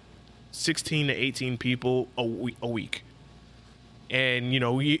like 16 to 18 people a week. And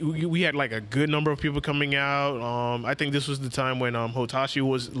we had like a good number of people coming out. I think this was the time when Hotashi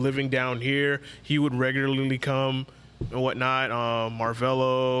was living down here. He would regularly come and whatnot.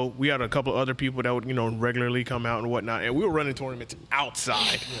 Marvello, we had a couple other people that would regularly come out and whatnot. And we were running tournaments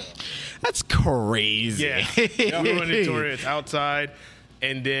outside. That's crazy. Yeah, we were running tournaments outside.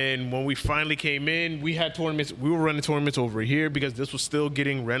 And then when we finally came in, we had tournaments. We were running tournaments over here because this was still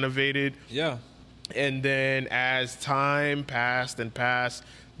getting renovated. Yeah. And then as time passed, then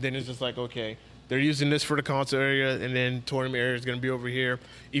it's just like, okay, they're using this for the console area, and then tournament area is going to be over here.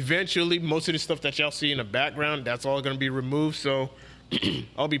 Eventually, most of the stuff that y'all see in the background, that's all going to be removed. So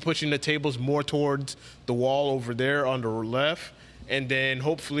I'll be pushing the tables more towards the wall over there on the left, and then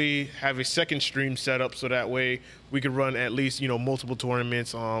hopefully have a second stream set up so that way we could run at least multiple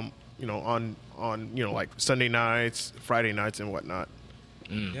tournaments on like Sunday nights, Friday nights, and whatnot.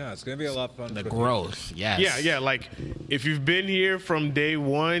 Yeah, it's gonna be a lot of fun. The for growth, yes. Yeah. Like if you've been here from day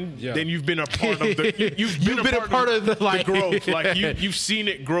one, Yeah. then you've been a part of the. You've been a part of the growth. Like you've seen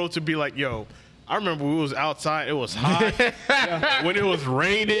it grow to be like, yo. I remember we was outside. It was hot when it was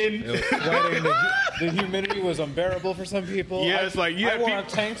raining. The humidity was unbearable for some people. Yeah, it's like you I had wore a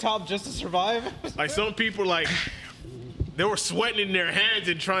people- tank top just to survive. Like some people, like they were sweating in their hands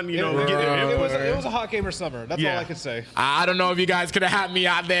and trying to, It get their was, input. it was a hot gamer summer. That's Yeah. all I could say. I don't know if you guys could have had me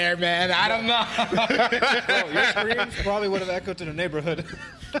out there, man. I don't know. Bro, your screams probably would have echoed to the neighborhood.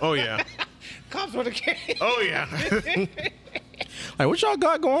 Oh yeah. Cops would have came. Oh yeah. Like, what y'all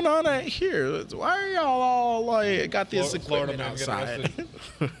got going on out here? Why are y'all all like got this Florida equipment man get outside?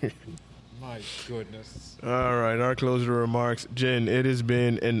 arrested. My goodness. All right, our closing remarks. Jen, it has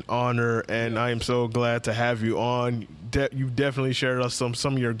been an honor, and I am so glad to have you on. You've definitely shared us some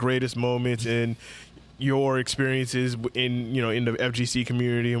of your greatest moments and your experiences in the FGC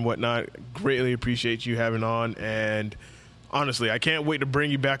community and whatnot. Greatly appreciate you having on, and honestly, I can't wait to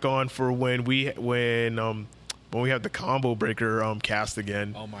bring you back on for when we have the Combo Breaker cast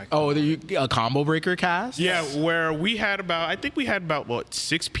again. Oh my god. Oh, a combo breaker cast? Yeah, where we had about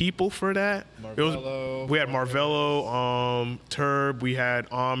 6 people for that. Marvello, We had Marvello, Turb, we had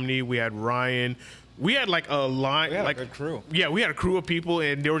Omni, we had Ryan. We had like a line, We had a like good crew. Yeah, we had a crew of people,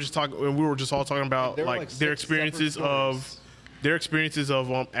 and they were just talking, and we were just all talking about There were, like like, their 6 separate experiences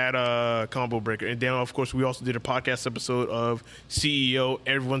stories. at a Combo Breaker, and then of course we also did a podcast episode of CEO.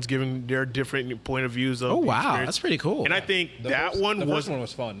 Everyone's giving their different point of views of. Oh the wow, experience. that's pretty cool. And I think The that first- one the was first one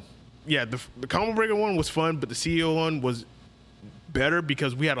was fun. yeah, the Combo Breaker one was fun, but the CEO one was better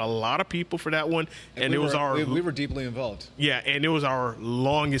because we had a lot of people for that one, and we it was we were deeply involved. and it was our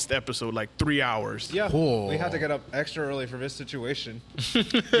longest episode, like 3 hours. Yeah, Cool. we had to get up extra early for this situation.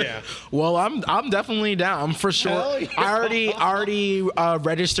 Yeah. Well, I'm definitely down for sure. Hell yeah. I already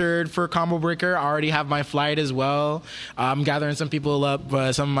registered for Combo Breaker. I already have my flight as well. I'm gathering some people up,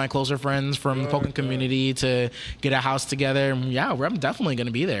 some of my closer friends from the Pokemon community to get a house together. And yeah, I'm definitely going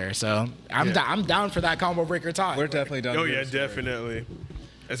to be there. So I'm down for that Combo Breaker time. We're definitely done. Oh yeah, definitely.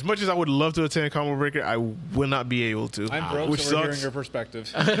 As much as I would love to attend Combo Breaker, I will not be able to. I'm broke, which so we're hearing sucks. your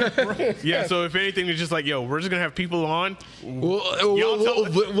perspective. Yeah, so if anything, it's just like, yo, we're just gonna have people on.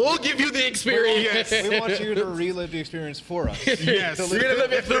 We'll give you the experience. We want you to relive the experience for us. Yes. To You're gonna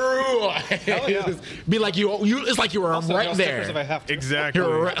live it through. Hell yeah. Be like you. It's like you were Also, right no stickers if I there. have to. Exactly.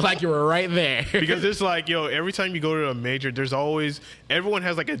 Like you were right there. Because it's like, yo, every time you go to a major, there's always, everyone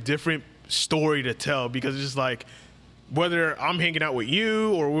has like a different story to tell, because it's just like, whether I'm hanging out with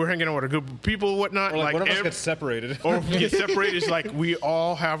you or we're hanging out with a group of people or whatnot, Or like one of us every- gets separated. or if we get separated, it's like we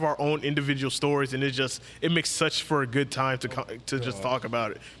all have our own individual stories, and it makes such for a good time to just talk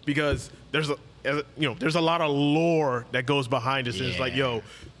about it, because there's a lot of lore that goes behind this, and it's like, yo,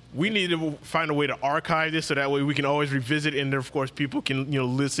 we need to find a way to archive this so that way we can always revisit, and of course people can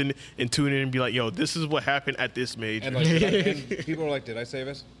listen and tune in and be like, yo, this is what happened at this major. And, like, and people are like, "Did I save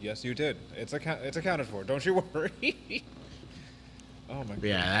us?" Yes, you did. It's accounted for. Don't you worry. Oh my god.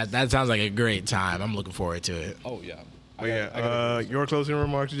 Yeah, that sounds like a great time. I'm looking forward to it. Oh yeah. But yeah, your closing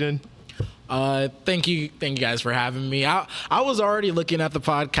remarks, Jen? Thank you guys for having me. I was already looking at the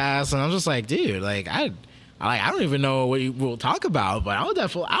podcast, and I'm just like, dude, like I don't even know what we'll talk about, but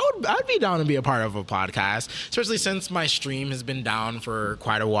I'd be down to be a part of a podcast, especially since my stream has been down for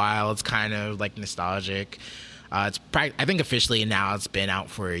quite a while. It's kind of like nostalgic. I think officially now it's been out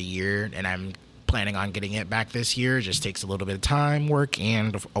for a year, and I'm planning on getting it back this year. It just takes a little bit of time, work,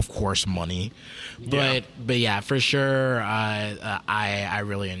 and of course money. But yeah, for sure, I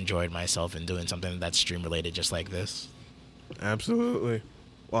really enjoyed myself in doing something that's stream related, just like this. Absolutely.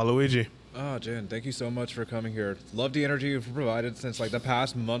 Waluigi. Oh, Jen, thank you so much for coming here. Love the energy you've provided since like the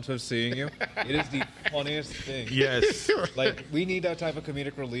past month of seeing you. It is the funniest thing. Yes. Like, we need that type of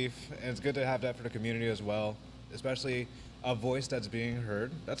comedic relief, and it's good to have that for the community as well, especially a voice that's being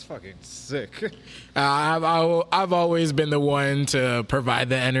heard. That's fucking sick. I've always been the one to provide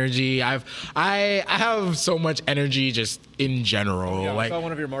the energy. I have so much energy just in general. Yeah, I like, saw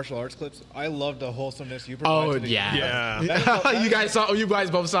one of your martial arts clips. I love the wholesomeness you provide. oh to the yeah, Yeah. you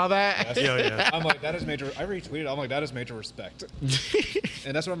guys both saw that. Yeah. I'm like, that is major. I retweeted. I'm like, that is major respect.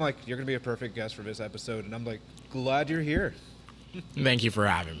 And that's what I'm like. You're gonna be a perfect guest for this episode, and I'm like, glad you're here. Thank you for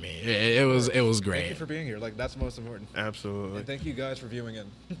having me. It was Thank you great. for being here. Like, that's most important. Absolutely. And thank you guys for viewing in.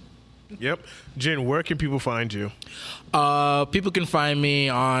 Yep. Jen, where can people find you? People can find me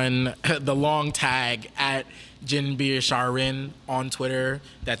on the long tag at JinByasharin on Twitter.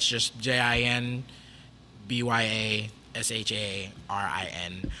 That's just JinByasharin.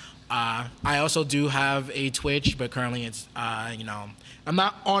 I also do have a Twitch, but currently it's I'm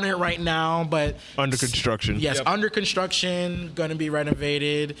not on it right now, but Under construction. yes, Yep. under construction, gonna be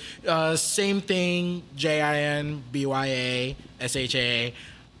renovated. Same thing,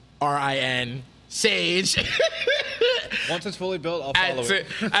 JinByasharin, Sage. Once it's fully built, I'll follow it.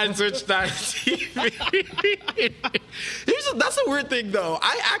 At Twitch.tv. That's a weird thing, though.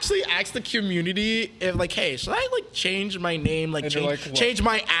 I actually asked the community if, like, hey, should I like change my name, like And they're like, what? change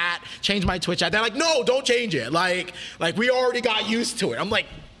my change my Twitch at? They're like, no, don't change it. Like we already got used to it. I'm like,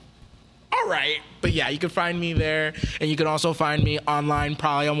 all right. But yeah, you can find me there, and you can also find me online,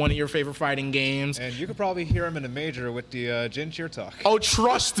 probably on one of your favorite fighting games. And you could probably hear him in a major with the Jin Cheer Talk. Oh,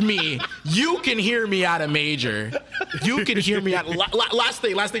 trust me, you can hear me at a major. You can hear me at last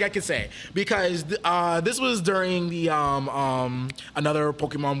thing I can say, because this was during the another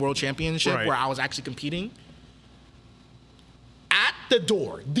Pokemon World Championship Right. where I was actually competing. At the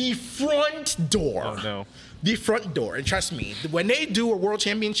door, the front door. Oh, no. The front door, and trust me, when they do a World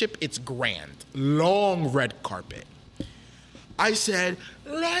Championship, it's grand, long red carpet. I said,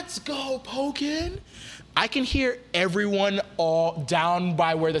 let's go, Pokin. I can hear everyone all down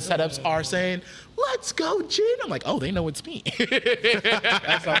by where the setups are saying, let's go, Jin. I'm like, oh, they know it's me.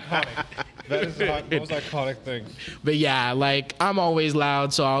 That's iconic. That is the most iconic thing. But yeah, like, I'm always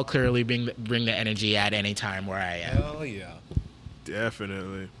loud, so I'll clearly bring the energy at any time where I am. Hell yeah.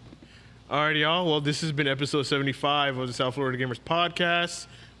 Definitely. All right, y'all. Well, this has been episode 75 of the South Florida Gamers Podcast.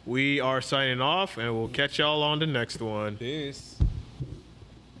 We are signing off, and we'll catch y'all on the next one. Peace.